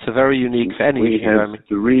Yeshiva. It's a very unique for any yeshiva. We have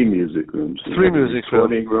 3 music rooms. Three music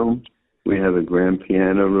rooms. Room. We have a grand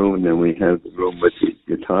piano room, and then we have the room with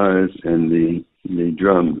the guitars and the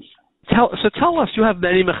drums. Tell us, you have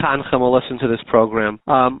many mechanchim who listen to this program.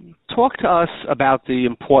 Talk to us about the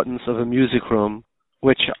importance of a music room,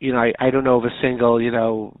 which, I don't know of a single,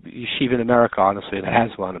 yeshiva in America, honestly, that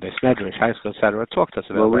has one, a base medrash, high school, etc. Talk to us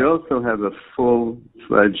about that. Well, we also have a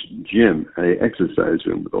full-fledged gym, an exercise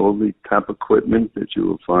room with all the top equipment that you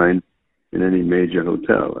will find in any major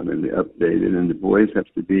hotel. I mean, they're updated, and the boys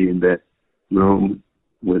have to be in that room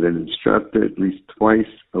with an instructor at least twice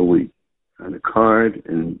a week on a card,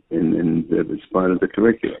 and it's part of the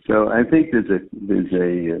curriculum. So I think there's a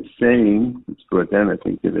saying that's brought down, I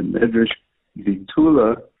think, in the Medrash,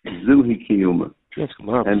 Bitula Zuhi Kiyuma. Yes,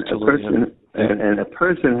 and a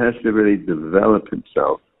person has to really develop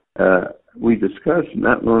himself. We discussed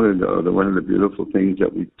not long ago that one of the beautiful things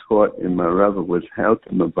that we taught in Marava was how to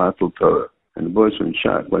Mavatal Torah. And the boys were in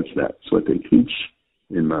shock. What's that? It's what they teach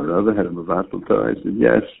in Marava, how to Mavatal Torah. I said,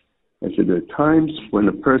 yes. I said, there are times when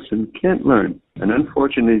a person can't learn. And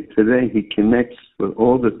unfortunately, today he connects with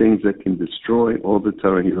all the things that can destroy all the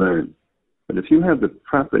Torah he learned. But if you have the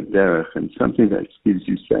proper derech and something that gives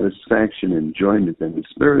you satisfaction, enjoyment, and is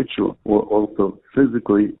spiritual, or also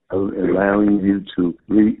physically allowing you to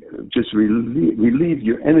relieve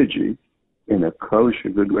your energy in a kosher,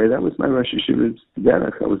 good way, that was my Rosh Yeshiva's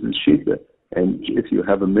derech. I was in Shita. And if you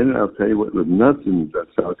have a minute, I'll tell you what Rav Nathan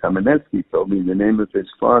Zatzal Kamenetsky told me the name of his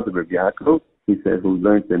father, Rav Yaakov. He said, who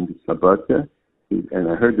learned in Sabata.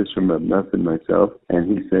 And I heard this from Rav Nathan myself.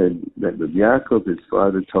 And he said that Rav Yaakov, his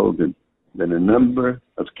father, told him that a number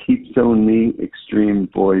of Kitzoni extreme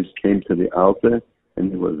boys came to the altar,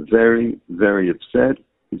 and they were very, very upset.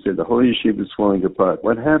 He said, the whole yeshiva is falling apart.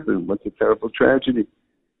 What happened? What's a terrible tragedy?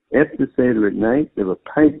 After Seder at night, there were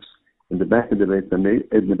pipes in the back of the base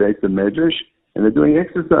of Medrash, and they're doing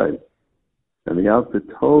exercise. And the altar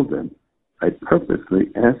told them, I purposely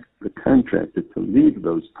asked the contractor to leave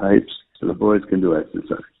those pipes so the boys can do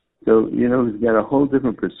exercise. So, he's got a whole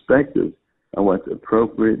different perspective on what's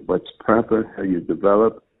appropriate, what's proper, how you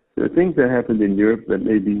develop. There are things that happened in Europe that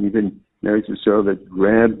maybe even Mary Cicero that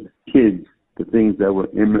grabbed kids to things that were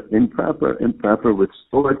improper with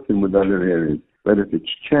sports and with other areas. But if it's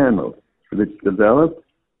channeled, if it's developed,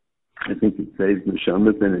 I think it saves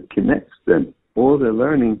neshamas and it connects them. All their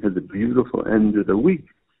learning has a beautiful end of the week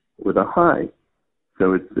with a high.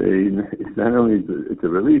 So it's not only it's a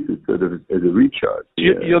release, it's sort of a recharge.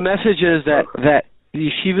 Your message is that the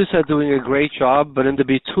yeshivas are doing a great job, but in the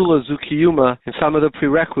Bitula Zukiyuma, in some of the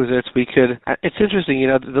prerequisites, we could... It's interesting,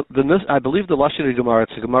 I believe the Lashon Gemara,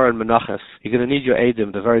 it's a Gemara in Menachos. You're going to need your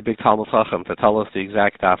Eidim, the very big Talmud Chacham, to tell us the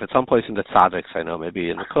exact daf. It's someplace in the Tzadiks, I know, maybe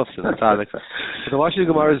in the Kufs, in the Tzadiks. But the Lashon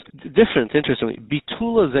Gemara is different, interestingly.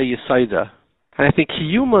 Bitula Ze Yisaida. And I think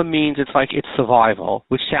Kiyuma means it's survival,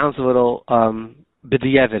 which sounds a little...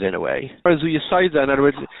 b'di'evet in a way. Whereas in other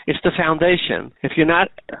words, it's the foundation. It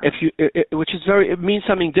means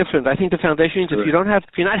something different. I think the foundation means if you're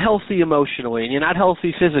not healthy emotionally and you're not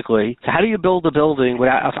healthy physically, so how do you build a building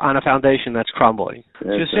on a foundation that's crumbling?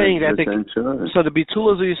 You're saying that so the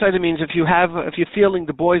bitula zuyusaida means if you're feeling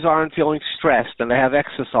the boys aren't feeling stressed and they have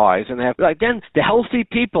exercise and they have then the healthy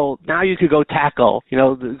people now you could go tackle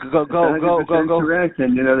go. Correct,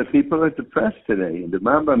 and the people are depressed today. The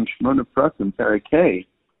Rambam Shmona Prakim Parak,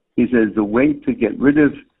 he says the way to get rid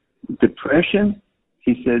of depression,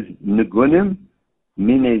 he says Negunim,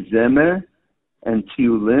 Mine Zemer, and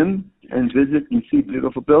Tiulim, and visit and see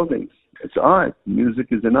beautiful buildings. It's art. Music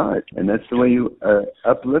is an art, and that's the way you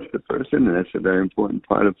uplift a person, and that's a very important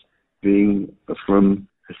part of being from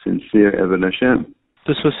a sincere Eved Hashem.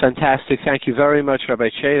 This was fantastic. Thank you very much, Rabbi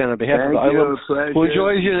Shade, and on behalf of the Olam, who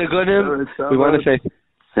enjoys you, Negunim, we want to say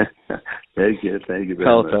thank you very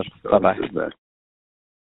much. Bye-bye.